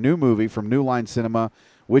up for a new movie from New Line Cinema,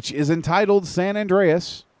 which is entitled San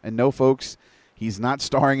Andreas. And no, folks, he's not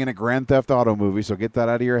starring in a Grand Theft Auto movie, so get that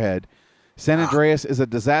out of your head. San Andreas is a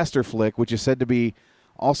disaster flick, which is said to be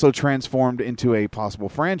also transformed into a possible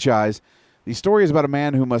franchise. The story is about a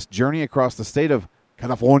man who must journey across the state of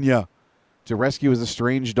California to rescue his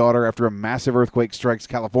estranged daughter after a massive earthquake strikes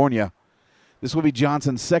California. This will be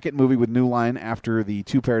Johnson's second movie with New Line after the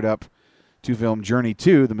two-film Journey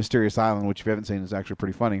to the Mysterious Island, which if you haven't seen is actually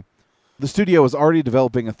pretty funny. The studio is already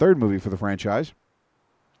developing a third movie for the franchise.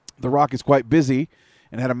 The Rock is quite busy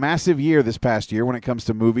and had a massive year this past year when it comes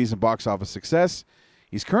to movies and box office success.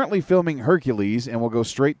 He's currently filming Hercules and will go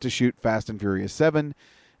straight to shoot Fast and Furious 7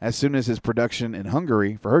 as soon as his production in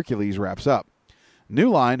Hungary for Hercules wraps up. New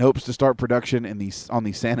Line hopes to start production on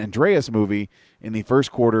the San Andreas movie in the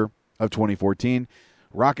first quarter of 2014.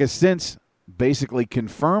 Rock has since basically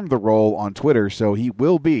confirmed the role on Twitter, so he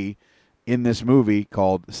will be in this movie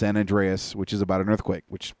called San Andreas, which is about an earthquake,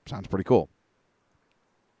 which sounds pretty cool.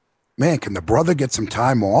 Man, can the brother get some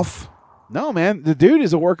time off? No, man, the dude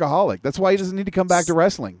is a workaholic. That's why he doesn't need to come back to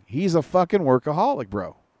wrestling. He's a fucking workaholic,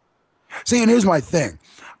 bro. See, and here's my thing.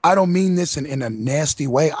 I don't mean this in a nasty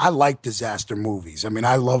way. I like disaster movies. I mean,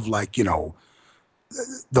 I love, like, you know,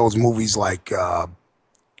 those movies like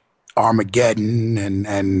Armageddon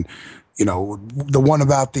and you know, the one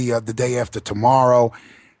about the day after tomorrow.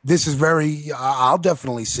 This is I'll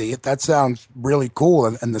definitely see it. That sounds really cool.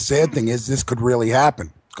 And the sad thing is this could really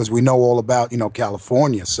happen because we know all about, you know,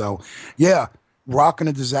 California. So, yeah, Rock in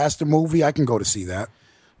a disaster movie, I can go to see that.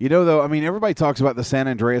 You know, though, I mean, everybody talks about the San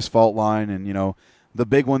Andreas fault line and, you know, the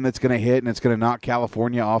big one that's going to hit and it's going to knock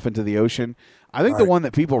California off into the ocean. I think the one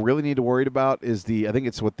that people really need to worry about is I think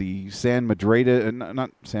it's what the San Madrid,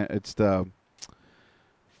 it's the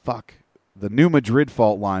New Madrid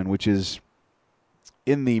fault line, which is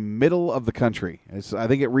in the middle of the country. I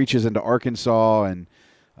think it reaches into Arkansas and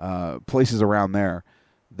places around there.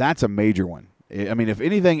 That's a major one. I mean, if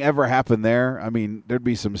anything ever happened there, I mean, there'd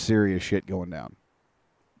be some serious shit going down.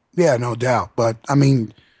 Yeah, no doubt. But, I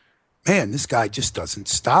mean, man, this guy just doesn't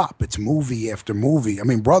stop. It's movie after movie. I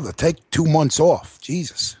mean, brother, take 2 months off.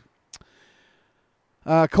 Jesus.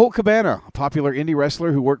 Colt Cabana, a popular indie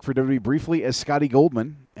wrestler who worked for WWE briefly as Scotty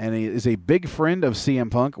Goldman and he is a big friend of CM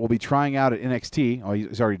Punk, will be trying out at NXT. Oh,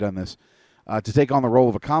 he's already done this. To take on the role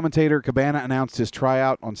of a commentator. Cabana announced his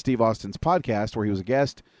tryout on Steve Austin's podcast where he was a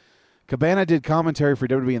guest. Cabana did commentary for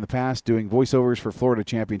WWE in the past, doing voiceovers for Florida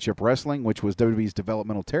Championship Wrestling, which was WWE's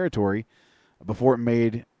developmental territory before it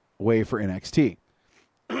made way for NXT.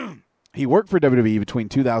 He worked for WWE between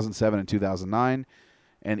 2007 and 2009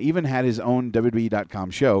 and even had his own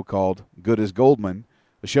WWE.com show called Good as Goldman,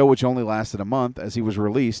 a show which only lasted a month as he was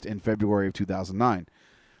released in February of 2009.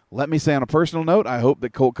 Let me say on a personal note, I hope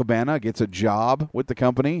that Colt Cabana gets a job with the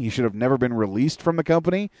company. He should have never been released from the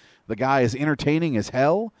company. The guy is entertaining as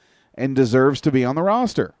hell and deserves to be on the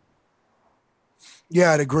roster.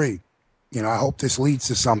 Yeah, I'd agree. You know, I hope this leads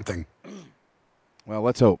to something. Well,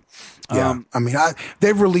 let's hope. Yeah, I mean,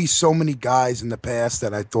 they've released so many guys in the past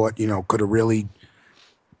that I thought, you know, could have really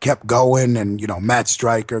kept going. And, you know, Matt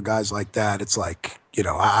Stryker, guys like that. It's like, you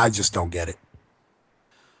know, I just don't get it.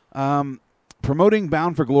 Promoting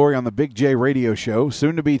Bound for Glory on the Big J radio show,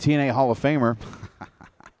 soon-to-be TNA Hall of Famer,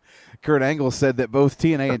 Kurt Angle said that both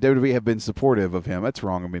TNA and WWE have been supportive of him. That's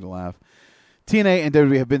wrong of me to laugh. TNA and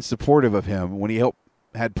WWE have been supportive of him when he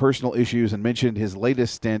had personal issues and mentioned his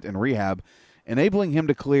latest stint in rehab, enabling him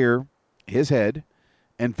to clear his head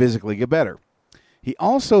and physically get better. He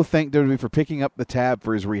also thanked WWE for picking up the tab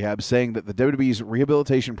for his rehab, saying that the WWE's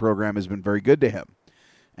rehabilitation program has been very good to him.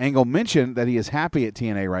 Angle mentioned that he is happy at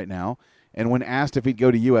TNA right now, and when asked if he'd go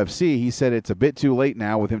to UFC, he said it's a bit too late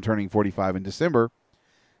now with him turning 45 in December.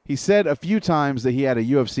 He said a few times that he had a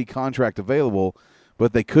UFC contract available,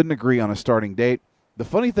 but they couldn't agree on a starting date. The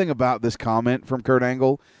funny thing about this comment from Kurt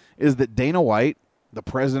Angle is that Dana White, the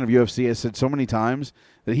president of UFC, has said so many times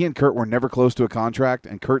that he and Kurt were never close to a contract,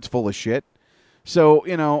 and Kurt's full of shit. So,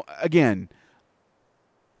 you know, again,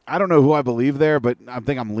 I don't know who I believe there, but I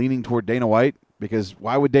think I'm leaning toward Dana White, because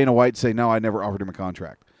why would Dana White say, no, I never offered him a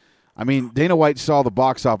contract? I mean, Dana White saw the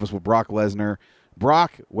box office with Brock Lesnar.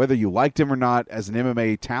 Brock, whether you liked him or not, as an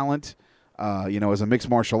MMA talent, you know, as a mixed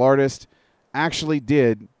martial artist, actually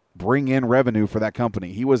did bring in revenue for that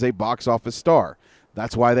company. He was a box office star.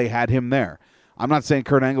 That's why they had him there. I'm not saying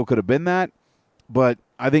Kurt Angle could have been that, but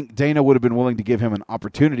I think Dana would have been willing to give him an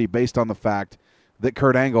opportunity based on the fact that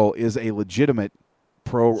Kurt Angle is a legitimate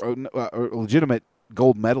legitimate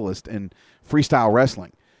gold medalist in freestyle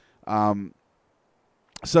wrestling.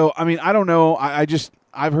 So, I mean, I don't know.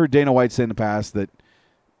 I've heard Dana White say in the past that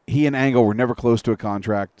he and Angle were never close to a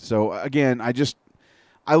contract. So, again,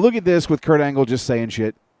 I look at this with Kurt Angle just saying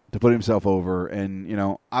shit. to put himself over.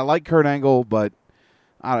 And, I like Kurt Angle, but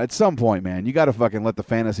at some point, man, you got to fucking let the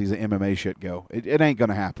fantasies of MMA shit go. It ain't going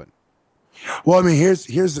to happen. Well, I mean, here's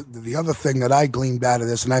the other thing that I gleaned out of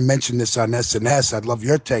this, and I mentioned this on SNS. I'd love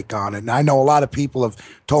your take on it. And I know a lot of people have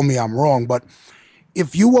told me I'm wrong, but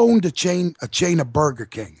if you owned a chain of Burger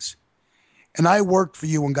Kings, and I worked for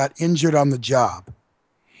you and got injured on the job,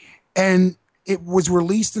 and it was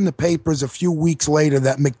released in the papers a few weeks later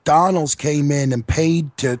that McDonald's came in and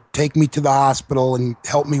paid to take me to the hospital and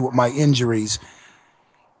help me with my injuries,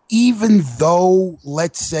 even though,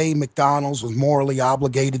 let's say, McDonald's was morally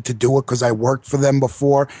obligated to do it because I worked for them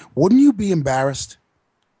before, wouldn't you be embarrassed?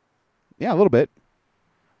 Yeah, a little bit.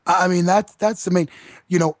 I mean, that's the main,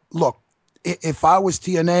 look, if I was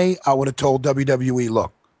TNA, I would have told WWE,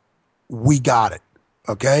 look, we got it,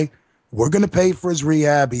 okay? We're going to pay for his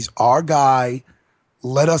rehab. He's our guy.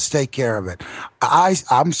 Let us take care of it.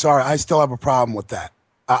 I'm sorry, I still have a problem with that.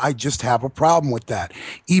 I just have a problem with that.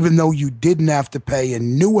 Even though you didn't have to pay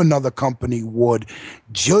and knew another company would,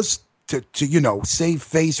 just to save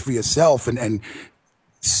face for yourself and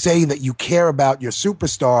say that you care about your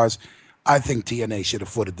superstars, I think TNA should have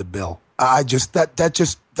footed the bill.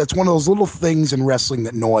 That's one of those little things in wrestling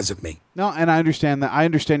that gnaws at me. No, and I understand that. I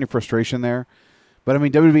understand your frustration there. But, I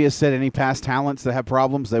mean, WWE has said any past talents that have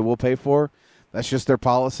problems they will pay for. That's just their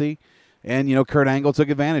policy. And, Kurt Angle took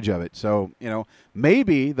advantage of it. So,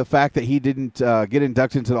 maybe the fact that he didn't get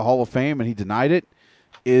inducted into the Hall of Fame and he denied it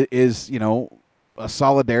is a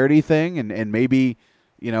solidarity thing. And maybe,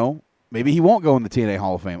 maybe he won't go in the TNA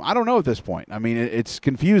Hall of Fame. I don't know at this point. I mean, it's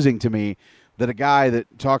confusing to me that a guy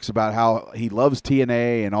that talks about how he loves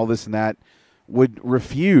TNA and all this and that would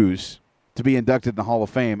refuse to be inducted in the Hall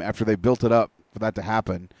of Fame after they built it up for that to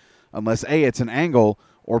happen, unless A, it's an angle,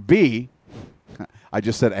 or B, I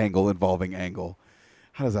just said angle involving Angle.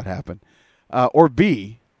 How does that happen? Or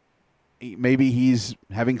B, maybe he's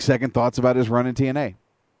having second thoughts about his run in TNA.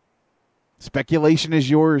 Speculation is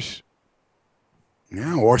yours.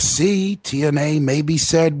 Yeah, or C, TNA maybe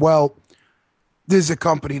said, well, there's a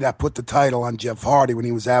company that put the title on Jeff Hardy when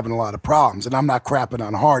he was having a lot of problems. And I'm not crapping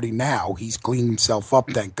on Hardy now. He's cleaned himself up,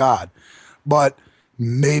 thank God. But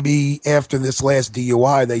maybe after this last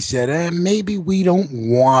DUI, they said, maybe we don't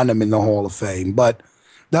want him in the Hall of Fame. But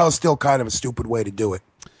that was still kind of a stupid way to do it.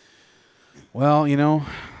 Well,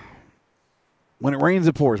 when it rains,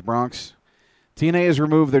 it pours, Bronx. TNA has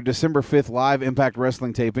removed their December 5th live Impact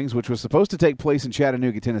Wrestling tapings, which was supposed to take place in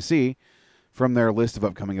Chattanooga, Tennessee, from their list of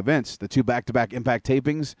upcoming events. The two back-to-back Impact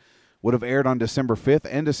tapings would have aired on December 5th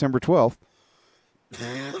and December 12th.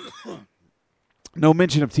 No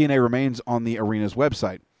mention of TNA remains on the arena's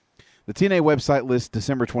website. The TNA website lists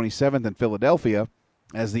December 27th in Philadelphia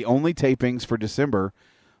as the only tapings for December,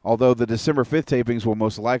 although the December 5th tapings will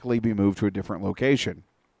most likely be moved to a different location.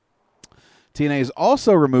 TNA has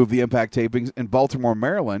also removed the Impact tapings in Baltimore,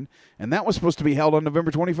 Maryland, and that was supposed to be held on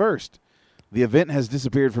November 21st. The event has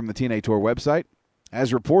disappeared from the TNA Tour website.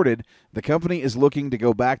 As reported, the company is looking to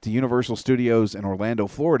go back to Universal Studios in Orlando,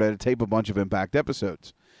 Florida to tape a bunch of Impact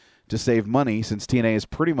episodes to save money, since TNA is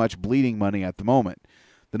pretty much bleeding money at the moment.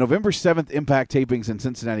 The November 7th Impact tapings in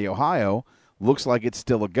Cincinnati, Ohio looks like it's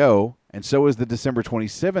still a go, and so is the December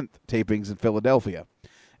 27th tapings in Philadelphia,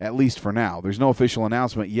 at least for now. There's no official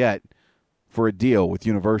announcement yet for a deal with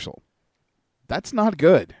Universal. That's not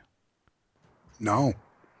good. No.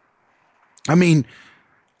 I mean,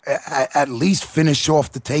 at least finish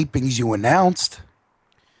off the tapings you announced.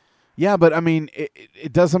 Yeah, but I mean,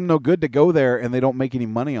 it does them no good to go there and they don't make any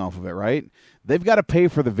money off of it, right? They've got to pay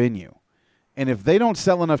for the venue. And if they don't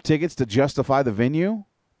sell enough tickets to justify the venue,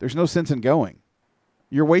 there's no sense in going.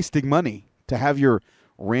 You're wasting money to have your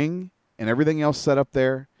ring and everything else set up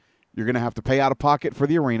there. You're going to have to pay out of pocket for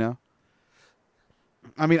the arena.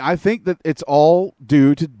 I mean, I think that it's all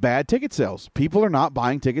due to bad ticket sales. People are not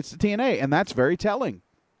buying tickets to TNA, and that's very telling.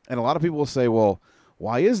 And a lot of people will say, well,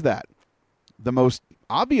 why is that? The most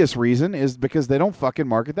obvious reason is because they don't fucking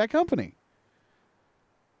market that company.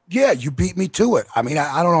 Yeah, you beat me to it. I mean,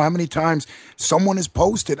 I don't know how many times someone has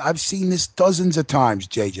posted. I've seen this dozens of times,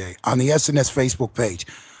 JJ, on the SNS Facebook page.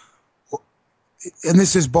 And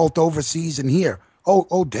this is both overseas and here.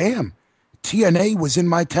 Oh, damn. TNA was in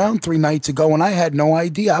my town 3 nights ago, and I had no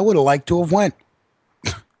idea. I would have liked to have went.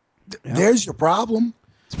 There's your problem.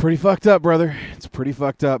 It's pretty fucked up, brother. It's pretty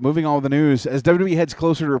fucked up. Moving on with the news. As WWE heads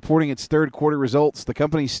closer to reporting its third quarter results, the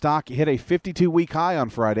company's stock hit a 52-week high on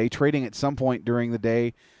Friday, trading at some point during the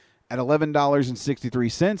day at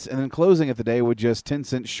 $11.63, and then closing at the day with just 10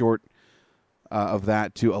 cents short of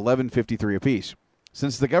that to $11.53 apiece.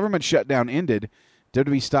 Since the government shutdown ended,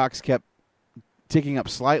 WWE stocks kept ticking up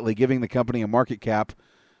slightly, giving the company a market cap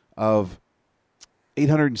of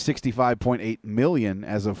 $865.8 million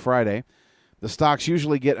as of Friday. The stocks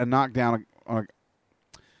usually get a knockdown.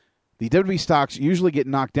 The WWE stocks usually get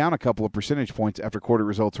knocked down a couple of percentage points after quarter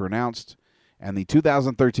results are announced, and the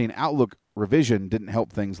 2013 outlook revision didn't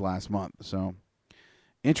help things last month. So,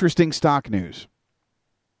 interesting stock news.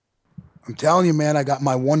 I'm telling you, man, I got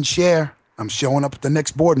my one share. I'm showing up at the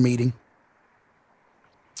next board meeting.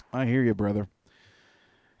 I hear you, brother.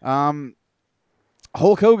 Hulk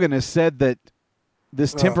Hogan has said that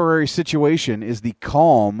this temporary situation is the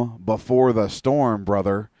calm before the storm,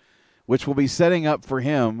 brother, which will be setting up for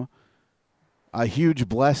him a huge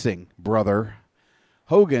blessing, brother.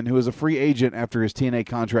 Hogan, who is a free agent after his TNA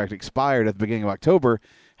contract expired at the beginning of October,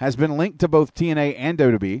 has been linked to both TNA and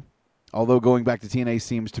WWE, although going back to TNA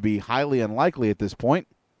seems to be highly unlikely at this point.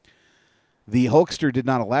 The Hulkster did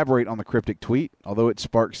not elaborate on the cryptic tweet, although it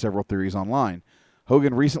sparked several theories online.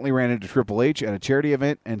 Hogan recently ran into Triple H at a charity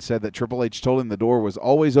event and said that Triple H told him the door was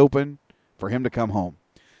always open for him to come home.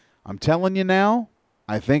 I'm telling you now,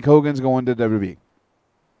 I think Hogan's going to WWE.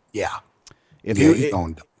 Yeah.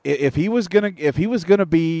 If he was gonna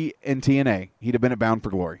be in TNA, he'd have been at Bound for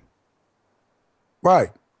Glory.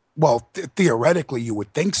 Right. Well, theoretically, you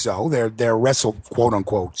would think so. They're quote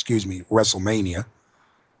unquote, WrestleMania.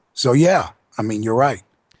 So yeah, I mean, you're right.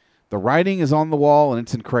 The writing is on the wall and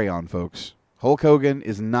it's in crayon, folks. Hulk Hogan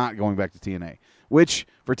is not going back to TNA, which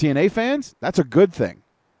for TNA fans, that's a good thing.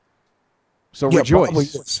 So yeah,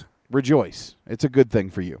 rejoice. Rejoice. It's a good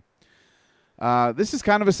thing for you. This is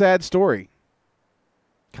kind of a sad story.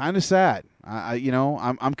 Kind of sad.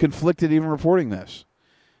 I'm conflicted even reporting this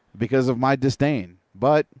because of my disdain.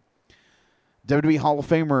 But WWE Hall of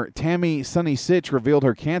Famer Tammy Sunny Sitch revealed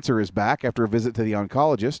her cancer is back after a visit to the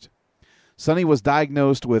oncologist. Sunny was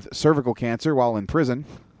diagnosed with cervical cancer while in prison,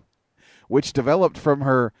 which developed from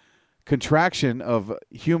her contraction of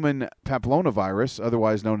human papillomavirus,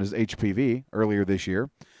 otherwise known as HPV, earlier this year.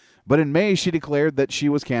 But in May, she declared that she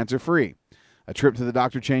was cancer-free. A trip to the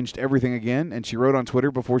doctor changed everything again, and she wrote on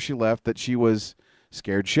Twitter before she left that she was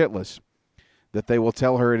scared shitless, that they will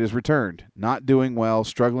tell her it is returned. Not doing well,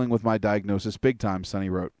 struggling with my diagnosis big time, Sunny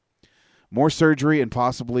wrote. More surgery and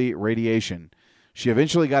possibly radiation. She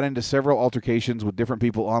eventually got into several altercations with different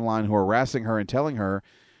people online who are harassing her and telling her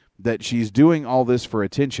that she's doing all this for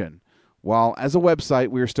attention. While as a website,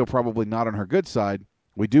 we are still probably not on her good side,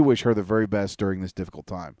 we do wish her the very best during this difficult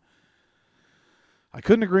time. I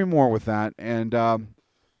couldn't agree more with that. And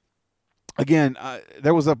again,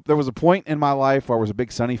 there was a point in my life where I was a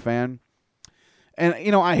big Sunny fan. And,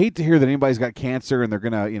 I hate to hear that anybody's got cancer and they're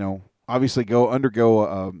going to, obviously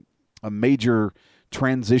undergo a major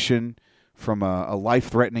transition from a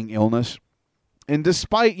life-threatening illness. And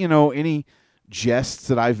despite, any jests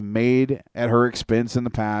that I've made at her expense in the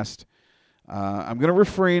past, I'm going to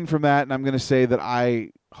refrain from that, and I'm going to say that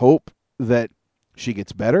I hope that she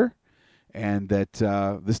gets better and that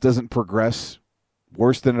this doesn't progress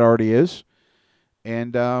worse than it already is.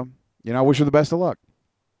 And, I wish her the best of luck.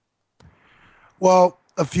 Well,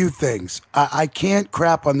 a few things. I can't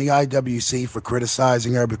crap on the IWC for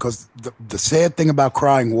criticizing her because the sad thing about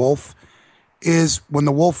crying wolf is when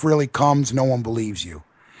the wolf really comes, no one believes you.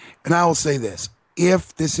 And I will say this.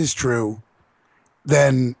 If this is true,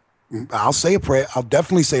 then I'll say a prayer. I'll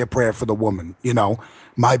definitely say a prayer for the woman.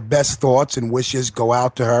 My best thoughts and wishes go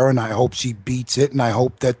out to her, and I hope she beats it, and I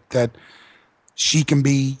hope that she can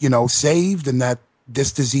be, saved and that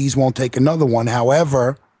this disease won't take another one.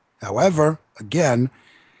 However, again,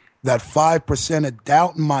 that 5% of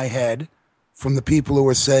doubt in my head from the people who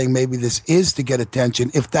are saying maybe this is to get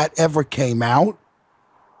attention, if that ever came out,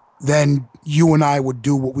 then you and I would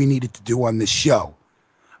do what we needed to do on this show.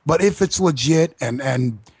 But if it's legit,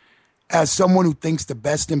 and as someone who thinks the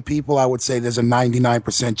best in people, I would say there's a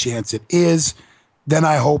 99% chance it is, then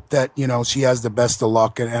I hope that, she has the best of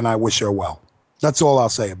luck, and I wish her well. That's all I'll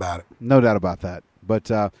say about it. No doubt about that.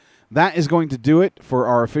 But that is going to do it for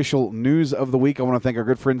our official news of the week. I want to thank our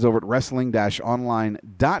good friends over at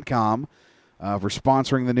wrestling-online.com for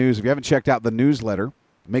sponsoring the news. If you haven't checked out the newsletter,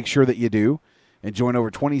 make sure that you do and join over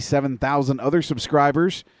 27,000 other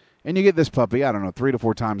subscribers. And you get this puppy, 3 to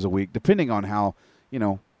 4 times a week, depending on how,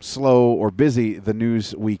 slow or busy the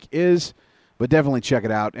news week is. But definitely check it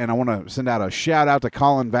out. And I want to send out a shout-out to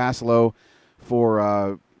Colin Vassallo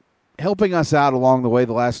for helping us out along the way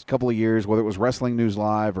the last couple of years, whether it was Wrestling News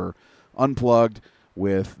Live or Unplugged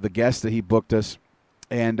with the guests that he booked us.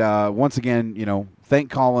 And once again, thank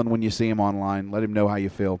Colin when you see him online. Let him know how you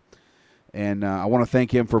feel. And I want to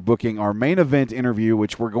thank him for booking our main event interview,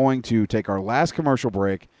 which we're going to take our last commercial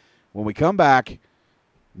break. When we come back,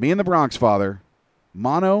 me and the Bronx Father,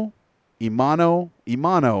 Mono,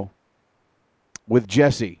 Imano with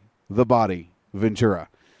Jesse, the Body, Ventura.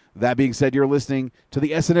 That being said, you're listening to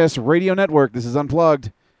the SNS Radio Network. This is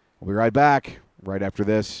Unplugged. We'll be right back right after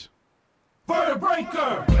this.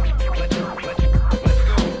 Vertebreaker!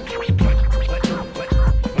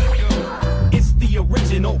 It's the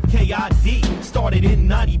original KID. Started in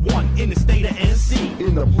 91 in the state of NC.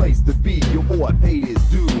 In the place to be, your boy paid his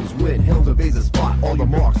dues. When Helms invades a spot, all the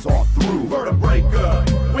marks are through.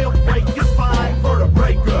 Vertebreaker, we'll break your spine.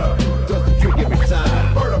 Vertebreaker, does the trick every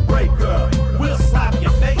time. Vertebreaker, we'll slap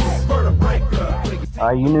your face.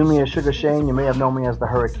 Vertebreaker. You knew me as Sugar Shane. You may have known me as the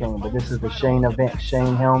Hurricane, but this is the Shane event,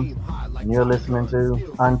 Shane Helms, and you're listening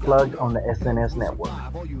to Unplugged on the SNS Network.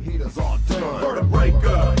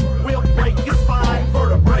 Vertebreaker, we'll break your spine.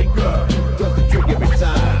 Vertebreaker, does the trick every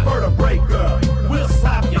time. Vertebreaker, we'll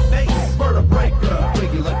slap your face. Vertebreaker,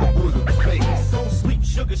 break you like the blues with the bass. Don't sleep,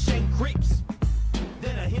 Sugar Shane creeps.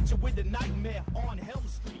 Then I hit you with the nightmare on Helm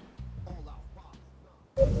Street.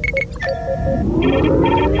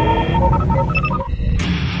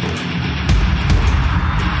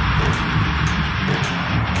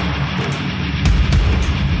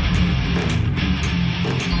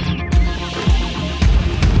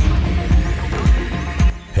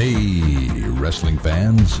 Hey, wrestling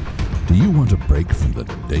fans. Do you want a break from the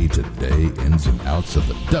day-to-day ins and outs of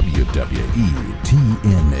the WWE,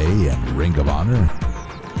 TNA, and Ring of Honor?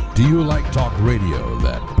 Do you like talk radio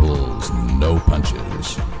that pulls no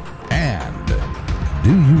punches? And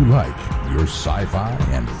do you like your sci-fi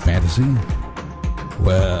and fantasy?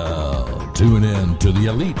 Well, tune in to the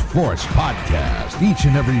Elite Force podcast each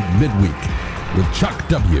and every midweek with Chuck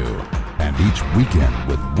W. and each weekend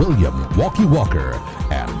with William Walkie Walker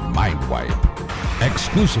and Mindwipe,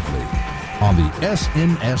 exclusively on the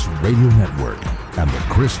SNS Radio Network and the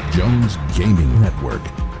Chris Jones Gaming Network.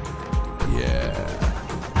 Yeah.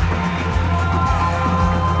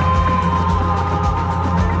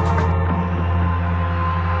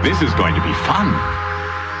 This is going to be fun.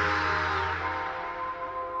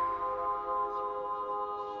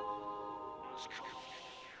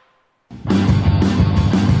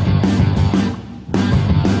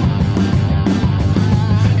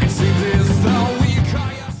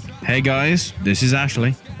 Hey guys, this is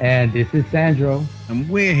Ashley. And this is Sandro. And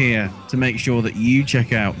we're here to make sure that you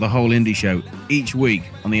check out the whole indie show each week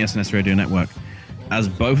on the SNS Radio Network, as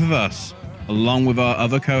both of us, along with our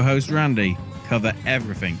other co-host Randy, cover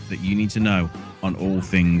everything that you need to know on all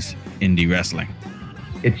things indie wrestling.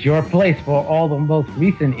 It's your place for all the most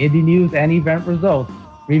recent indie news and event results,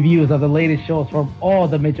 reviews of the latest shows from all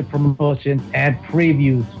the major promotions, and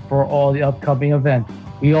previews for all the upcoming events.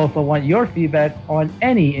 We also want your feedback on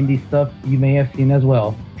any indie stuff you may have seen as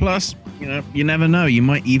well. Plus, you never know, you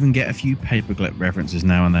might even get a few paperclip references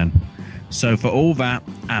now and then. So for all that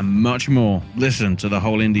and much more, listen to the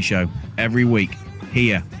whole indie show every week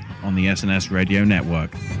here on the SNS Radio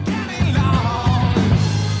Network.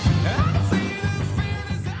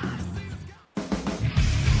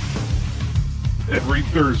 Every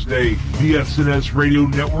Thursday, the SNS Radio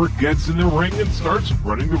Network gets in the ring and starts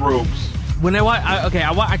running the ropes. When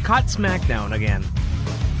I caught SmackDown again.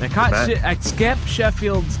 I skipped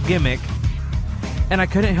Sheffield's gimmick, and I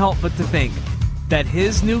couldn't help but to think that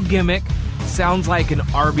his new gimmick sounds like an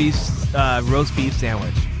Arby's roast beef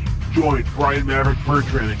sandwich. Join Brian Maverick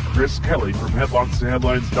Bertrand and Chris Kelly from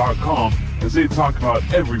HeadlocksandHeadlines.com as they talk about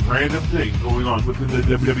every random thing going on within the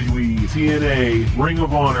WWE, TNA, Ring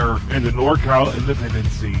of Honor, and the NorCal independent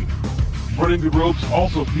scene. Running the Ropes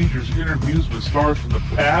also features interviews with stars from the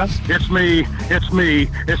past. It's me.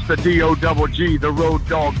 It's the D-O-double-G, the road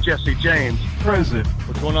dog, Jesse James. Present.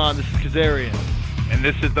 What's going on? This is Kazarian. And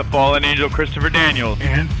this is the fallen angel, Christopher Daniels.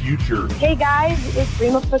 And future. Hey guys, it's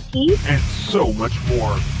Rima Fakir. And so much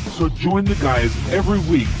more. So join the guys every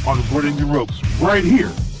week on Running the Ropes right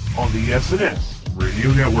here on the SNS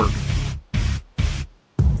Radio Network.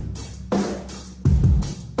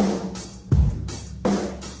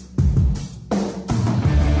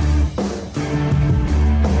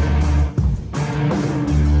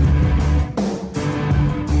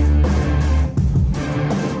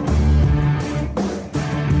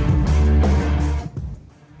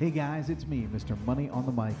 Hey guys, it's me, Mr. Money on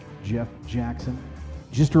the Mic, Jeff Jackson.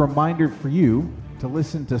 Just a reminder for you to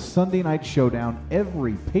listen to Sunday Night Showdown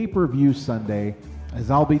every pay-per-view Sunday,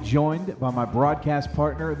 as I'll be joined by my broadcast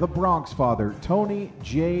partner, the Bronx Father, Tony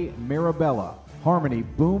J. Mirabella, Harmony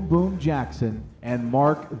Boom Boom Jackson, and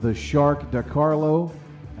Mark the Shark DiCarlo,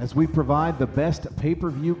 as we provide the best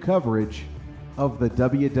pay-per-view coverage of the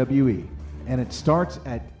WWE. And it starts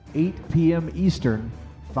at 8 p.m. Eastern,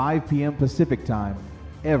 5 p.m. Pacific Time,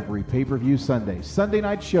 every pay-per-view Sunday. Sunday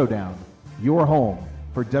Night Showdown your home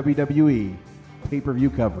for WWE pay-per-view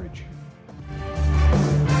coverage.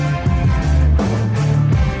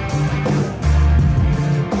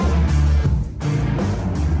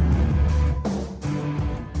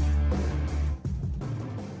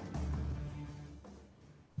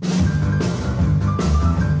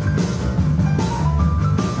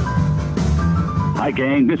 Hi,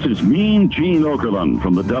 gang. This is Mean Gene Okerlund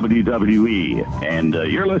from the WWE, and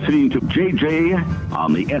you're listening to JJ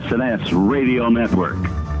on the SNS Radio Network.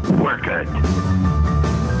 Work it.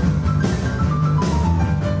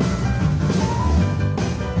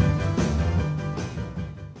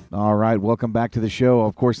 All right, welcome back to the show.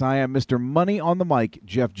 Of course, I am Mr. Money on the Mic,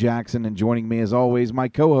 Jeff Jackson, and joining me as always, my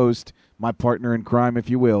co-host, my partner in crime, if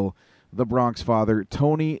you will, the Bronx Father,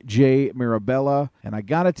 Tony J. Mirabella. And I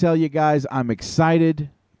got to tell you guys, I'm excited.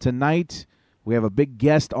 Tonight, we have a big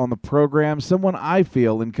guest on the program, someone I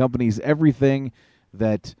feel encompanies everything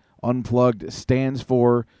that Unplugged stands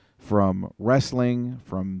for, from wrestling,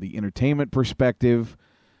 from the entertainment perspective,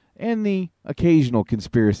 and the occasional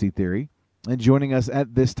conspiracy theory. And joining us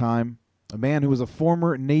at this time, a man who was a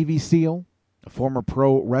former Navy SEAL, a former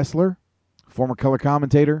pro wrestler, a former color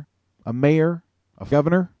commentator, a mayor, a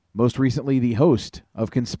governor, most recently the host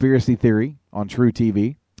of Conspiracy Theory on True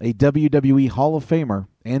TV, a WWE Hall of Famer,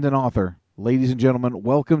 and an author. Ladies and gentlemen,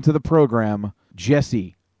 welcome to the program,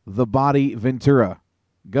 Jesse the Body Ventura.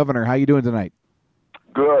 Governor, how you doing tonight?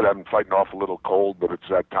 Good. I'm fighting off a little cold, but it's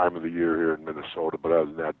that time of the year here in Minnesota. But other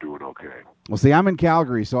than that, doing okay. Well, see, I'm in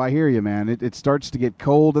Calgary, so I hear you, man. It starts to get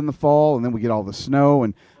cold in the fall, and then we get all the snow.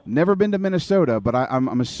 And never been to Minnesota, but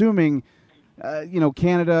I'm assuming,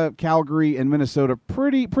 Canada, Calgary, and Minnesota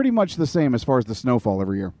pretty much the same as far as the snowfall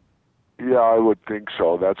every year. Yeah, I would think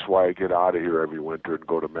so. That's why I get out of here every winter and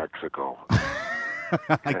go to Mexico.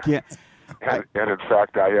 I can't. And in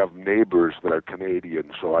fact, I have neighbors that are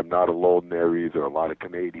Canadian, so I'm not alone there either. A lot of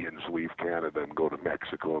Canadians leave Canada and go to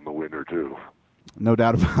Mexico in the winter too. No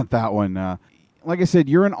doubt about that one. Like I said,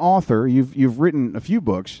 you're an author. You've written a few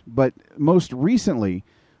books, but most recently,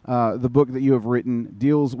 the book that you have written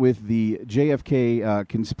deals with the JFK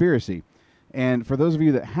conspiracy. And for those of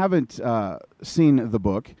you that haven't seen the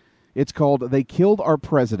book, it's called "They Killed Our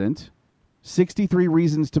President: 63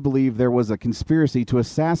 Reasons to Believe There Was a Conspiracy to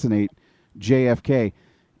Assassinate JFK."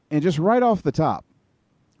 And just right off the top,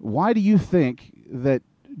 why do you think that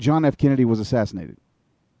John F. Kennedy was assassinated?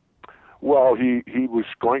 Well, he was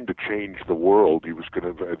going to change the world. He was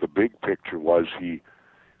going to. The big picture was he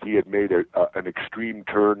had made an extreme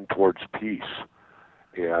turn towards peace,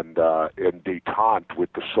 and détente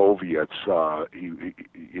with the Soviets.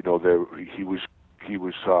 He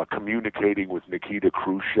was communicating with Nikita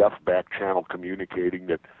Khrushchev, back channel communicating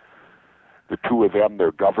that. The two of them,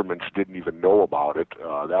 their governments didn't even know about it.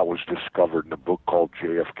 That was discovered in a book called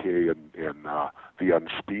JFK and The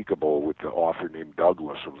Unspeakable with the author named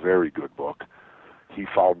Douglas, a very good book. He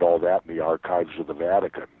found all that in the archives of the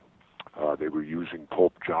Vatican. They were using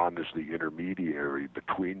Pope John as the intermediary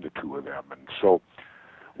between the two of them. And so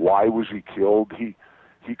why was he killed? He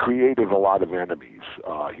created a lot of enemies.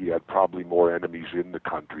 He had probably more enemies in the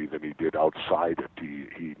country than he did outside it.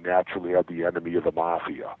 He naturally had the enemy of the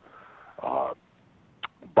mafia.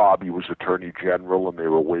 Bobby was Attorney General, and they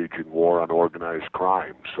were waging war on organized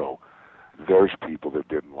crime. So there's people that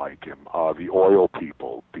didn't like him. The oil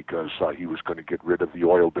people, because he was going to get rid of the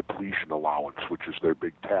oil depletion allowance, which is their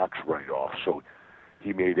big tax write-off. So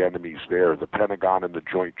he made enemies there. The Pentagon and the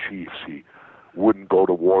Joint Chiefs, he wouldn't go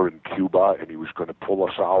to war in Cuba, and he was going to pull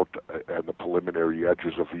us out at the preliminary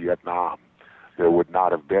edges of Vietnam. There would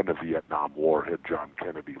not have been a Vietnam War had John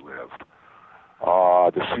Kennedy lived.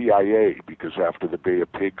 The CIA, because after the Bay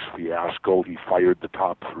of Pigs fiasco, he fired the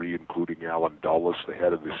top three, including Alan Dulles, the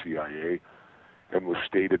head of the CIA, and was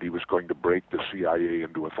stated he was going to break the CIA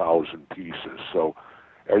into 1,000 pieces. So,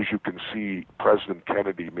 as you can see, President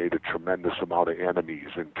Kennedy made a tremendous amount of enemies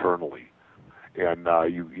internally. And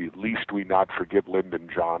at least we not forget Lyndon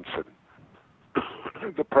Johnson,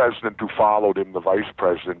 the president who followed him, the vice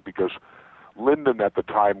president, because Lyndon at the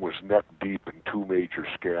time was neck deep in two major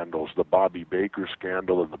scandals, the Bobby Baker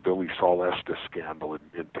scandal and the Billy Saul Estes scandal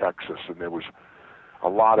in Texas. And there was a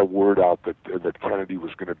lot of word out that Kennedy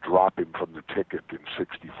was going to drop him from the ticket in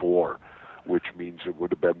 '64, which means it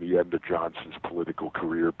would have been the end of Johnson's political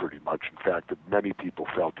career pretty much. In fact, that many people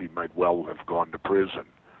felt he might well have gone to prison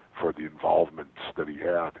for the involvements that he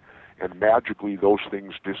had. And magically, those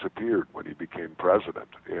things disappeared when he became president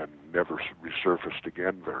and never resurfaced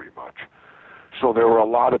again very much. So there were a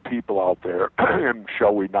lot of people out there, and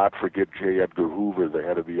shall we not forget J. Edgar Hoover, the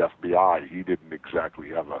head of the FBI. He didn't exactly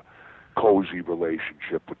have a cozy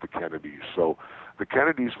relationship with the Kennedys. So the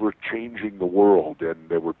Kennedys were changing the world, and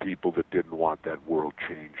there were people that didn't want that world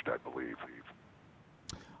changed, I believe.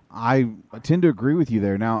 I tend to agree with you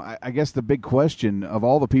there. Now, I guess the big question of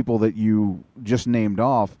all the people that you just named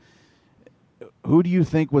off, who do you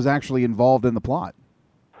think was actually involved in the plot?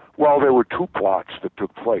 Well, there were two plots that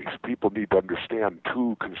took place. People need to understand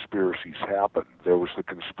two conspiracies happened. There was the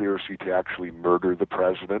conspiracy to actually murder the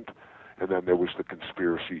president, and then there was the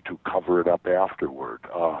conspiracy to cover it up afterward.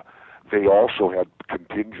 They also had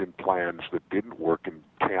contingent plans that didn't work in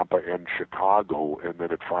Tampa and Chicago, and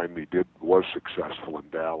then it finally was successful in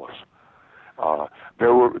Dallas.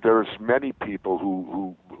 There's many people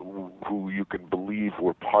who you can believe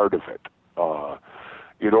were part of it.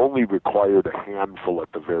 It only required a handful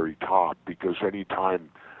at the very top, because any time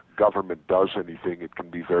government does anything, it can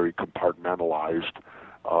be very compartmentalized.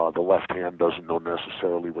 The left hand doesn't know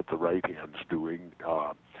necessarily what the right hand's doing.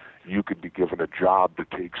 You could be given a job to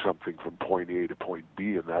take something from point A to point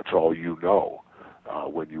B, and that's all you know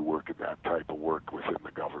when you work in that type of work within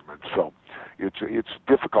the government. So it's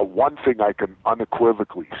difficult. One thing I can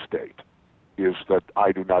unequivocally state is that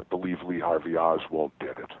I do not believe Lee Harvey Oswald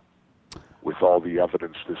did it. With all the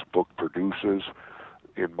evidence this book produces,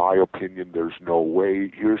 in my opinion, there's no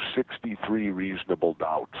way. Here's 63 reasonable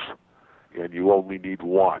doubts, and you only need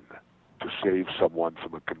one to save someone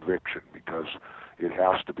from a conviction, because it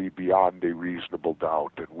has to be beyond a reasonable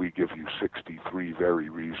doubt, and we give you 63 very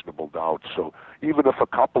reasonable doubts. So even if a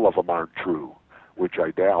couple of them aren't true, which I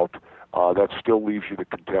doubt, that still leaves you to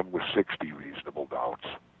contend with 60 reasonable doubts.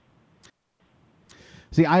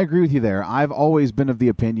 See, I agree with you there. I've always been of the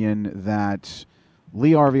opinion that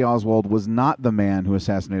Lee Harvey Oswald was not the man who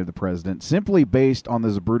assassinated the president, simply based on the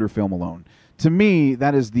Zapruder film alone. To me,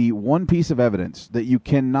 that is the one piece of evidence that you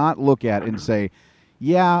cannot look at and say,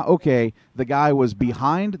 yeah, okay, the guy was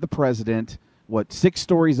behind the president, 6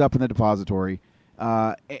 stories up in the depository,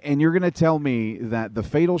 and you're going to tell me that the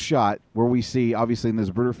fatal shot where we see, obviously in the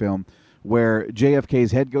Zapruder film, where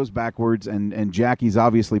JFK's head goes backwards and Jackie's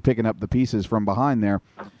obviously picking up the pieces from behind there.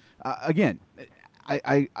 Again,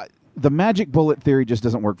 the magic bullet theory just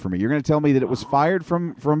doesn't work for me. You're going to tell me that it was fired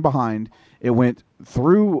from behind, it went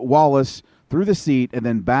through Wallace, through the seat, and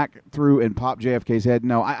then back through and popped JFK's head?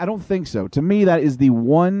 No, I don't think so. To me, that is the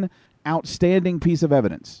one outstanding piece of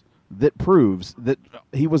evidence that proves that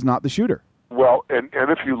he was not the shooter. Well, and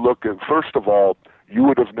if you look at, first of all, you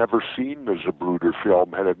would have never seen the Zapruder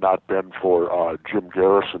film had it not been for Jim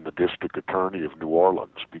Garrison, the district attorney of New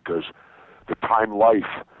Orleans, because the Time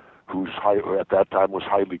Life, who's at that time was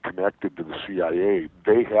highly connected to the CIA,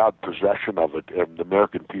 they had possession of it, and the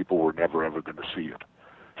American people were never, ever going to see it.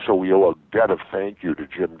 So we owe a debt of thank you to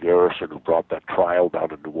Jim Garrison, who brought that trial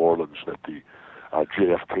down in New Orleans that the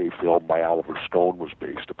JFK film by Oliver Stone was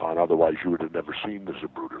based upon. Otherwise, you would have never seen the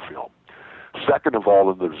Zapruder film. Second of all,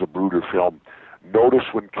 in the Zapruder film, notice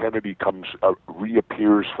when Kennedy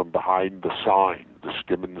reappears from behind the sign, the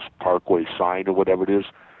Stimmons Parkway sign or whatever it is,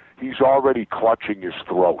 he's already clutching his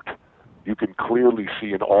throat. You can clearly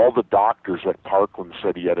see, and all the doctors at Parkland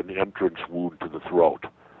said he had an entrance wound to the throat,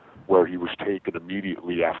 where he was taken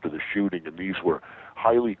immediately after the shooting, and these were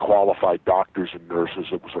highly qualified doctors and nurses.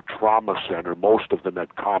 It was a trauma center. Most of them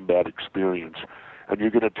had combat experience. And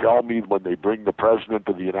you're going to tell me when they bring the President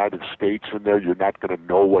of the United States in there, you're not going to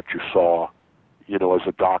know what you saw, as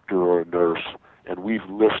a doctor or a nurse. And we've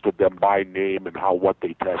listed them by name and what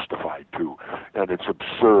they testified to. And it's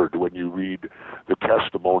absurd when you read the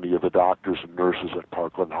testimony of the doctors and nurses at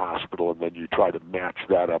Parkland Hospital, and then you try to match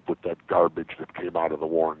that up with that garbage that came out of the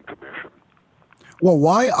Warren Commission. Well,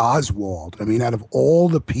 why Oswald? I mean, out of all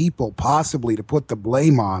the people possibly to put the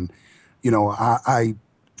blame on, I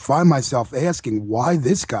find myself asking, why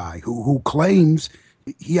this guy who claims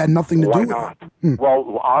he had nothing to do with it? Why not?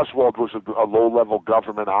 Well, Oswald was a low-level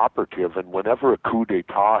government operative, and whenever a coup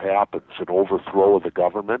d'etat happens, an overthrow of the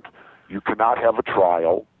government, you cannot have a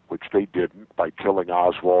trial, which they didn't, by killing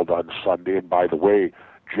Oswald on Sunday. And by the way,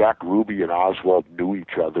 Jack Ruby and Oswald knew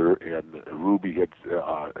each other, and Ruby had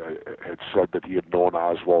said that he had known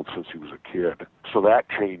Oswald since he was a kid. So that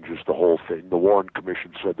changes the whole thing. The Warren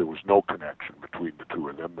Commission said there was no connection between the two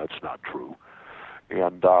of them. That's not true.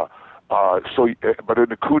 And but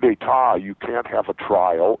in a coup d'etat, you can't have a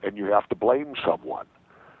trial, and you have to blame someone.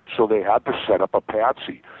 So they had to set up a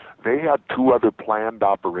patsy. They had 2 other planned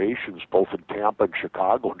operations, both in Tampa and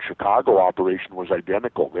Chicago, and Chicago operation was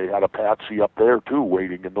identical. They had a patsy up there, too,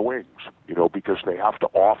 waiting in the wings, because they have to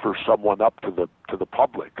offer someone up to the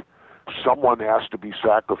public. Someone has to be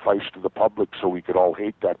sacrificed to the public so we could all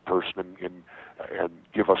hate that person and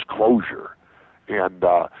give us closure. And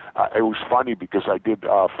it was funny because I did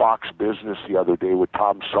Fox Business the other day with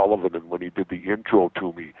Tom Sullivan, and when he did the intro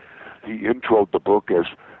to me, he introed the book as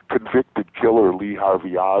Convicted Killer Lee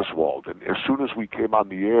Harvey Oswald. And as soon as we came on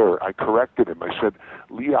the air, I corrected him. I said,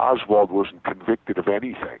 Lee Oswald wasn't convicted of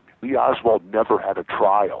anything. Lee Oswald never had a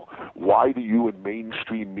trial. Why do you in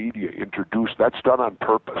mainstream media introduce, that's done on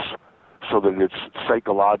purpose, so that it's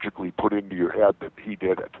psychologically put into your head that he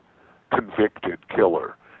did it. Convicted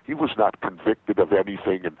killer. He was not convicted of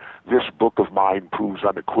anything, and this book of mine proves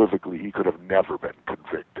unequivocally he could have never been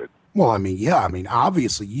convicted. Well, I mean, yeah, I mean,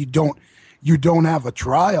 obviously you don't have a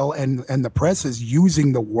trial, and the press is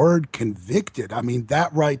using the word convicted. I mean,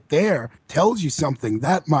 that right there tells you something.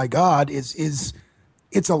 That, my God, it's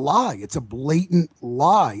a lie. It's a blatant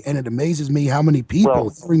lie, and it amazes me how many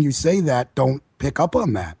people, hearing you say that, don't pick up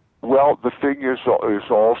on that. Well, the thing is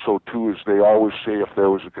also, too, is they always say if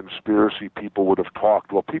there was a conspiracy, people would have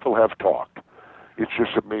talked. Well, people have talked. It's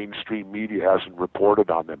just that mainstream media hasn't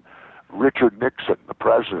reported on them. Richard Nixon, the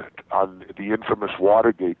president, on the infamous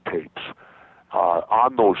Watergate tapes,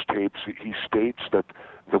 on those tapes, he states that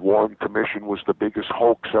the Warren Commission was the biggest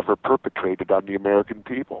hoax ever perpetrated on the American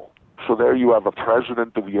people. So there you have a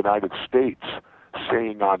president of the United States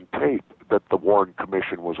saying on tape that the Warren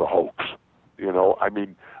Commission was a hoax. You know, I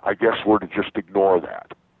mean, I guess we're to just ignore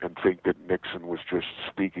that and think that Nixon was just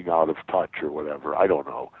speaking out of touch or whatever. I don't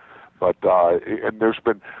know. But, and there's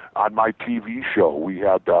been, on my TV show, we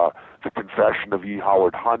had the confession of E.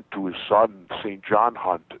 Howard Hunt to his son, St. John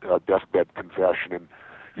Hunt, deathbed confession. And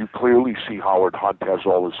you clearly see Howard Hunt has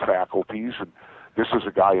all his faculties. And this is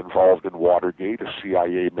a guy involved in Watergate, a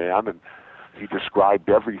CIA man. And he described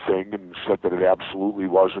everything and said that it absolutely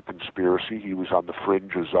was a conspiracy. He was on the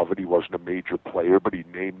fringes of it. He wasn't a major player, but he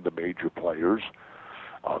named the major players.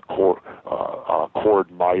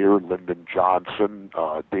 Cord Meyer, Lyndon Johnson,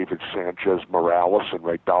 David Sanchez Morales, and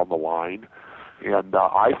right down the line. And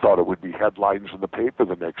I thought it would be headlines in the paper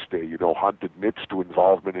the next day. You know, Hunt admits to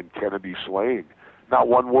involvement in Kennedy slaying. Not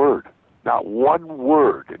one word. Not one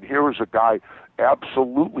word. And here is a guy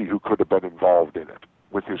absolutely who could have been involved in it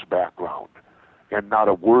with his background. And not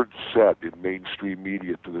a word said in mainstream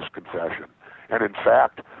media to this confession. And in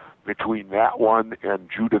fact, between that one and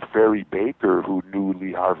Judith Ferry Baker, who knew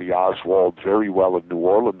Lee Harvey Oswald very well in New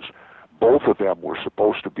Orleans, both of them were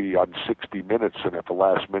supposed to be on 60 Minutes, and at the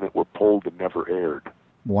last minute were pulled and never aired.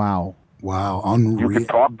 Wow. Wow, unreal. You can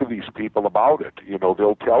talk to these people about it. You know,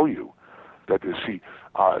 they'll tell you that,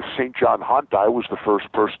 St. John Hunt, I was the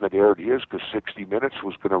first person that aired his because 60 Minutes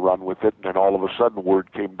was going to run with it, and then all of a sudden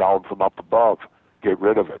word came down from up above, get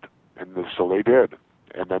rid of it. And so they did.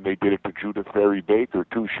 And then they did it to Judith Ferry Baker,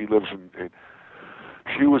 too. She lives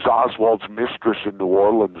she was Oswald's mistress in New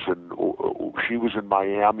Orleans, and she was in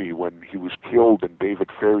Miami when he was killed, and David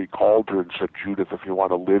Ferry called her and said, Judith, if you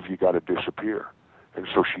want to live, you got to disappear. And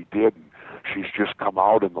so she did. And she's just come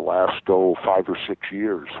out in the last, 5 or 6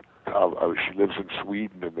 years. She lives in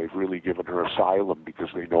Sweden, and they've really given her asylum because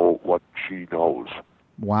they know what she knows.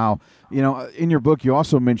 Wow. You know, in your book, you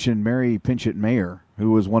also mentioned Mary Pinchot Mayer,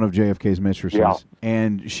 who was one of JFK's mistresses. Yeah.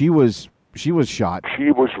 And she was shot.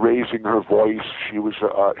 She was raising her voice. She was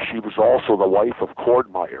also the wife of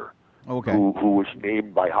Cord Meyer, okay, who was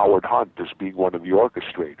named by Howard Hunt as being one of the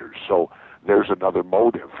orchestrators. So there's another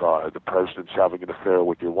motive. The president's having an affair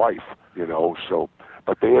with your wife, you know. So,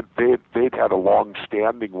 but they'd had a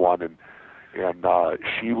long-standing one, and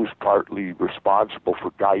she was partly responsible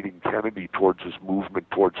for guiding Kennedy towards his movement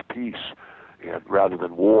towards peace, and rather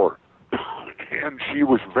than war. And she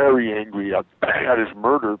was very angry at his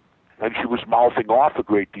murder, and she was mouthing off a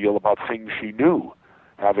great deal about things she knew,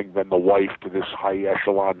 having been the wife to this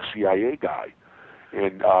high-echelon CIA guy.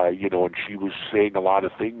 And, and she was saying a lot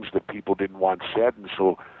of things that people didn't want said, and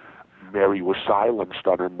so Mary was silenced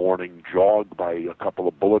on her morning jog by a couple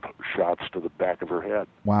of bullet shots to the back of her head.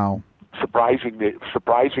 Wow. Surprising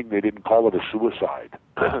they didn't call it a suicide.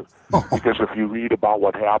 Because if you read about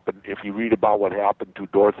what happened to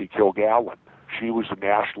Dorothy Kilgallen, she was a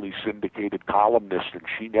nationally syndicated columnist, and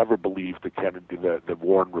she never believed the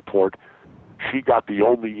Warren report. She got the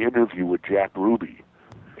only interview with Jack Ruby,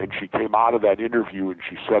 and she came out of that interview and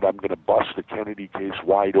she said, I'm going to bust the Kennedy case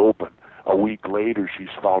wide open. A week later, she's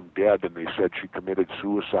found dead, and they said she committed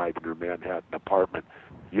suicide in her Manhattan apartment.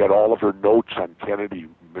 Yet all of her notes on Kennedy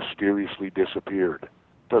mysteriously disappeared.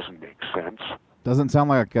 Doesn't make sense. Doesn't sound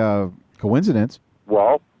like a coincidence.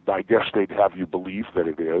 Well, I guess they'd have you believe that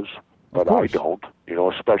it is. but I don't. You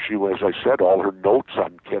know, especially when, as I said, all her notes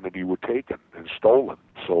on Kennedy were taken and stolen.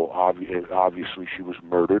 So obviously she was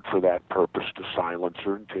murdered for that purpose, to silence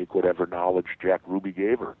her and take whatever knowledge Jack Ruby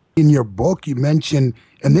gave her. In your book, you mention,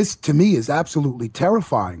 and this to me is absolutely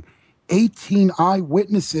terrifying, 18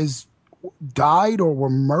 eyewitnesses died or were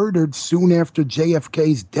murdered soon after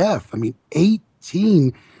JFK's death. I mean,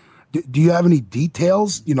 18. Do you have any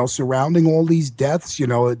details, surrounding all these deaths?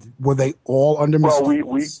 Were they all under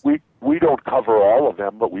mysterious? Well, we don't cover all of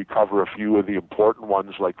them, but we cover a few of the important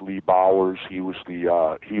ones, like Lee Bowers. He was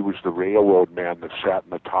the railroad man that sat in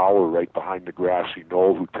the tower right behind the grassy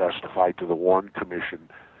knoll, who testified to the Warren Commission.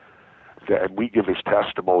 And we give his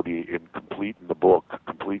testimony complete in the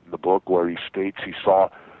book, where he states he saw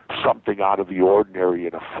something out of the ordinary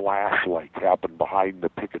in a flashlight happen behind the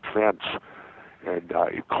picket fence, and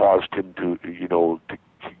it caused him to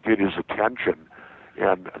get his attention.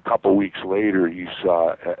 And a couple weeks later, he's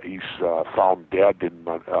found dead in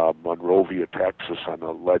Monrovia, Texas, on an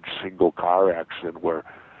alleged single car accident where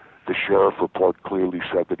the sheriff report clearly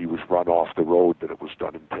said that he was run off the road, that it was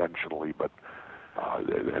done intentionally, but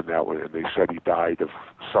and they said he died of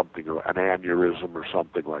something, or an aneurysm or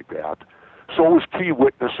something like that. So it was key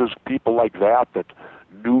witnesses, people like that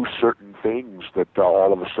knew certain things that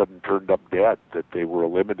all of a sudden turned up dead, that they were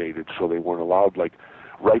eliminated, so they weren't allowed. Like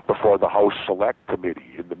right before the House Select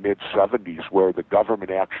Committee in the mid-'70s, where the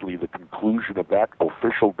government actually, the conclusion of that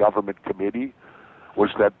official government committee was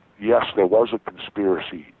that, yes, there was a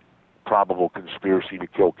conspiracy, probable conspiracy to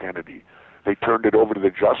kill Kennedy. They turned it over to the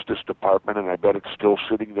Justice Department, and I bet it's still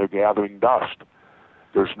sitting there gathering dust.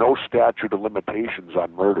 There's no statute of limitations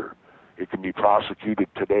on murder. It can be prosecuted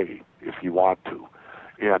today if you want to.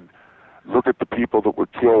 And look at the people that were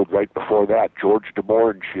killed right before that. George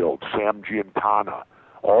DeMorenshield, Sam Giancana.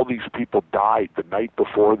 All these people died the night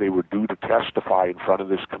before they were due to testify in front of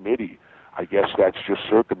this committee. I guess that's just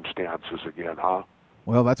circumstances again, huh?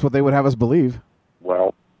 Well, that's what they would have us believe.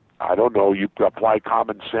 Well, I don't know. You apply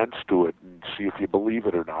common sense to it and see if you believe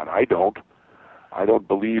it or not. I don't. I don't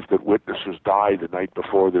believe that witnesses die the night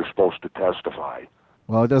before they're supposed to testify.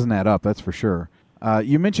 Well, it doesn't add up, that's for sure.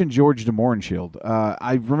 You mentioned George DeMorenshield.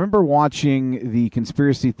 I remember watching the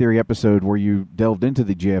conspiracy theory episode where you delved into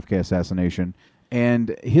the JFK assassination,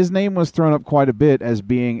 and his name was thrown up quite a bit as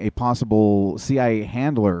being a possible CIA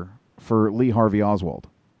handler for Lee Harvey Oswald.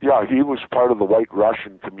 Yeah, he was part of the White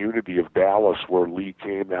Russian community of Dallas, where Lee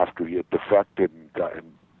came after he had defected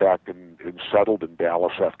and settled in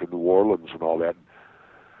Dallas after New Orleans and all that.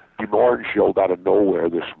 DeMorenshield, out of nowhere,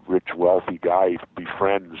 this rich, wealthy guy,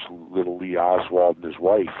 befriends little Lee Oswald and his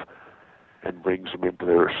wife and brings him into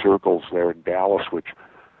their circles there in Dallas, which,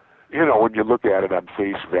 when you look at it on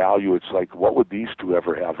face value, it's like, what would these two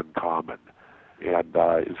ever have in common? And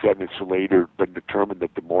then it's later been determined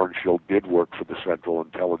that DeMorenshield did work for the Central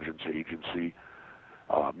Intelligence Agency.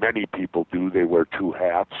 Many people do. They wear two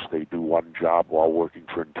hats. They do one job while working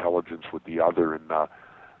for intelligence with the other, and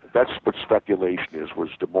that's what speculation is, was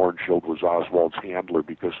DeMorenshield was Oswald's handler,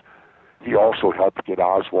 because he also helped get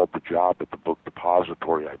Oswald the job at the book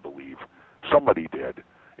depository, I believe. Somebody did.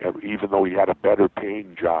 Even though he had a better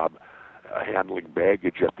paying job handling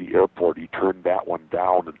baggage at the airport, he turned that one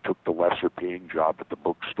down and took the lesser paying job at the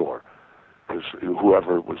bookstore, because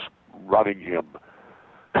whoever was running him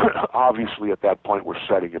obviously at that point was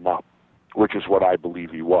setting him up, which is what I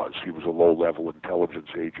believe he was. He was a low-level intelligence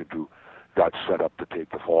agent who got set up to take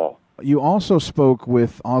the fall. You also spoke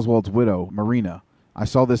with Oswald's widow, Marina. I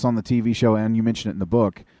saw this on the TV show, and you mentioned it in the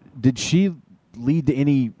book. Did she lead to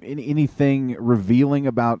anything revealing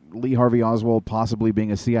about Lee Harvey Oswald possibly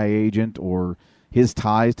being a CIA agent or his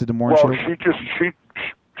ties to DeMorenshield? Well,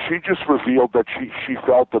 she just revealed that she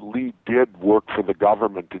felt that Lee did work for the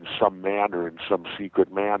government in some manner, in some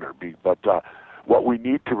secret manner. But what we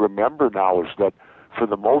need to remember now is that for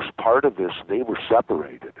the most part of this, they were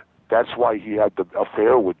separated. That's why he had the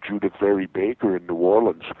affair with Judith Very Baker in New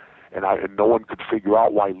Orleans, and no one could figure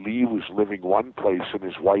out why Lee was living one place and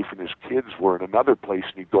his wife and his kids were in another place,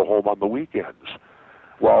 and he'd go home on the weekends.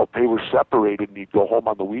 Well, they were separated, and he'd go home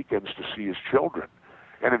on the weekends to see his children.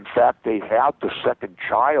 And in fact, they had the second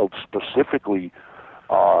child specifically,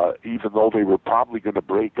 even though they were probably going to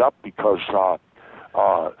break up, because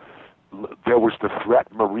there was the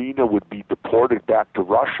threat Marina would be deported back to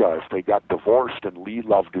Russia if they got divorced, and Lee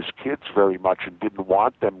loved his kids very much and didn't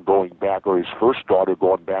want them going back, or his first daughter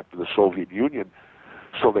going back to the Soviet Union.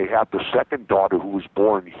 So they had the second daughter, who was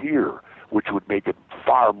born here, which would make it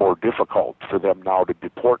far more difficult for them now to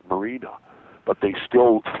deport Marina. But they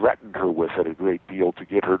still threatened her with it a great deal to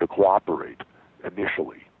get her to cooperate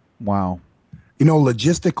initially. Wow. You know,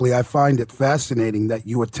 logistically, I find it fascinating that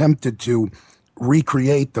you attempted to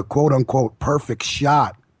recreate the quote-unquote perfect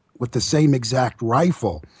shot with the same exact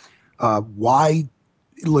rifle. Why,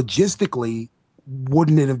 logistically,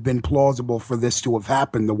 wouldn't it have been plausible for this to have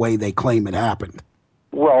happened the way they claim it happened?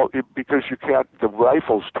 Well, because you can't, the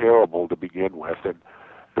rifle's terrible to begin with, and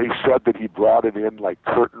they said that he brought it in like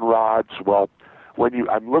curtain rods. Well,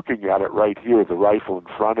 I'm looking at it right here, the rifle in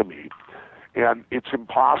front of me, and it's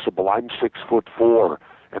impossible. I'm 6'4",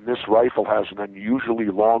 and this rifle has an unusually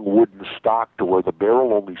long wooden stock to where the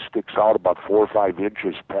barrel only sticks out about 4 or 5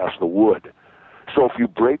 inches past the wood. So if you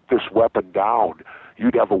break this weapon down,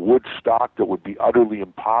 you'd have a wood stock that would be utterly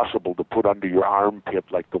impossible to put under your armpit,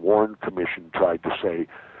 like the Warren Commission tried to say,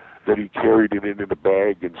 that he carried it in a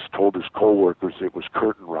bag and told his coworkers it was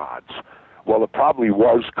curtain rods. Well, it probably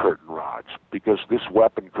was curtain rods, because this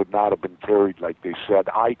weapon could not have been carried like they said.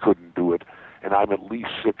 I couldn't do it, and I'm at least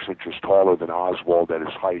 6 inches taller than Oswald at his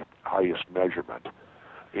highest measurement.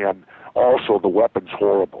 And also, the weapon's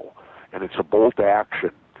horrible, and it's a bolt action,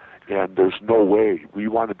 and there's no way. We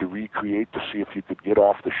wanted to recreate to see if you could get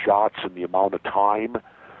off the shots in the amount of time,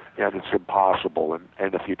 and it's impossible.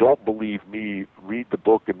 And if you don't believe me, read the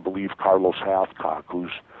book and believe Carlos Hathcock,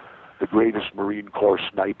 who's the greatest Marine Corps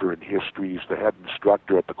sniper in history. He's the head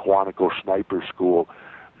instructor at the Quantico Sniper School.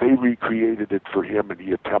 They recreated it for him, and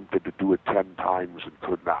he attempted to do it 10 times and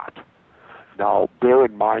could not. Now, bear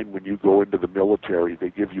in mind, when you go into the military, they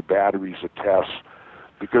give you batteries of tests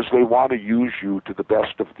because they want to use you to the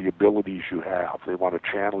best of the abilities you have. They want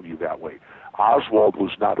to channel you that way. Oswald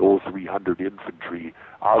was not 0300 infantry.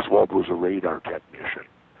 Oswald was a radar technician,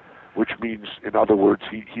 which means, in other words,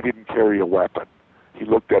 he didn't carry a weapon. He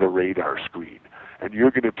looked at a radar screen. And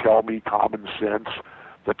you're going to tell me, common sense,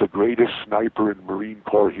 that the greatest sniper in Marine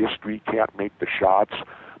Corps history can't make the shots,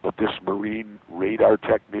 but this Marine radar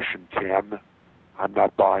technician can? I'm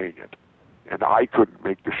not buying it. And I couldn't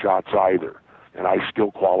make the shots either. And I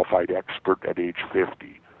still qualified expert at age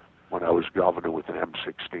 50 when I was governor with an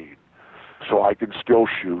M16. So I can still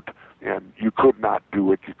shoot, and you could not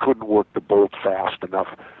do it. You couldn't work the bolt fast enough.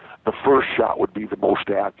 The first shot would be the most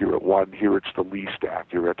accurate one. Here it's the least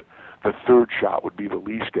accurate. The third shot would be the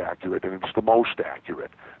least accurate, and it's the most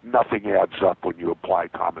accurate. Nothing adds up when you apply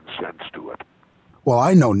common sense to it. Well,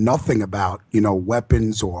 I know nothing about,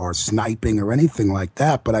 weapons or sniping or anything like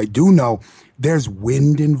that, but I do know there's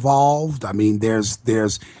wind involved. I mean, there's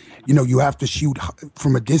you have to shoot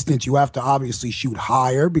from a distance. You have to obviously shoot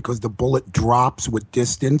higher because the bullet drops with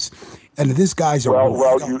distance. And this guy's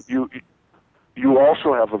you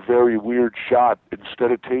also have a very weird shot.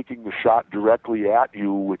 Instead of taking the shot directly at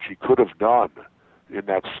you, which he could have done in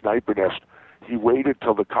that sniper nest, he waited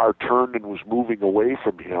till the car turned and was moving away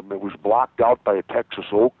from him. It was blocked out by a Texas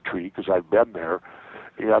oak tree, because I've been there.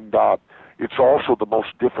 And it's also the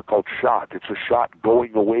most difficult shot. It's a shot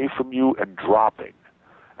going away from you and dropping.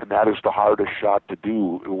 And that is the hardest shot to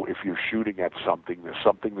do if you're shooting at something. There's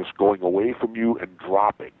something that's going away from you and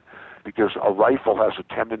dropping. Because a rifle has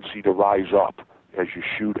a tendency to rise up as you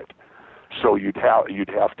shoot it. So you'd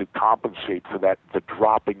have to compensate for that, the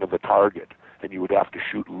dropping of the target, and you would have to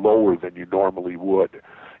shoot lower than you normally would.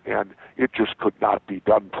 And it just could not be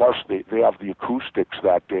done. Plus, they have the acoustics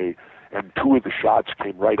that day, and 2 of the shots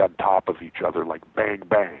came right on top of each other, like bang,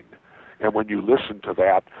 bang. And when you listen to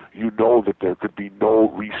that, you know that there could be no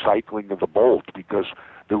recycling of the bolt, because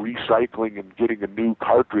the recycling and getting a new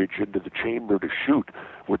cartridge into the chamber to shoot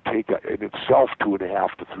would take in itself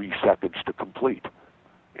 2.5 to 3 seconds to complete.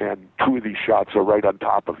 And 2 of these shots are right on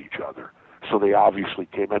top of each other. So they obviously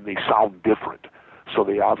came, and they sound different. So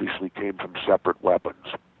they obviously came from separate weapons.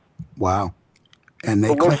 Wow. And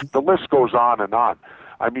the list goes on and on.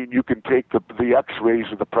 I mean, you can take the X-rays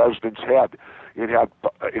of the president's head. It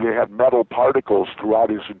had metal particles throughout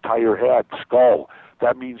his entire head, skull.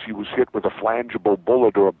 That means he was hit with a flangeable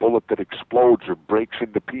bullet, or a bullet that explodes or breaks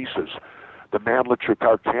into pieces. The Mannlicher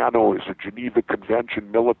Carcano is a Geneva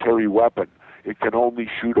Convention military weapon. It can only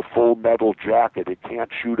shoot a full metal jacket. It can't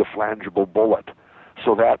shoot a flangeable bullet.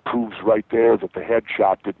 So that proves right there that the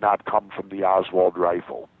headshot did not come from the Oswald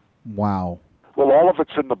rifle. Wow. Well, all of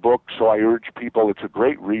it's in the book, so I urge people, it's a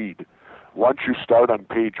great read. Once you start on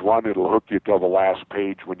page 1, it'll hook you till the last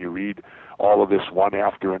page when you read all of this one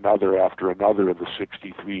after another of the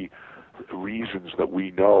 63 reasons that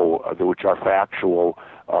we know, which are factual.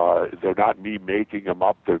 They're not me making them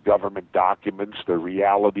up. They're government documents. They're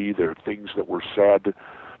reality. They're things that were said.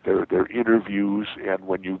 They're interviews. And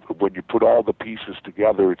when you put all the pieces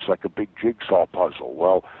together, it's like a big jigsaw puzzle.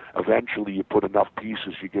 Well, eventually you put enough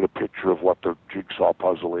pieces, you get a picture of what the jigsaw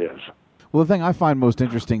puzzle is. Well, the thing I find most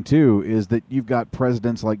interesting, too, is that you've got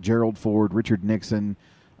presidents like Gerald Ford, Richard Nixon,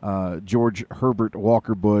 George Herbert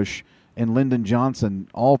Walker Bush, and Lyndon Johnson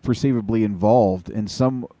all perceivably involved in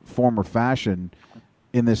some form or fashion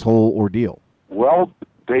in this whole ordeal. Well,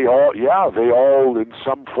 they all in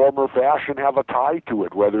some form or fashion have a tie to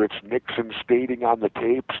it, whether it's Nixon stating on the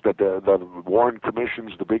tapes that the Warren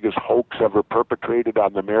Commission's the biggest hoax ever perpetrated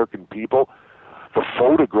on the American people, the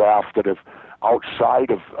photograph that if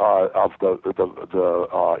outside of the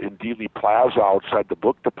in Dealey Plaza outside the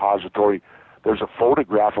book depository, there's a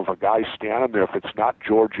photograph of a guy standing there. If it's not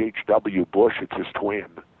George H.W. Bush, it's his twin,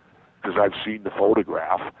 because I've seen the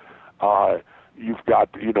photograph. You've got,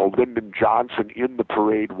 Lyndon Johnson in the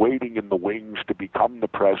parade waiting in the wings to become the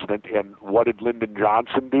president. And what did Lyndon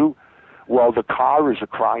Johnson do? Well, the car is a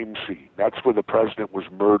crime scene. That's where the president was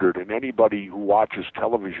murdered. And anybody who watches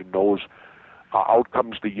television knows out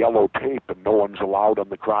comes the yellow tape, and no one's allowed on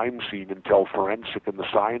the crime scene until forensic and the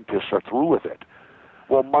scientists are through with it.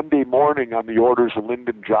 Well, Monday morning, on the orders of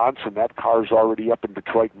Lyndon Johnson, that car's already up in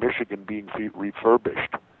Detroit, Michigan, being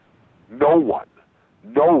refurbished. No one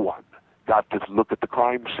got to look at the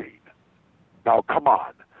crime scene. Now, come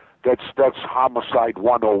on. That's homicide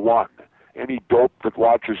 101. Any dope that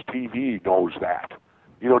watches TV knows that.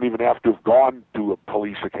 You don't even have to have gone to a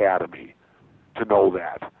police academy to know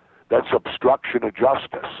that. That's obstruction of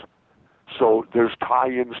justice. So there's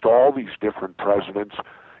tie-ins to all these different presidents,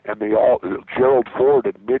 and Gerald Ford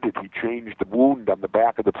admitted he changed the wound on the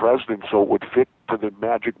back of the president so it would fit to the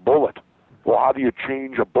magic bullet. Well, how do you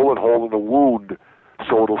change a bullet hole in a wound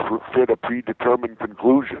so it'll fit a predetermined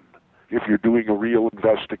conclusion if you're doing a real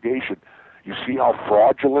investigation? You see how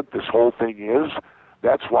fraudulent this whole thing is?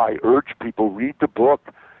 That's why I urge people, read the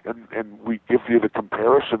book, and we give you the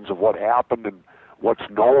comparisons of what happened and what's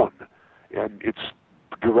known. And it's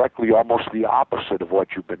directly almost the opposite of what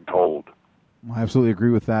you've been told. I absolutely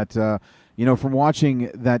agree with that. From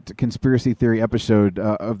watching that conspiracy theory episode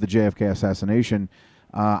of the JFK assassination,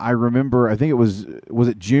 I remember, I think it was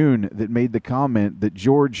it June that made the comment that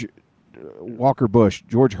George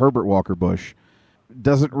Herbert Walker Bush,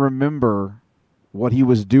 doesn't remember what he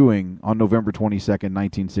was doing on November 22nd,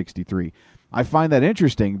 1963. I find that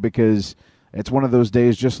interesting because it's one of those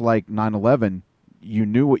days, just like 9/11, you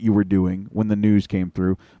knew what you were doing when the news came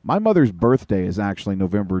through. My mother's birthday is actually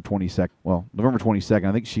November 22nd. Well, November 22nd.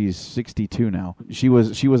 I think she's 62 now. She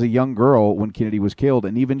was a young girl when Kennedy was killed,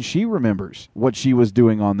 and even she remembers what she was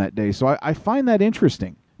doing on that day. So I find that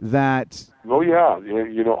interesting. Oh, yeah.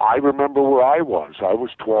 I remember where I was. I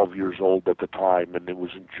was 12 years old at the time, and it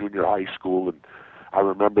was in junior high school, and I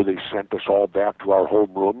remember they sent us all back to our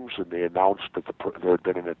homerooms, and they announced that there had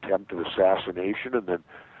been an attempt at assassination, and then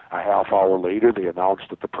a half hour later, they announced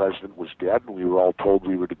that the president was dead, and we were all told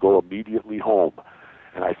we were to go immediately home.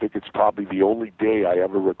 And I think it's probably the only day I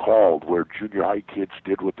ever recalled where junior high kids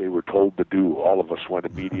did what they were told to do. All of us went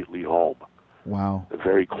immediately home. Wow.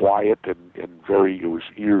 Very quiet and it was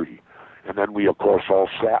eerie. And then we, of course, all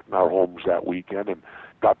sat in our homes that weekend and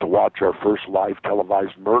got to watch our first live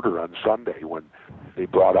televised murder on Sunday when they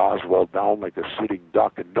brought Oswald down like a sitting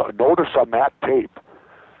duck. And notice on that tape,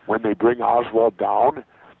 when they bring Oswald down,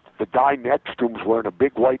 the guy next to him's wearing a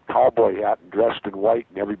big white cowboy hat and dressed in white,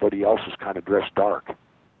 and everybody else is kind of dressed dark.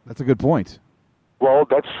 That's a good point. Well,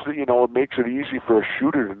 that's, it makes it easy for a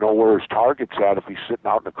shooter to know where his target's at if he's sitting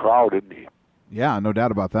out in the crowd, isn't he? Yeah, no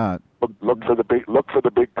doubt about that. Look for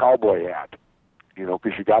the big cowboy hat,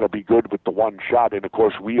 because you got to be good with the one shot. And of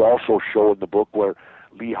course, we also show in the book where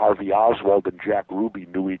Lee Harvey Oswald and Jack Ruby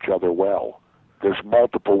knew each other well. There's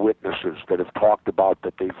multiple witnesses that have talked about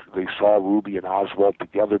that they saw Ruby and Oswald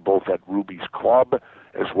together, both at Ruby's club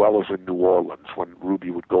as well as in New Orleans, when Ruby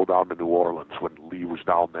would go down to New Orleans when Lee was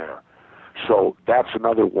down there. So that's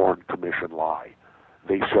another Warren Commission lie.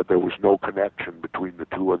 They said there was no connection between the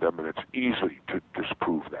two of them, and it's easy to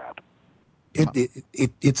disprove that.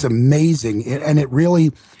 It's amazing, and it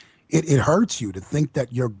really it hurts you to think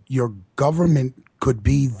that your government could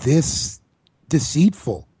be this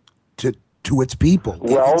deceitful to its people.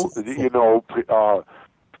 Well,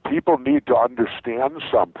 people need to understand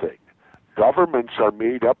something. Governments are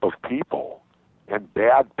made up of people, and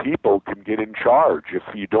bad people can get in charge. If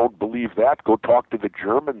you don't believe that, go talk to the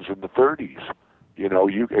Germans in the 30s.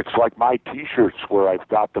 It's like my T-shirts where I've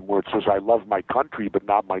got them where it says, I love my country, but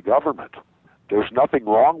not my government. There's nothing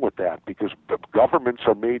wrong with that because governments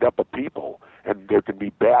are made up of people, and there can be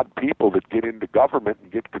bad people that get into government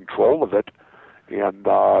and get control of it, and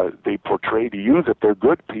they portray to you that they're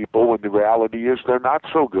good people when the reality is they're not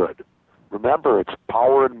so good. Remember, it's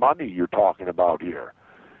power and money you're talking about here.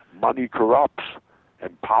 Money corrupts,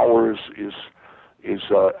 and power is is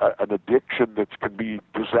an addiction that can be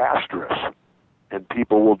disastrous, and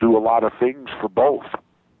people will do a lot of things for both.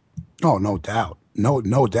 Oh, no doubt. No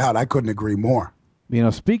doubt. I couldn't agree more. You know,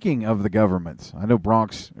 speaking of the governments, I know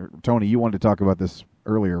Bronx, or Tony, you wanted to talk about this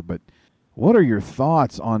earlier, but what are your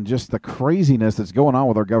thoughts on just the craziness that's going on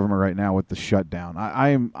with our government right now with the shutdown? I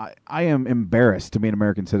am embarrassed to be an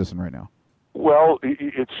American citizen right now. Well,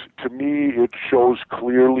 to me, it shows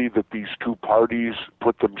clearly that these two parties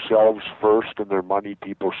put themselves first and their money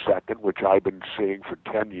people second, which I've been saying for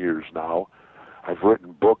 10 years now. I've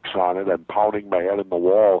written books on it. I'm pounding my head on the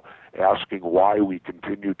wall asking why we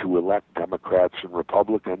continue to elect Democrats and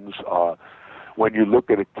Republicans. When you look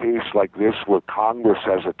at a case like this where Congress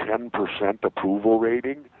has a 10% approval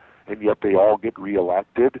rating and yet they all get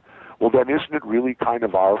reelected, well, then isn't it really kind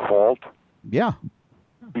of our fault? Yeah.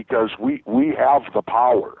 Because we have the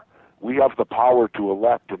power. We have the power to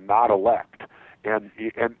elect and not elect. And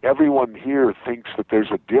everyone here thinks that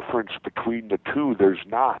there's a difference between the two. There's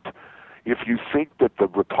not. If you think that the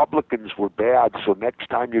Republicans were bad, so next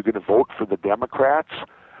time you're going to vote for the Democrats,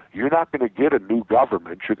 you're not going to get a new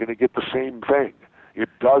government. You're going to get the same thing. It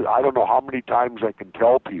does. I don't know how many times I can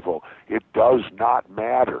tell people it does not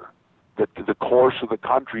matter that the course of the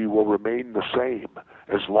country will remain the same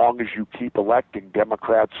as long as you keep electing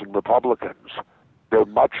Democrats and Republicans. They're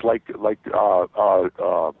much like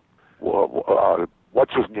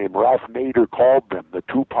what's his name? Ralph Nader called them the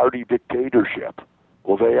two-party dictatorship.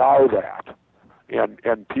 Well, they are that.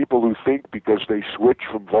 And people who think because they switch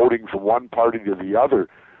from voting from one party to the other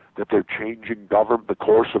that they're changing the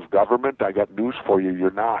course of government, I got news for you,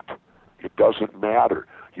 you're not. It doesn't matter.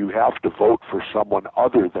 You have to vote for someone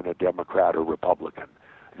other than a Democrat or Republican.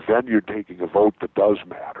 Then you're taking a vote that does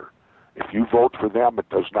matter. If you vote for them, it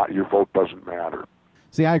does not. Your vote doesn't matter.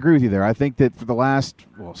 See, I agree with you there. I think that for the last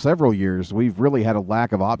several years, we've really had a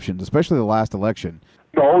lack of options, especially the last election.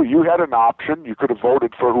 No, you had an option. You could have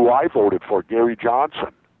voted for who I voted for, Gary Johnson.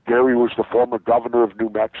 Gary was the former governor of New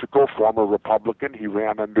Mexico, former Republican. He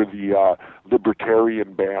ran under the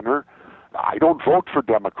Libertarian banner. I don't vote for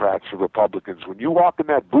Democrats or Republicans. When you walk in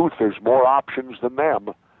that booth, there's more options than them,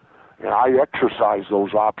 and I exercise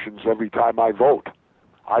those options every time I vote.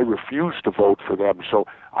 I refuse to vote for them, so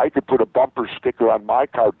I could put a bumper sticker on my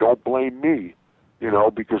car, don't blame me,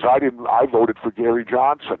 because I voted for Gary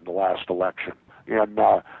Johnson the last election. And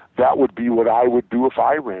that would be what I would do if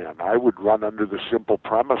I ran. I would run under the simple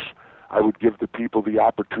premise I would give the people the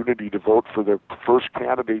opportunity to vote for their first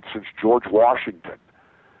candidate since George Washington,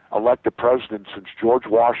 elect a president since George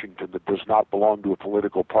Washington that does not belong to a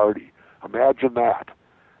political party. Imagine that.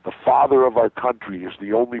 The father of our country is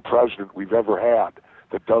the only president we've ever had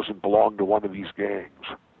that doesn't belong to one of these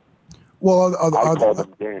gangs. Well, I call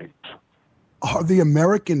them gangs. Are the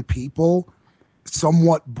American people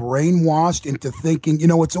somewhat brainwashed into thinking,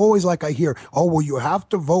 it's always like I hear, you have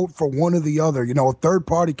to vote for one or the other.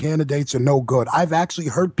 Third-party candidates are no good. I've actually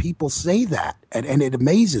heard people say that, and it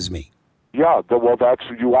amazes me. Yeah,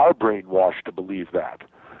 you are brainwashed to believe that.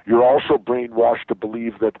 You're also brainwashed to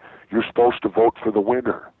believe that you're supposed to vote for the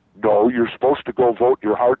winner. No, you're supposed to go vote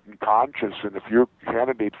your heart and conscience, and if your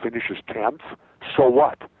candidate finishes 10th, so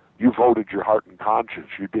what? You voted your heart and conscience.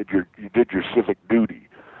 You did your civic duty.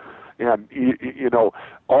 And,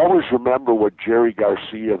 always remember what Jerry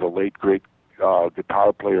Garcia, the late great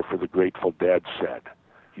guitar player for the Grateful Dead, said.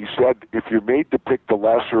 He said, if you're made to pick the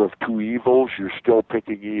lesser of two evils, you're still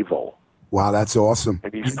picking evil. Wow, that's awesome.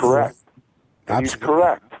 And he's correct. And he's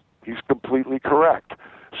correct. He's completely correct.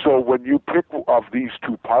 So when you pick of these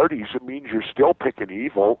two parties, it means you're still picking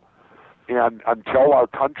evil. And until our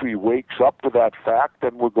country wakes up to that fact,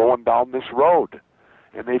 then we're going down this road.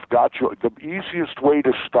 And they've got you. The easiest way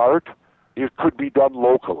to start, it could be done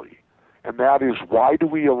locally. And that is, why do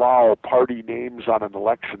we allow party names on an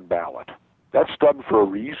election ballot? That's done for a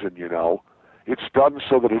reason, It's done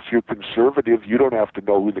so that if you're conservative, you don't have to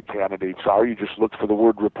know who the candidates are. You just look for the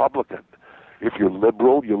word Republican. If you're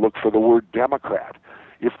liberal, you look for the word Democrat.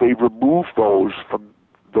 If they remove those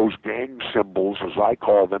gang symbols, as I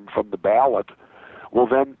call them, from the ballot, well,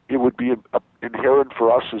 then it would be inherent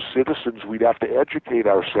for us as citizens. We'd have to educate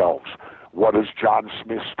ourselves. What does John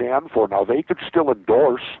Smith stand for? Now, they could still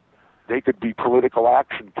endorse. They could be political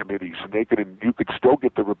action committees, and you could still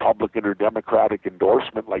get the Republican or Democratic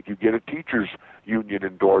endorsement like you get a teachers' union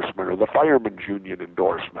endorsement or the firemen's union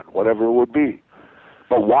endorsement, whatever it would be.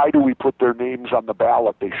 But why do we put their names on the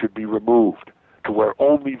ballot? They should be removed to where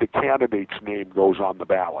only the candidate's name goes on the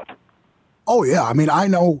ballot. Oh, yeah. I mean, I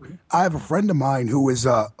know I have a friend of mine who is,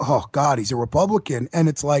 he's a Republican. And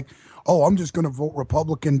it's like, I'm just going to vote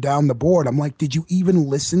Republican down the board. I'm like, did you even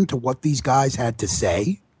listen to what these guys had to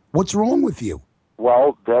say? What's wrong with you?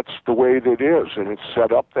 Well, that's the way that it is, and it's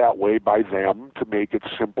set up that way by them to make it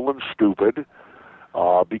simple and stupid,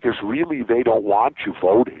 because really they don't want you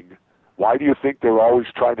voting. Why do you think they're always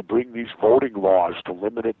trying to bring these voting laws to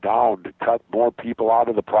limit it down, to cut more people out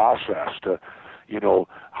of the process, to,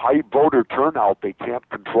 high voter turnout they can't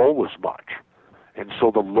control as much. And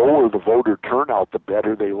so the lower the voter turnout, the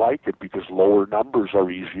better they like it, because lower numbers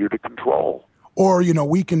are easier to control. Or,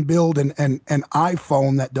 we can build an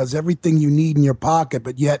iPhone that does everything you need in your pocket,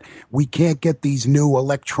 but yet we can't get these new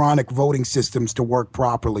electronic voting systems to work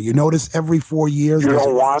properly. You notice every 4 years... You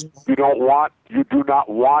do not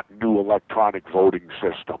want new electronic voting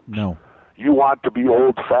systems. No. You want to be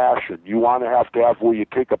old-fashioned. You want to have where you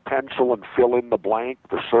take a pencil and fill in the blank,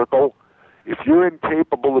 the circle. If you're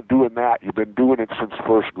incapable of doing that, you've been doing it since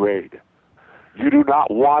first grade. You do not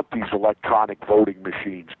want these electronic voting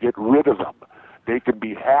machines. Get rid of them. They can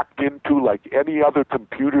be hacked into like any other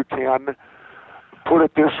computer can. Put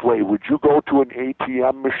it this way, would you go to an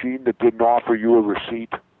ATM machine that didn't offer you a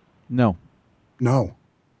receipt? No. No.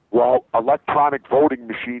 Well, electronic voting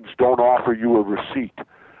machines don't offer you a receipt.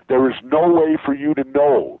 There is no way for you to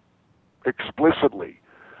know explicitly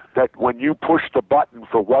that when you push the button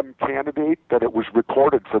for one candidate, that it was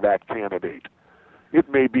recorded for that candidate. It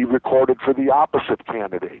may be recorded for the opposite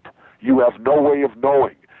candidate. You have no way of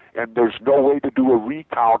knowing. And there's no way to do a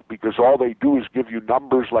recount, because all they do is give you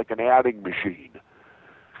numbers like an adding machine.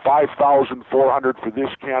 5,400 for this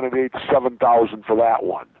candidate, 7,000 for that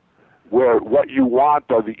one. Where what you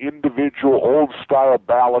want are the individual old-style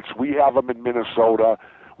ballots. We have them in Minnesota.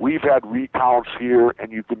 We've had recounts here,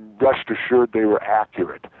 and you can rest assured they were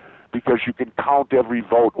accurate, because you can count every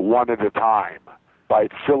vote one at a time by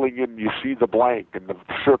filling in, you see the blank and the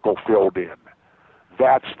circle filled in.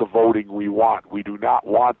 That's the voting we want. We do not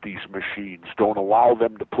want these machines. Don't allow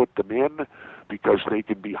them to put them in, because they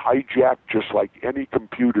can be hijacked just like any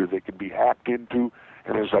computer. They can be hacked into,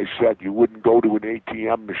 and as I said, you wouldn't go to an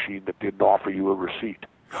ATM machine that didn't offer you a receipt.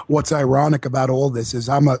 What's ironic about all this is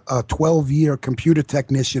I'm a 12-year computer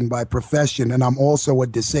technician by profession, and I'm also a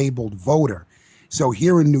disabled voter. So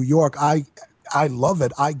here in New York, I love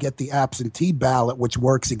it. I get the absentee ballot, which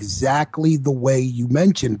works exactly the way you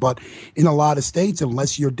mentioned. But in a lot of states,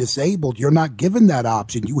 unless you're disabled, you're not given that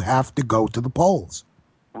option. You have to go to the polls.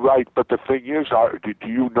 Right, but the thing is, do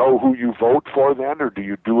you know who you vote for then, or do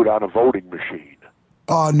you do it on a voting machine?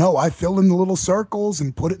 No, I fill in the little circles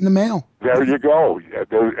and put it in the mail. There you go.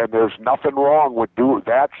 And there's nothing wrong with doing.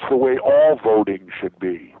 That's the way all voting should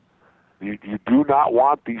be. You do not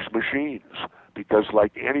want these machines, because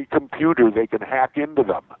like any computer, they can hack into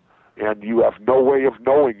them, and you have no way of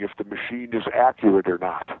knowing if the machine is accurate or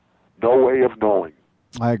not. No way of knowing.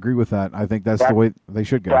 I agree with that. I think that's the way they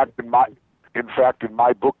should go. In fact, in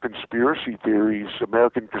my book, Conspiracy Theories,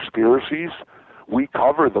 American Conspiracies, we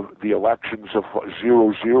cover the elections of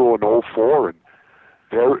 00 and 04, and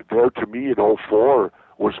there to me in 04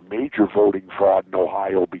 was major voting fraud in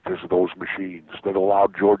Ohio because of those machines that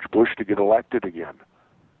allowed George Bush to get elected again.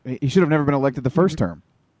 He should have never been elected the first term.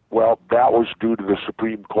 Well, that was due to the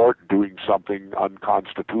Supreme Court doing something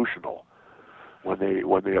unconstitutional. When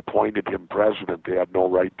they appointed him president, they had no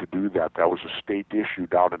right to do that. That was a state issue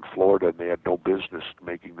down in Florida, and they had no business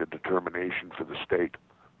making the determination for the state.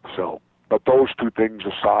 So, but those two things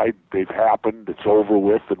aside, they've happened, it's over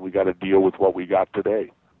with, and we got to deal with what we got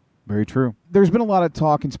today. Very true. There's been a lot of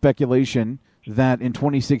talk and speculation that in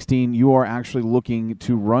 2016 you are actually looking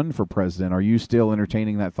to run for president. Are you still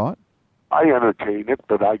entertaining that thought? I entertain it,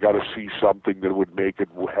 but I got to see something that would make it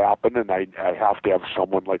happen, and I have to have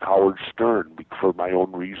someone like Howard Stern for my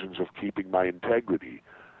own reasons of keeping my integrity.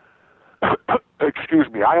 Excuse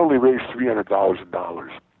me, I only raised $300,000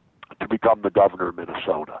 to become the governor of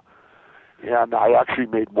Minnesota, and I actually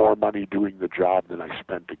made more money doing the job than I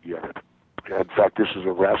spent to get it. In fact, this is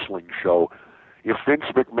a wrestling show. If Vince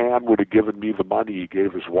McMahon would have given me the money he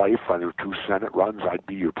gave his wife on her 2 Senate runs, I'd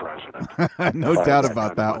be your president. No doubt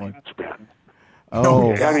about that one.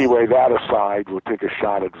 Oh. Anyway, that aside, we'll take a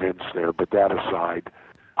shot at Vince there, but that aside,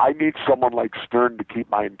 I need someone like Stern to keep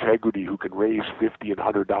my integrity who can raise $50 and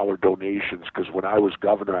 $100 donations, because when I was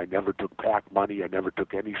governor, I never took PAC money, I never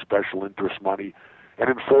took any special interest money, and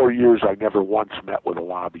in 4 years, I never once met with a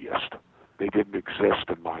lobbyist. They didn't exist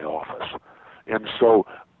in my office. And so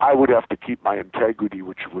I would have to keep my integrity,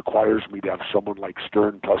 which requires me to have someone like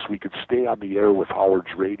Stern, plus we could stay on the air with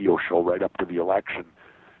Howard's radio show right up to the election,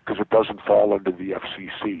 because it doesn't fall under the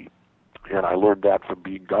FCC. And I learned that from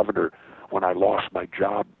being governor when I lost my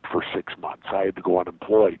job for 6 months. I had to go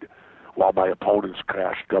unemployed while my opponents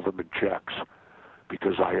cashed government checks,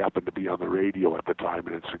 because I happened to be on the radio at the time,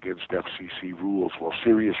 and it's against FCC rules. Well,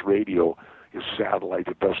 Sirius Radio is satellite.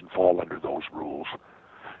 It doesn't fall under those rules.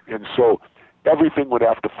 And so everything would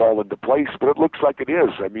have to fall into place, but it looks like it is.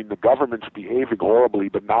 I mean, the government's behaving horribly,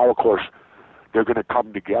 but now, of course, they're going to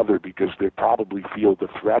come together because they probably feel the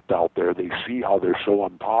threat out there. They see how they're so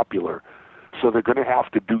unpopular. So they're going to have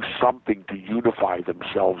to do something to unify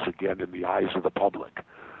themselves again in the eyes of the public.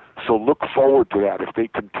 So look forward to that. If they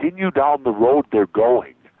continue down the road they're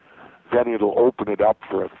going, then it'll open it up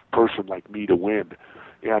for a person like me to win.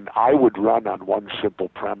 And I would run on one simple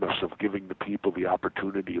premise of giving the people the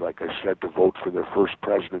opportunity, like I said, to vote for their first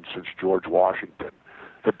president since George Washington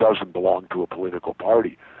that doesn't belong to a political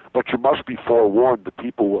party. But you must be forewarned the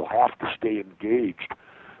people will have to stay engaged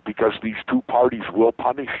because these two parties will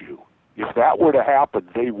punish you. If that were to happen,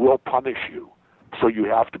 they will punish you. So you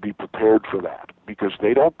have to be prepared for that because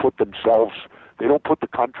they don't put the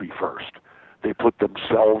country first. They put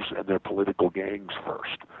themselves and their political gangs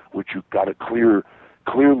first, which you've got to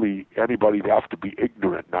clearly anybody'd have to be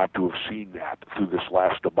ignorant not to have seen that through this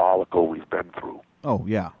last debacle we've been through. Oh,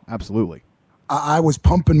 yeah, absolutely. I was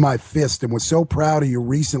pumping my fist and was so proud of you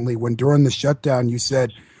recently when during the shutdown you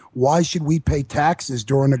said, why should we pay taxes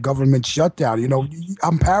during a government shutdown? You know,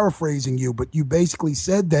 I'm paraphrasing you, but you basically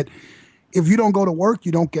said that if you don't go to work,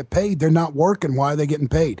 you don't get paid. They're not working. Why are they getting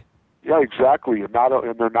paid? Yeah, exactly. And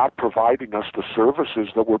they're not providing us the services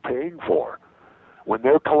that we're paying for. When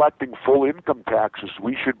they're collecting full income taxes,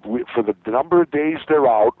 for the number of days they're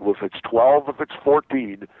out, if it's 12, if it's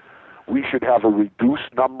 14, we should have a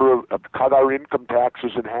reduced number cut our income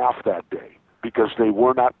taxes in half that day because they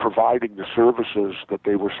were not providing the services that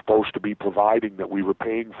they were supposed to be providing that we were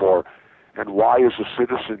paying for. And why, as a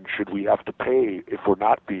citizen, should we have to pay if we're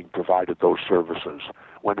not being provided those services?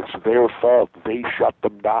 When it's their fault, they shut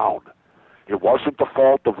them down. It wasn't the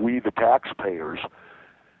fault of we, the taxpayers.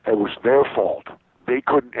 It was their fault. They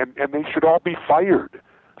couldn't, and they should all be fired.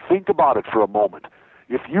 Think about it for a moment.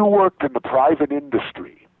 If you worked in the private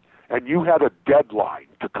industry and you had a deadline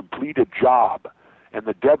to complete a job, and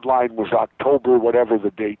the deadline was October, whatever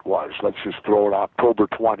the date was, let's just throw it October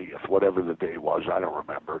 20th, whatever the day was, I don't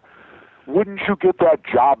remember. Wouldn't you get that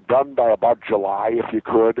job done by about July if you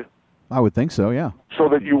could? I would think so, yeah. So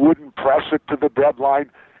that you wouldn't press it to the deadline?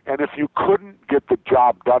 And if you couldn't get the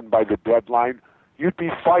job done by the deadline, you'd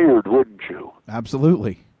be fired, wouldn't you?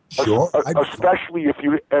 Absolutely. Sure. Especially if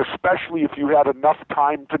you had enough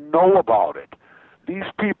time to know about it. These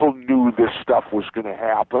people knew this stuff was going to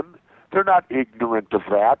happen. They're not ignorant of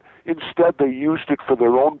that. Instead, they used it for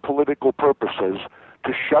their own political purposes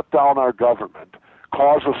to shut down our government,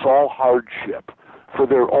 cause us all hardship for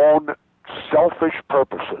their own selfish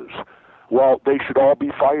purposes. Well, they should all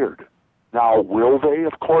be fired. Now, will they?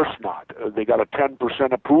 Of course not. They got a 10%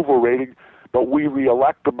 approval rating, but we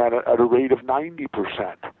reelect them at a rate of 90%.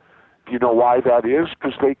 Do you know why that is?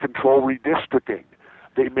 Because they control redistricting.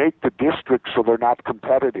 They make the districts so they're not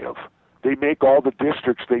competitive. They make all the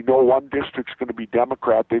districts, they know one district's going to be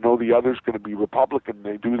Democrat, they know the other's going to be Republican.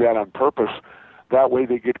 They do that on purpose. That way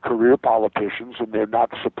they get career politicians, and they're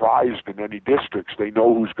not surprised in any districts. They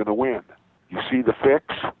know who's going to win. You see the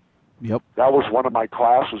fix? Yep. That was one of my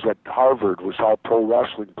classes at Harvard, was how pro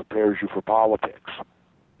wrestling prepares you for politics.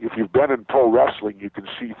 If you've been in pro wrestling, you can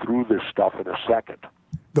see through this stuff in a second.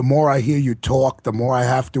 The more I hear you talk, the more I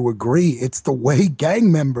have to agree. It's the way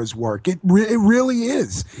gang members work. It really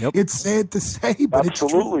is. Yep. It's sad to say, but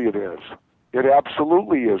absolutely it is. It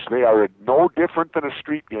absolutely is. They are no different than a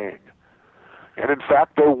street gang. And in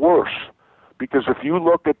fact, they're worse. Because if you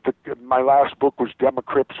look at my last book was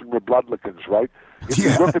Crips and Republicans, right? If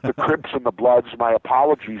you look at the Crips and the Bloods, my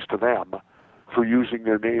apologies to them for using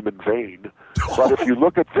their name in vain. But if you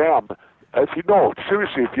look at them,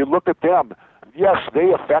 seriously, if you look at them, yes,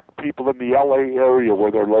 they affect people in the L.A. area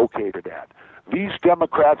where they're located at. These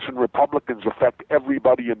Democrats and Republicans affect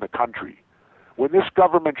everybody in the country. When this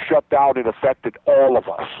government shut down, it affected all of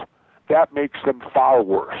us. That makes them far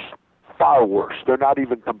worse. Far worse. They're not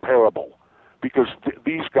even comparable. Because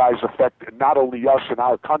these guys affect not only us in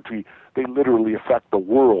our country, they literally affect the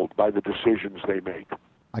world by the decisions they make.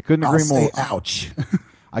 I couldn't agree more. Ouch.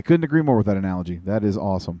 I couldn't agree more with that analogy. That is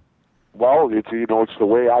awesome. Well, it's the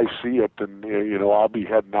way I see it, and I'll be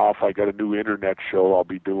heading off. I got a new internet show I'll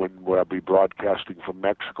be doing where I'll be broadcasting from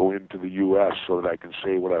Mexico into the U.S. so that I can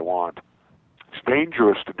say what I want. It's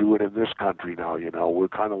dangerous to do it in this country now. We're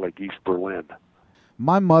kind of like East Berlin.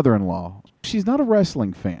 My mother-in-law, she's not a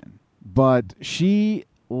wrestling fan, but she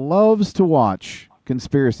loves to watch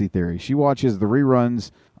conspiracy theory. She watches the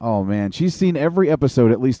reruns. Oh man, she's seen every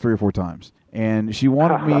episode at least 3 or 4 times, and she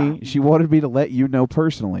wanted me to let you know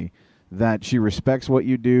personally that she respects what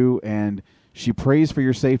you do, and she prays for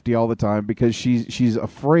your safety all the time because she's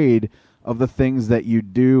afraid of the things that you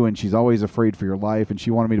do, and she's always afraid for your life, and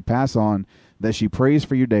she wanted me to pass on that she prays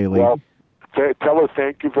for you daily. Well, tell her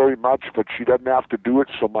thank you very much, but she doesn't have to do it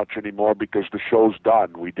so much anymore because the show's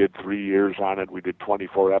done. We did 3 years on it. We did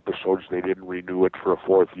 24 episodes. They didn't renew it for a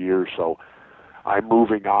 4th year, so I'm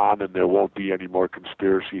moving on, and there won't be any more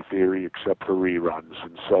conspiracy theory except for reruns.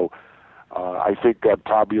 And so I think I'm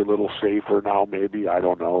probably a little safer now, maybe. I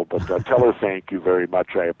don't know. But tell her thank you very much.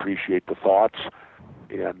 I appreciate the thoughts.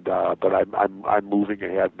 And but I'm moving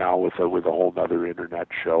ahead now with a whole other internet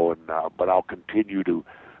show, and but I'll continue to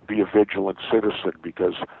be a vigilant citizen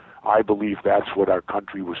because I believe that's what our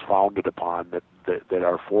country was founded upon. That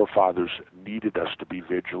our forefathers needed us to be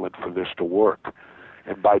vigilant for this to work.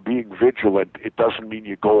 And by being vigilant, it doesn't mean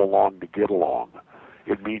you go along to get along.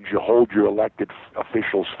 It means you hold your elected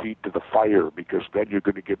officials' feet to the fire because then you're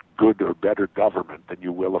going to get good or better government than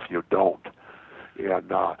you will if you don't.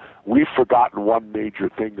 And we've forgotten one major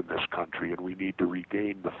thing in this country, and we need to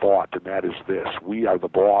regain the thought, and that is this. We are the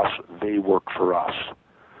boss, they work for us.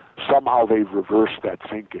 Somehow they've reversed that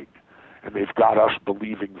thinking, and they've got us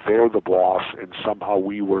believing they're the boss, and somehow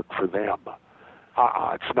we work for them.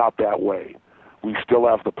 It's not that way. We still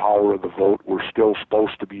have the power of the vote. We're still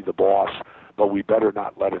supposed to be the boss, but we better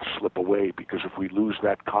not let it slip away, because if we lose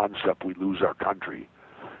that concept, we lose our country.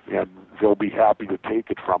 And they'll be happy to take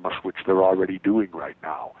it from us, which they're already doing right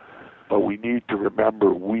now. But we need to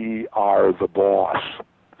remember we are the boss.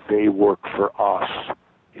 They work for us.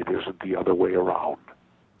 It isn't the other way around.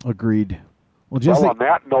 Agreed. Well, Jesse, on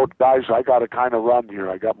that note, guys, I got to kind of run here.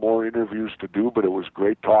 I got more interviews to do, but it was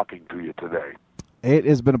great talking to you today. It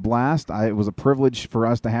has been a blast. It was a privilege for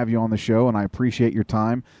us to have you on the show, and I appreciate your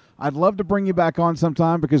time. I'd love to bring you back on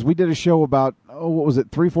sometime because we did a show about,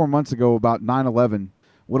 3-4 months ago about 9/11.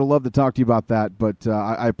 Would have loved to talk to you about that, but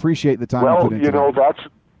I appreciate the time you put into it. Well,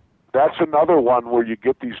 that's another one where you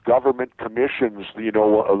get these government commissions.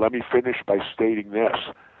 Let me finish by stating this.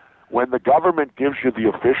 When the government gives you the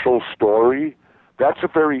official story, that's a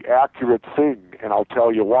very accurate thing, and I'll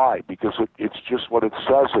tell you why. Because it's just what it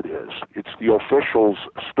says it is. It's the official's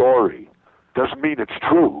story. Doesn't mean it's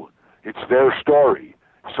true. It's their story.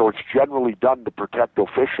 So it's generally done to protect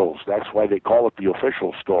officials. That's why they call it the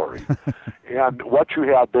official story. And what you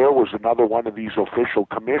had there was another one of these official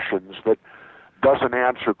commissions that doesn't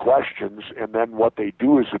answer questions, and then what they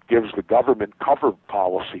do is it gives the government cover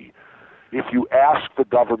policy. If you ask the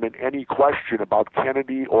government any question about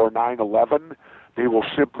Kennedy or 9/11, they will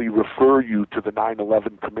simply refer you to the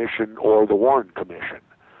 9/11 Commission or the Warren Commission,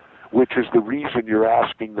 which is the reason you're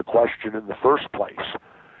asking the question in the first place.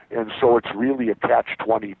 And so it's really a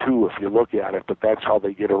catch-22 if you look at it, but that's how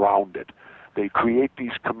they get around it. They create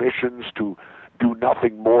these commissions to do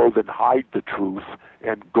nothing more than hide the truth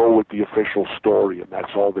and go with the official story, and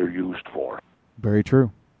that's all they're used for. Very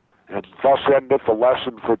true. And thus endeth the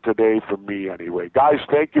lesson for today from me anyway. Guys,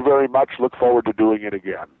 thank you very much. Look forward to doing it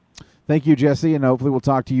again. Thank you, Jesse, and hopefully we'll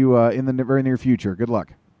talk to you in the very near future. Good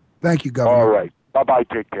luck. Thank you, Governor. All right. Bye-bye.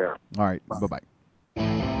 Take care. All right. Bye-bye.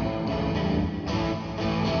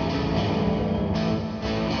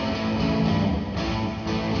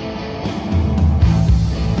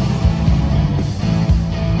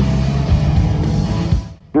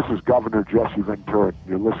 This is Governor Jesse Ventura.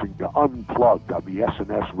 You're listening to Unplugged on the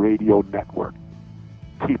SNS Radio Network.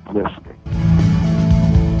 Keep listening.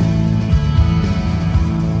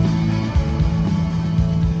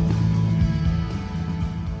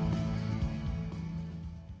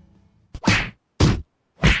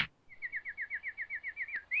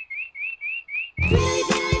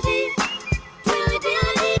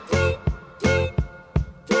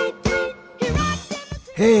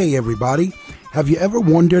 Hey, everybody. Have you ever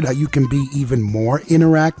wondered how you can be even more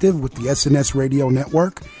interactive with the SNS Radio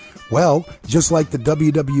Network? Well, just like the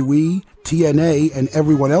WWE, TNA, and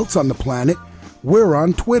everyone else on the planet, we're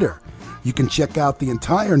on Twitter. You can check out the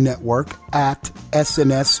entire network at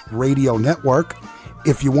SNS Radio Network.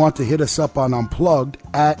 If you want to hit us up on Unplugged,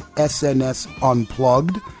 at SNS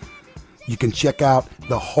Unplugged. You can check out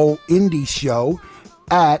the whole indie show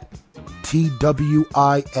at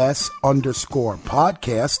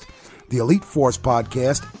TWIS_podcast. The Elite Force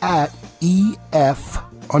podcast at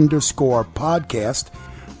EF_podcast.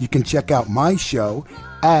 You can check out my show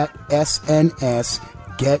at SNS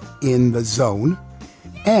Get in the Zone.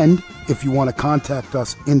 And if you want to contact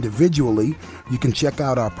us individually, you can check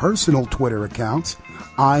out our personal Twitter accounts.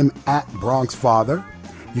 I'm at Bronx Father.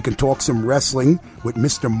 You can talk some wrestling with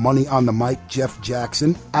Mr. Money on the Mic, Jeff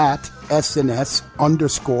Jackson, at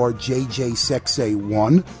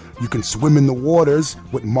SNS_JJSexA1. You can swim in the waters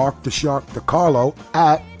with Mark the Shark DiCarlo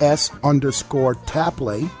at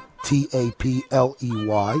S_Tapley,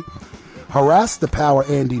 TAPLEY. Harass the Power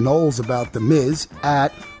Andy Knowles about The Miz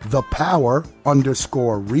at _Rewind.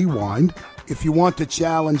 If you want to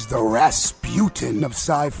challenge the Rasputin of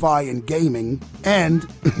sci-fi and gaming and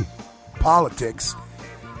politics,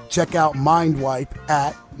 check out Mindwipe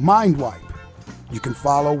at Mindwipe. You can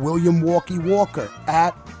follow William Walkie Walker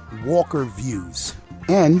at Walker Views.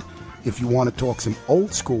 And if you want to talk some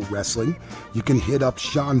old school wrestling, you can hit up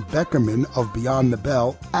Sean Beckerman of Beyond the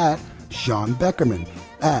Bell at Sean Beckerman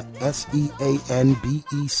at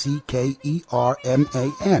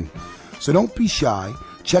SeanBeckerman. So don't be shy.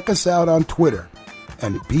 Check us out on Twitter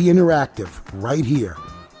and be interactive right here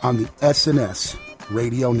on the SNS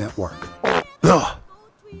Radio Network. Ugh.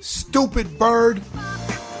 Stupid bird.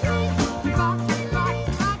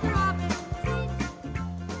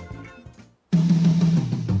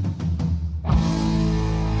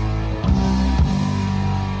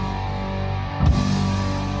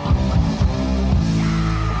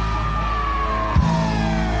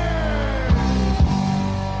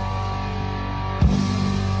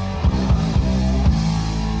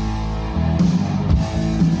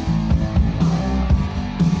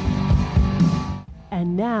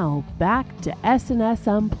 Now, back to SNS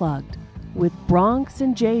Unplugged with Bronx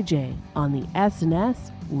and JJ on the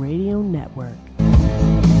SNS Radio Network.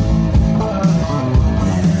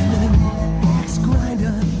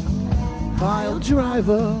 File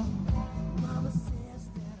driver.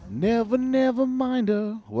 Never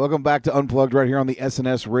minder. Welcome back to Unplugged right here on the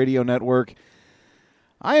SNS Radio Network.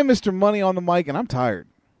 I am Mr. Money on the Mic, and I'm tired.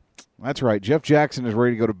 That's right. Jeff Jackson is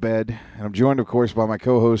ready to go to bed, and I'm joined, of course, by my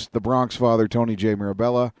co-host, the Bronx Father, Tony J.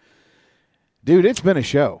 Mirabella. Dude, it's been a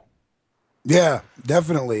show. Yeah,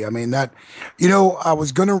 definitely. I mean, I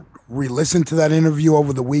was going to re-listen to that interview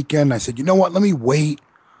over the weekend. I said, you know what, let me wait.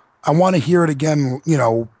 I want to hear it again,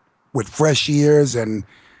 with fresh ears, and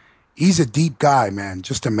he's a deep guy, man.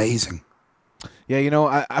 Just amazing.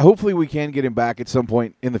 Yeah, I hopefully we can get him back at some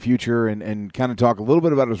point in the future and kind of talk a little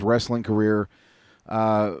bit about his wrestling career.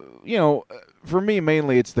 For me,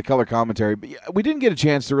 mainly it's the color commentary. But we didn't get a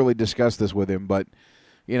chance to really discuss this with him, but,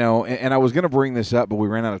 and I was going to bring this up, but we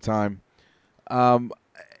ran out of time.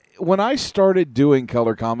 When I started doing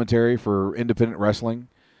color commentary for independent wrestling,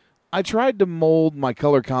 I tried to mold my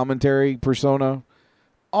color commentary persona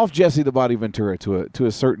off Jesse the Body Ventura to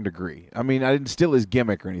a certain degree. I mean, I didn't steal his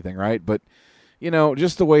gimmick or anything, right? But,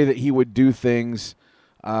 just the way that he would do things,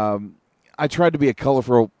 I tried to be a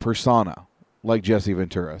colorful persona like Jesse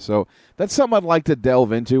Ventura. So that's something I'd like to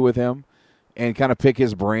delve into with him and kind of pick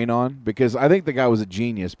his brain on, because I think the guy was a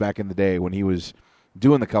genius back in the day when he was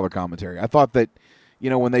doing the color commentary. I thought that,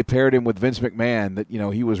 when they paired him with Vince McMahon, that,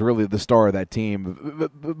 he was really the star of that team.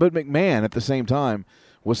 But McMahon, at the same time,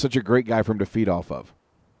 was such a great guy for him to feed off of.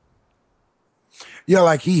 Yeah,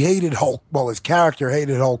 like he hated Hulk. Well, his character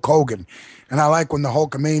hated Hulk Hogan. And I like when the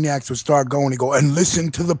Hulkamaniacs would start going, he'd go, and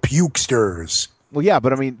listen to the pukesters. Well, yeah,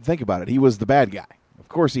 but I mean, think about it. He was the bad guy. Of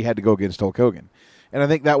course he had to go against Hulk Hogan. And I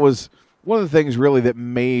think that was one of the things really that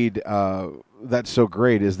made that so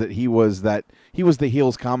great, is that he was the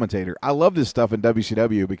heels commentator. I loved his stuff in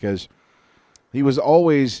WCW because he was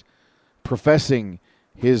always professing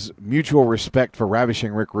his mutual respect for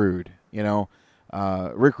ravishing Rick Rude.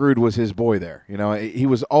 Rick Rude was his boy there. He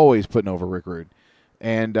was always putting over Rick Rude.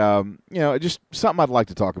 And, just something I'd like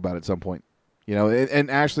to talk about at some point. And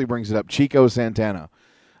Ashley brings it up, Chico Santana.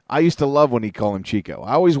 I used to love when he'd call him Chico.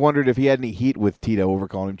 I always wondered if he had any heat with Tito over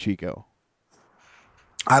calling him Chico.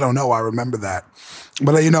 I don't know. I remember that.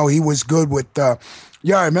 But, he was good with, I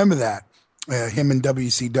remember that, him in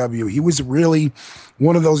WCW. He was really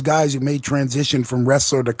one of those guys who made transition from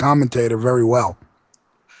wrestler to commentator very well.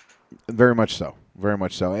 Very much so. Very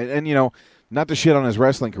much so. And not to shit on his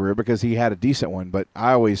wrestling career, because he had a decent one, but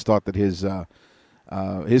I always thought that his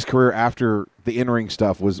career after the in-ring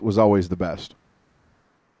stuff was always the best.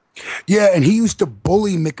 Yeah, and he used to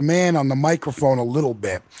bully McMahon on the microphone a little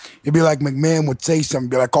bit. It'd be like McMahon would say something,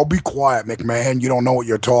 be like, oh, be quiet, McMahon. You don't know what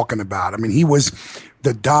you're talking about. I mean, he was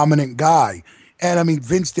the dominant guy. And, I mean,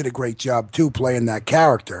 Vince did a great job, too, playing that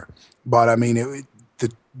character. But, I mean,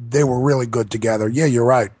 they were really good together. Yeah, you're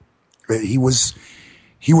right. He was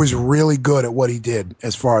really good at what he did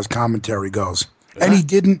as far as commentary goes. And he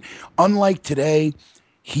didn't, unlike today,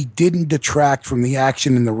 he didn't detract from the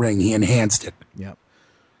action in the ring. He enhanced it. Yep.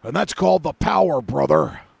 And that's called the power,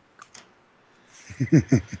 brother.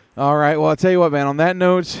 All right. Well, I'll tell you what, man. On that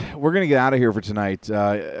note, we're going to get out of here for tonight.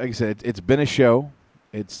 Like I said, it's been a show.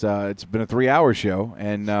 It's been a 3-hour show.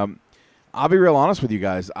 And I'll be real honest with you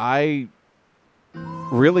guys. I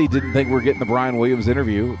really didn't think we were getting the Brian Williams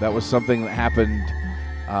interview. That was something that happened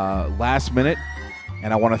last minute.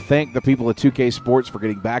 And I want to thank the people at 2K Sports for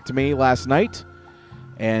getting back to me last night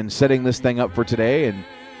and setting this thing up for today and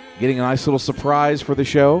getting a nice little surprise for the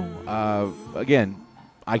show. Again,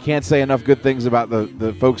 I can't say enough good things about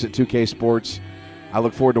the folks at 2K Sports. I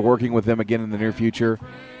look forward to working with them again in the near future.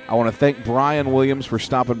 I want to thank Brian Williams for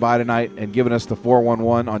stopping by tonight and giving us the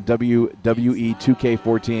 411 on WWE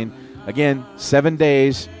 2K14. Again, 7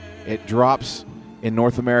 days. It drops in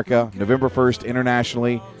North America, November 1st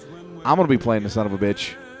internationally. I'm going to be playing the son of a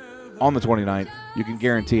bitch on the 29th. You can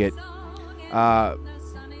guarantee it.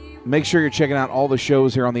 Make sure you're checking out all the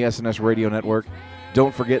shows here on the SNS Radio Network.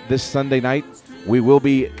 Don't forget, this Sunday night, we will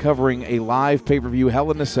be covering a live pay-per-view Hell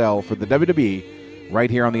in a Cell for the WWE right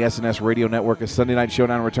here on the SNS Radio Network as Sunday Night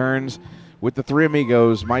Showdown returns with the three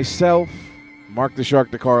amigos, myself, Mark the Shark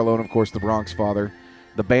DiCarlo, and, of course, the Bronx Father.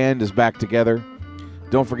 The band is back together.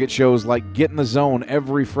 Don't forget shows like Get in the Zone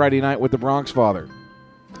every Friday night with the Bronx Father.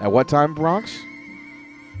 At what time, Bronx?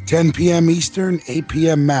 10 p.m. Eastern, 8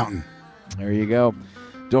 p.m. Mountain. There you go.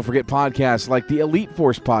 Don't forget podcasts like the Elite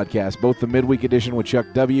Force podcast, both the midweek edition with Chuck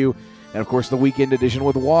W. and, of course, the weekend edition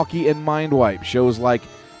with Walkie and Mindwipe. Shows like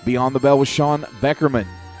Beyond the Bell with Sean Beckerman.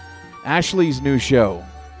 Ashley's new show.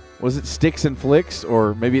 Was it Sticks and Flicks?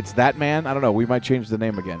 Or maybe it's That Man? I don't know. We might change the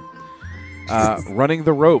name again. Running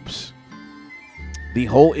the Ropes. The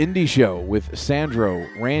Whole Indie Show with Sandro,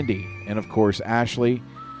 Randy, and, of course, Ashley.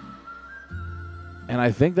 And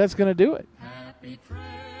I think that's going to do it. Yeah,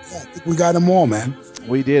 I think we got them all, man.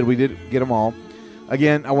 We did get them all.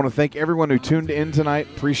 Again, I want to thank everyone who tuned in tonight.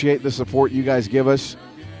 Appreciate the support you guys give us.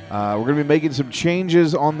 We're going to be making some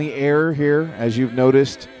changes on the air here, as you've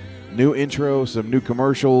noticed. New intro, some new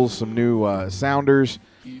commercials, some new sounders.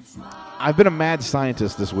 I've been a mad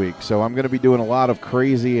scientist this week, so I'm going to be doing a lot of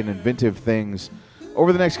crazy and inventive things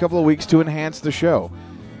over the next couple of weeks to enhance the show.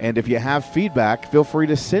 And if you have feedback, feel free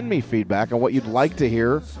to send me feedback on what you'd like to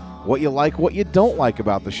hear, what you like, what you don't like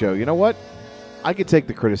about the show. You know what? I could take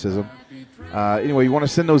the criticism. Anyway, you want to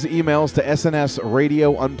send those emails to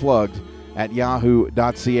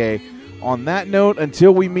snsradiounplugged@yahoo.ca. On that note,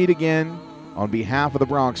 until we meet again, on behalf of the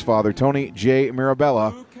Bronx Father, Tony J.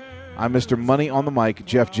 Mirabella, I'm Mr. Money on the Mic,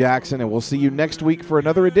 Jeff Jackson, and we'll see you next week for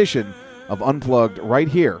another edition of Unplugged right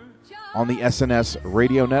here on the SNS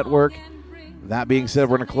Radio Network. That being said,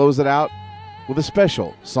 we're going to close it out with a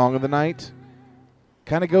special song of the night.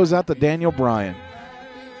 Kind of goes out to Daniel Bryan.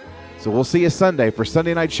 So we'll see you Sunday for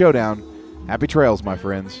Sunday Night Showdown. Happy trails, my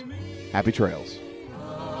friends. Happy trails.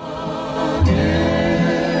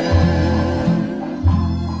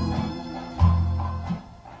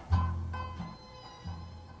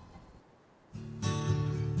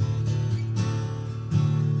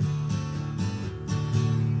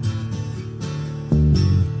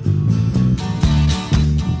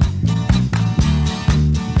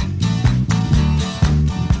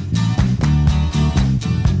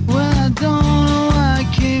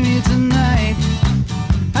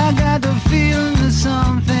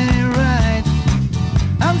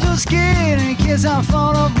 I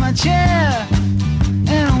fall off my chair, and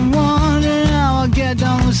I'm wondering how I'll get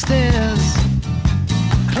down the stairs.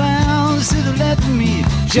 Clowns to the left of me,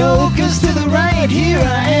 jokers to the right. Here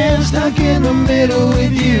I am, stuck in the middle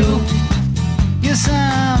with you. Yes,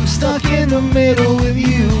 I'm stuck in the middle with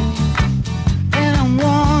you. And I'm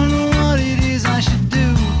wondering what it is I should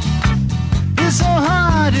do. It's so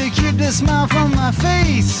hard to keep the smile from my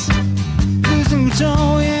face. Losing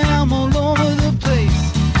control, yeah, I'm all over the place.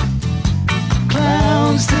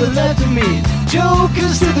 Clowns to the left of me,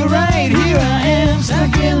 jokers to the right. Here I am,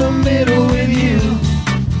 stuck in the middle with you.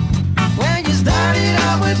 When you started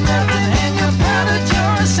out with nothing and you found that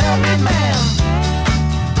you're a self-made man,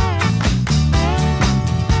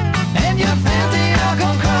 and your fans, they all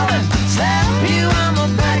come crawling, slap you on the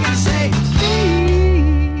back and say,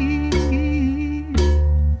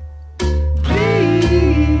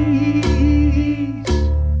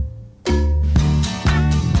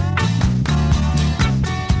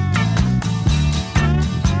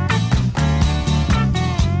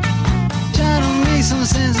 some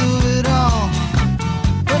sense of it all,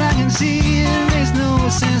 but I can see it makes no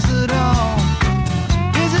sense at all.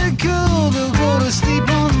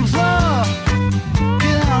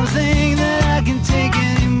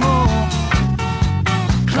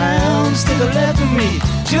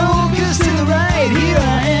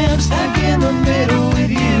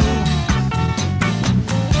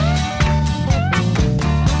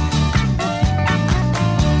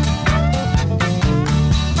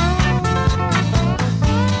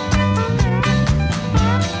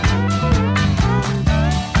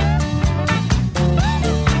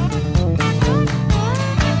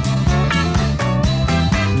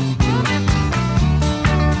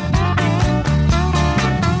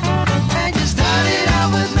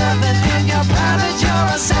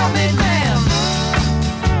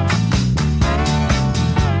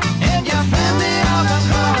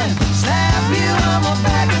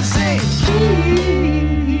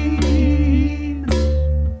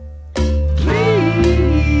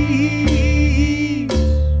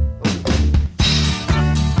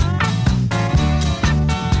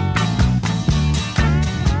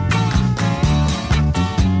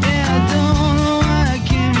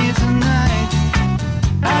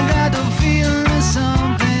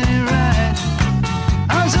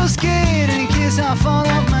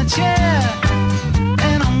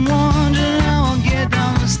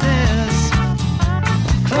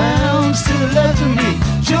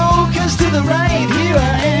 the right. Here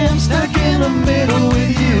I am, stuck in the middle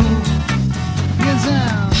with you. Yes,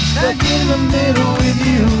 I'm stuck in the middle with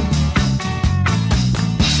you.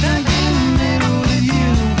 Stuck in the middle with you.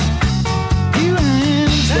 Here I am,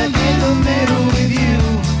 stuck in the middle with you.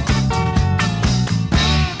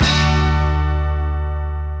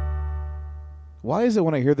 Why is it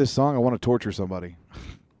when I hear this song I want to torture somebody?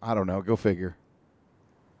 I don't know. Go figure.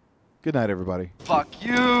 Good night, everybody. Fuck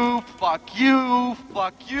you, fuck you,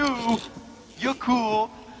 fuck you. You're cool.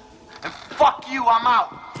 And fuck you, I'm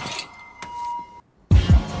out.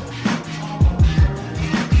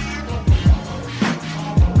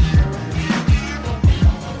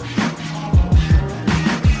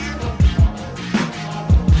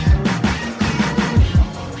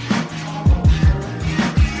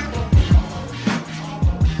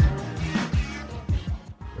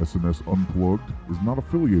 SNS Unplugged is not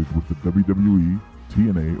affiliated with the WWE,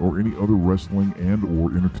 TNA, or any other wrestling and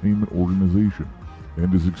or entertainment organization,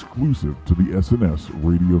 and is exclusive to the SNS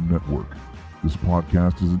Radio Network. This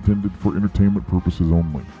podcast is intended for entertainment purposes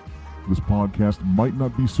only. This podcast might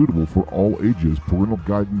not be suitable for all ages. Parental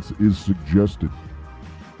guidance is suggested.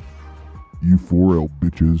 You 4L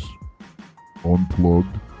bitches.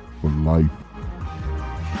 Unplugged for life.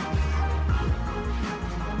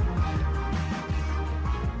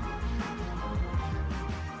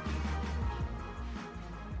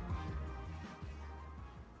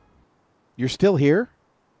 You're still here?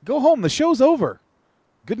 Go home. The show's over.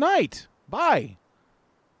 Good night. Bye.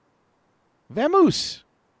 Vamos.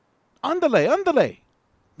 Andale, andale.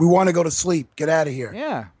 We want to go to sleep. Get out of here.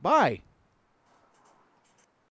 Yeah, bye.